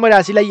 विशेषतः कुम्भ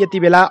राशिलाई यति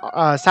बेला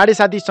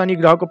 7.5 शनि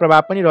ग्रहको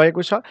प्रभाव पनि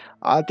रहेको छ।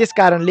 त्यस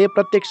कारणले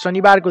प्रत्येक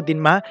शनिबारको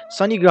दिनमा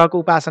शनि ग्रहको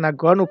उपासना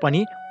गर्नु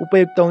पनि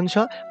उपयुक्त हुन्छ।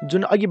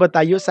 जुन अघि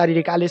बताइयो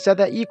शारीरिक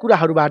आलस्यता यी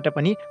कुराहरूबाट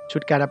पनि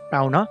छुटकारा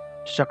पाउन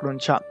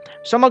सक्नुहुन्छ।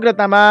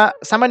 समग्रतामा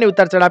सामान्य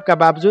उतार चढावका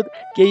बावजुद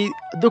केही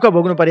दुःख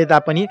भोग्नु परे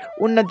तापनि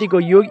उन्नतिको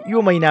योग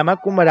यो महिनामा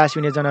कुम्भ राशि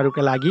हुने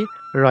जनहरूका लागि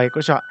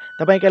रहेको छ।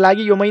 तपाईँका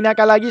लागि यो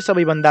महिनाका लागि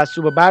सबैभन्दा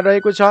शुभ बार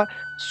रहेको छ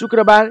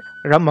शुक्रबार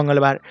र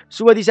मङ्गलबार।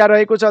 शुभ दिशा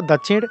रहेको छ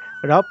दक्षिण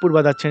र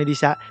पूर्व दक्षिण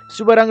दिशा।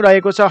 शुभ रङ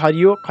रहेको छ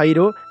हरियो,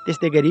 खैरो,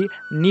 त्यस्तै गरी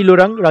निलो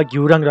रङ र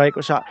घिउ रङ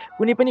रहेको छ।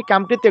 कुनै पनि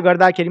कामकृत्य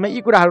गर्दाखेरिमा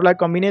यी कुराहरूलाई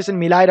कम्बिनेसन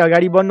मिलाएर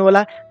अगाडि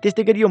बढ्नुहोला।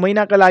 त्यस्तै गरी यो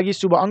महिनाका लागि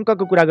शुभ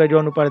अङ्कको कुरा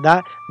गरिरहनु पर्दा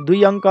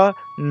 2 अङ्क,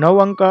 9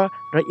 अङ्क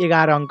र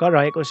 11 अङ्क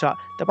रहेको छ।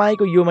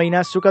 तपाईँको यो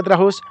महिना सुखद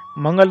रहोस्,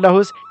 मङ्गल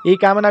रहोस् यही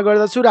कामना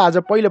गर्दछु। र आज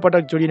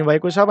पहिलोपटक जोडिनु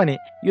भएको छ भने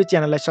यो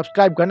च्यानललाई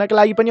सब्सक्राइब गर्नका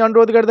लागि पनि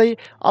अनुरोध गर्दै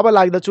अब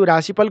लाग्दछु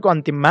राशिफलको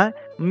अन्तिममा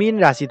मीन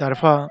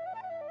राशितर्फ।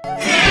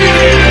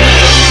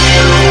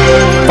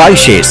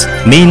 पाइसेस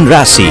मीन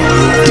राशि।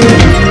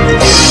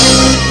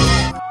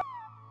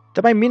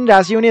 तपाईँ मीन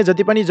राशि हुने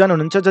जति पनि जन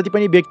हुनुहुन्छ, जति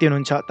पनि व्यक्ति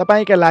हुनुहुन्छ,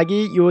 तपाईँका लागि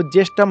यो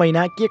ज्येष्ठ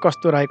महिना के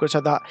कस्तो रहेको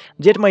छ त?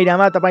 जेठ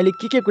महिनामा तपाईँले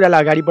के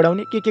कुरालाई अगाडि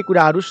बढाउने, के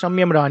कुराहरू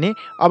संयम रहने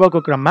अबको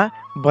क्रममा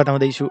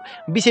बताउँदैछु।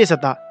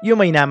 विशेषतः यो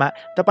महिनामा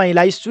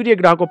तपाईँलाई सूर्य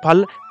ग्रहको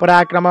फल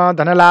पराक्रम,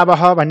 धनलाभ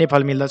भन्ने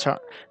फल मिल्दछ।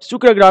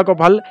 शुक्र ग्रहको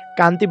फल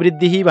कान्ति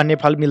वृद्धि भन्ने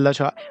फल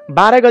मिल्दछ।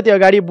 12 गते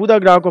अगाडि बुध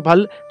ग्रहको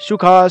फल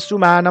सुख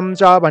सुमानम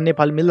च भन्ने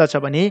फल मिल्दछ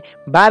भने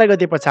 12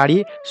 गते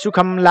पछाडि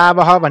सुखम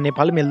लाभ भन्ने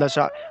फल मिल्दछ।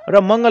 र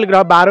मङ्गल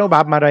ग्रह 12औं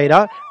भावमा रहेर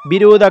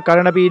विरोध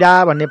कर्णपीडा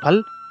भन्ने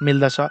फल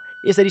मिल्दछ।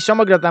 यसरी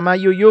समग्रतामा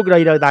यो योग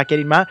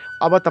रहिरहँदाखेरिमा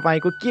अब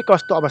तपाईँको के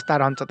कस्तो अवस्था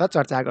रहन्छ त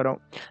चर्चा गरौँ।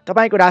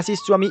 तपाईँको राशि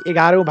स्वामी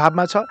 11औं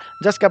भावमा छ,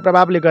 जसका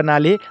प्रभावले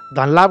गर्नाले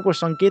धनलाभको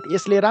सङ्केत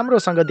यसले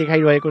राम्रोसँग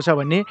देखाइरहेको छ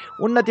भन्ने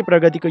उन्नति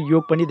प्रगतिको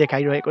योग पनि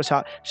देखाइरहेको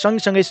छ।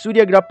 सँगसँगै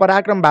सूर्य ग्रह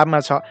पराक्रम भावमा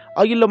छ।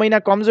 अघिल्लो महिना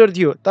कमजोर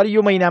थियो, तर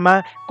यो महिनामा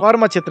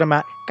कर्म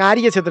क्षेत्रमा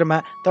कार्य क्षेत्रमा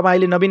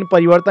तपाईँले नवीन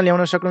परिवर्तन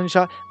ल्याउन सक्नुहुन्छ,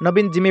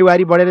 नवीन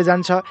जिम्मेवारी बढेर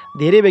जान्छ,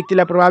 धेरै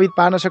व्यक्तिलाई प्रभावित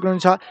पार्न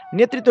सक्नुहुन्छ,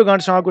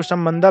 नेतृत्वगणसँगको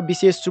सम्बन्ध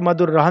विशेष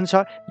सुमधुर रहन्छ,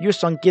 यो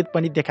सङ्केत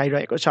पनि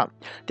देखाइरहेको छ।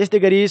 त्यस्तै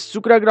गरी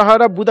शुक्र ग्रह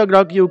र बुध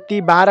ग्रहको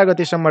युक्ति 12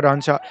 गतेसम्म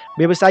रहन्छ।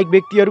 व्यावसायिक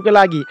व्यक्तिहरूका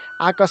लागि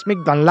आकस्मिक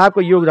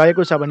धनलाभको योग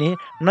रहेको छ भने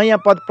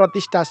नयाँ पद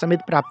प्रतिष्ठा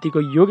समेत प्राप्तिको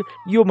योग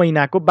यो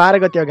महिनाको 12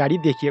 गते अगाडि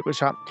देखिएको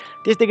छ।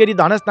 त्यस्तै गरी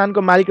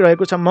धनस्थानको मालिक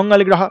रहेको छ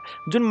मङ्गल ग्रह,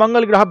 जुन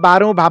मङ्गल ग्रह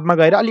 12औं भावमा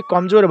गएर अलिक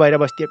कमजोर भएर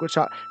बस्दिएको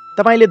छ।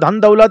 तपाईँले धन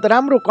दौलत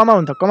राम्रो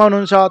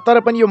कमाउनुहुन्छ, तर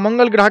पनि यो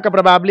मङ्गल ग्रहका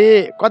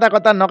प्रभावले कता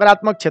कता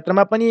नकारात्मक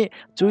क्षेत्रमा पनि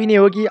चुइने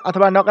हो कि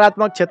अथवा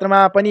नकारात्मक क्षेत्रमा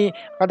पनि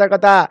कता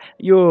कता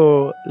यो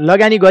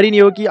लगानी गरिने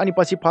हो कि अनि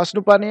पछि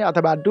फस्नुपर्ने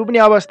अथवा डुब्ने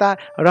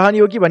अवस्था रहने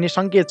हो कि भन्ने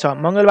सङ्केत छ।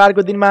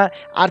 मङ्गलबारको दिनमा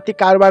आर्थिक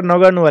कारोबार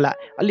नगर्नु होला,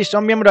 अलि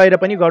संयम रहेर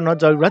पनि गर्न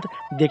जरुरत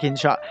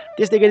देखिन्छ।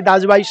 त्यस्तै गरी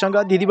दाजुभाइसँग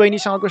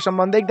दिदीबहिनीसँगको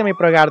सम्बन्ध एकदमै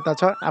प्रगाढता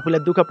छ।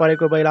 आफूलाई दुःख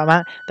परेको बेलामा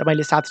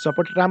तपाईँले साथ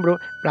सपोर्ट राम्रो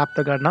प्राप्त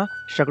गर्न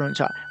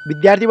सक्नुहुन्छ।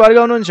 विद्यार्थीवर्ग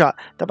हुनुहुन्छ,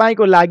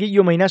 तपाईँको लागि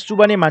यो महिना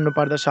शुभ नै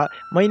मान्नुपर्दछ।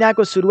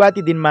 महिनाको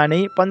सुरुवाती दिनमा नै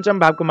पञ्चम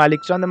भावको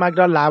मालिक चन्द्रमा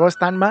ग्रह लाभ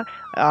स्थानमा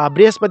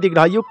बृहस्पति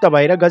ग्रह युक्त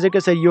भएर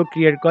गजकेसरी योग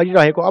क्रिएट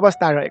गरिरहेको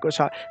अवस्था रहेको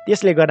छ।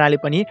 त्यसले गर्नाले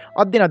पनि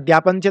अध्ययन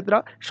अध्यापन क्षेत्र,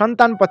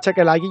 सन्तान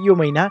पक्षका लागि यो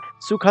महिना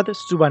सुखद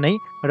शुभ नै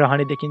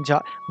रहने देखिन्छ।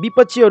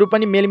 विपक्षीहरू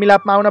पनि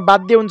मेलमिलापमा आउन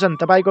बाध्य हुन्छन्।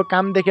 तपाईँको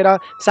काम देखेर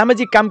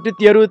सामाजिक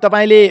कामकृतिहरू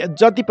तपाईँले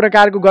जति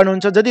प्रकारको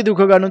गर्नुहुन्छ, जति दुःख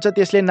गर्नुहुन्छ,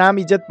 त्यसले नाम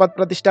इज्जत पद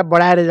प्रतिष्ठा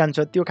बढाएर जान्छ।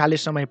 त्यो खाले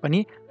समय पनि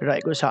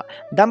रहेको छ।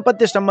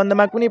 दाम्पत्य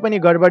सम्बन्धमा कुनै पनि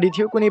गडबडी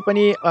थियो, कुनै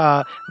पनि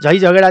झै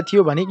झगडा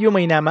थियो भने यो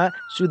महिनामा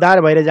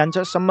सुधार भएर जान्छ,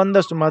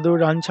 सम्बन्ध सुमधुर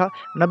रहन्छ।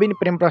 नवीन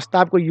प्रेम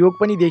प्रस्तावको योग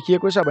पनि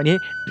देखिएको छ भने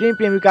प्रेम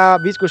प्रेमिका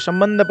बीचको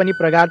सम्बन्ध पनि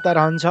प्रगाढता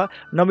रहन्छ।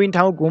 नवीन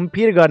ठाउँ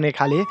घुमफिर गर्ने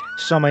खाले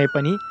समय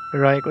पनि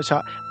रहेको छ।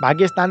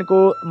 भाग्यस्थानको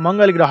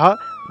मङ्गल ग्रह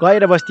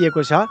गएर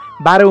बस्दिएको छ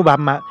 12औं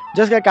भावमा,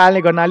 जसका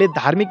कारणले गर्नाले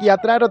धार्मिक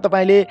यात्रा र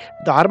तपाईँले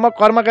धर्म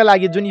कर्मका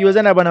लागि जुन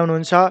योजना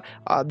बनाउनुहुन्छ,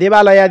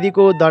 देवालय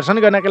आदिको दर्शन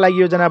गर्नका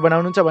लागि योजना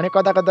बनाउनुहुन्छ भने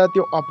कता कता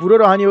त्यो अपुरो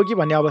रहने हो कि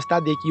भन्ने अवस्था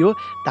देखियो।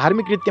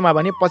 धार्मिक कृत्यमा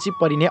भने पछि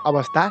परिने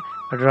अवस्था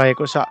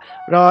रहेको छ।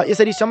 र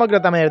यसरी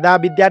समग्रतामा हेर्दा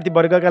विद्यार्थी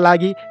वर्गका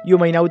लागि यो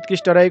महिना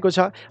उत्कृष्ट रहेको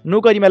छ।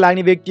 नोकरीमा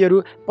लाग्ने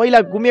व्यक्तिहरू पहिला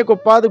गुमेको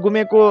पद,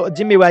 गुमेको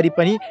जिम्मेवारी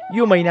पनि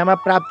यो महिनामा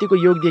प्राप्तिको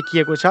योग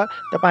देखिएको छ।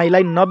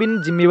 तपाईँलाई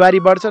नवीन जिम्मेवारी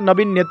बढ्छ,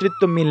 नवीन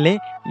नेतृत्व मिल्ने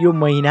यो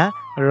महिना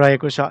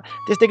रहेको छ।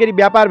 त्यस्तै गरी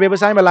व्यापार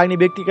व्यवसायमा लाग्ने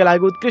व्यक्तिका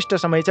लागि उत्कृष्ट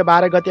समय छ।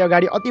 12 गते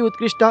अगाडि अति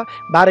उत्कृष्ट,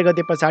 12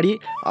 गते पछाडि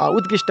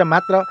उत्कृष्ट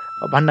मात्र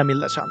भन्न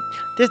मिल्दछ।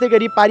 त्यस्तै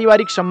गरी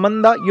पारिवारिक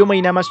सम्बन्ध यो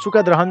महिनामा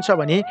सुखद रहन्छ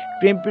भने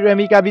प्रेम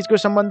प्रेमिका बीचको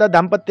सम्बन्ध,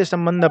 दाम्पत्य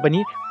सम्बन्ध पनि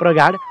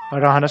प्रगाढ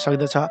रहन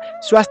सक्दछ।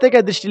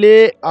 स्वास्थ्यका दृष्टिले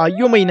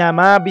यो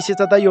महिनामा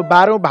विशेषतः यो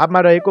 12औं भावमा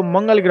रहेको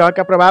मङ्गल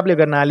ग्रहका प्रभावले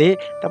गर्नाले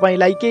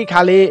तपाईँलाई केही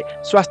खाले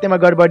स्वास्थ्यमा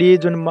गडबडी,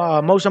 जुन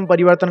मौसम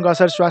परिवर्तनको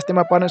असर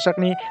स्वास्थ्यमा पर्न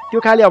सक्ने त्यो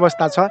खाले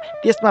अवस्था छ,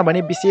 त्यसमा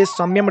भने विशेष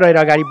संयम रहेर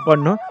अगाडि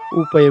बढ्नु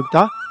उपयुक्त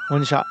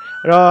हुन्छ।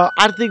 र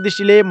आर्थिक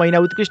दृष्टिले महिना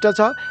उत्कृष्ट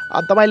छ।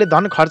 तपाईँले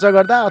धन खर्च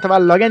गर्दा अथवा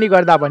लगानी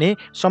गर्दा भने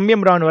संयम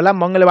रहनु होला,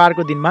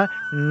 मङ्गलबारको दिनमा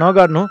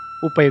नगर्नु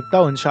उपयुक्त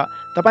हुन्छ।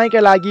 तपाईँका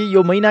लागि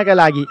यो महिनाका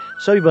लागि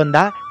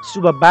सबैभन्दा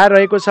शुभ बार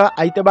रहेको छ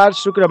आइतबार,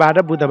 शुक्रबार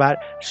र बुधबार।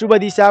 शुभ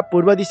दिशा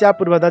पूर्व दिशा,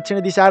 पूर्व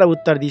दक्षिण दिशा र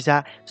उत्तर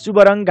दिशा। शुभ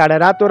रङ गाढा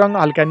रातो रङ,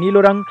 हल्का निलो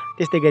रङ,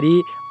 त्यस्तै गरी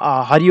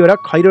हरियो र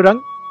खैरो रङ,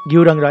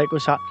 घिउ रङ रहेको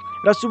छ।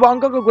 र शुभ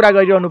अङ्कको कुरा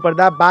गरिरहनु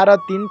पर्दा 12,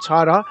 3,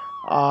 6 र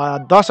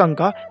 10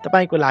 अङ्क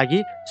तपाईँको लागि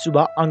शुभ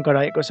अङ्क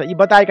रहेको छ। यी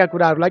बताएका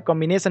कुराहरूलाई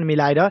कम्बिनेसन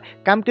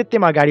मिलाएर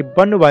कामकृत्यमा अगाडि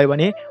बढ्नुभयो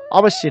भने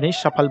अवश्य नै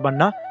सफल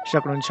बन्न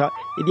सक्नुहुन्छ।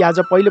 यदि आज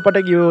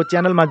पहिलोपटक यो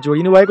च्यानलमा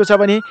जोडिनु भएको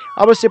छ भने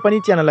अवश्य पनि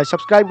च्यानललाई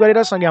सब्सक्राइब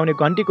गरेर सँगै आउने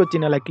घन्टीको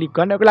चिन्हलाई क्लिक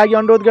गर्नको लागि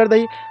अनुरोध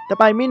गर्दै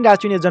तपाईँ मीन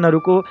राशि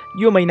जनहरूको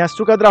यो महिना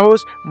सुखद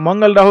रहोस्,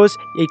 मङ्गल रहोस्,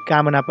 यही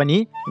कामना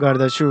पनि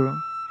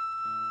गर्दछु।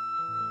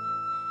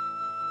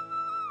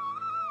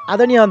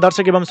 आदरणीय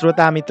दर्शक एवं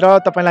श्रोता मित्र,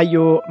 तपाईँलाई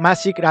यो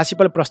मासिक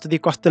राशिफल प्रस्तुति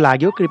कस्तो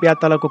लाग्यो कृपया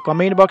तलको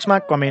कमेन्ट बक्समा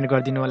कमेन्ट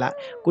गरिदिनु होला।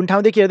 कुन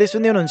ठाउँदेखि हेर्दै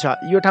सुन्दै हुनुहुन्छ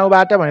यो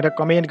ठाउँबाट भनेर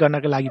कमेन्ट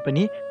गर्नका लागि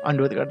पनि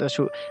अनुरोध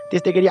गर्दछु।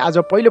 त्यस्तै गरी आज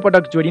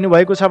पहिलोपटक जोडिनु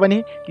भएको छ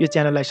भने यो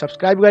च्यानललाई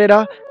सब्सक्राइब गरेर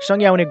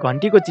सँगै आउने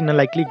घन्टीको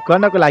चिन्हलाई क्लिक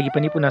गर्नको लागि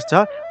पनि पुनश्च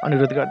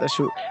अनुरोध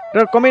गर्दछु।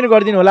 र कमेन्ट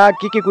गरिदिनु होला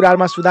के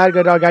कुराहरूमा सुधार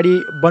गरेर अगाडि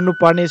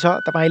बढ्नुपर्नेछ।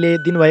 तपाईँले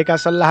दिनुभएका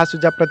सल्लाह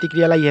सुझाव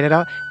प्रतिक्रियालाई हेरेर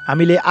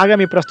हामीले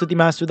आगामी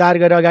प्रस्तुतिमा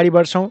सुधार गरेर अगाडि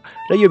बढ्छौँ।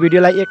 र यो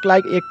भिडियोलाई एक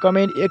लाइक, एक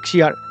कमेन्ट, एक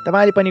सेयर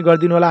तपाईँले पनि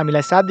गरिदिनु होला,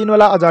 हामीलाई साथ दिनु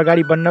होला, अझ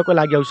अगाडि बढ्नको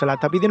लागि हौसला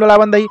थपिदिनु होला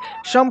भन्दै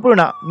सम्पूर्ण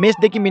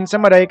मेषदेखि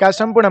मिनसम्म रहेका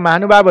सम्पूर्ण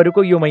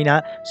महानुभावहरूको यो महिना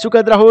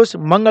सुखद रहोस्,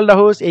 मङ्गल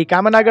रहोस्, यही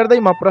कामना गर्दै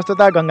म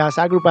प्रस्तुता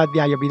गंगासागर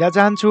उपाध्याय बिदा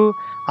चाहन्छु।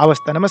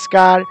 हवस् त,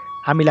 नमस्कार।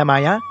 हामीलाई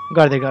माया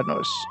गर्दै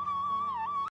गर्नुहोस्।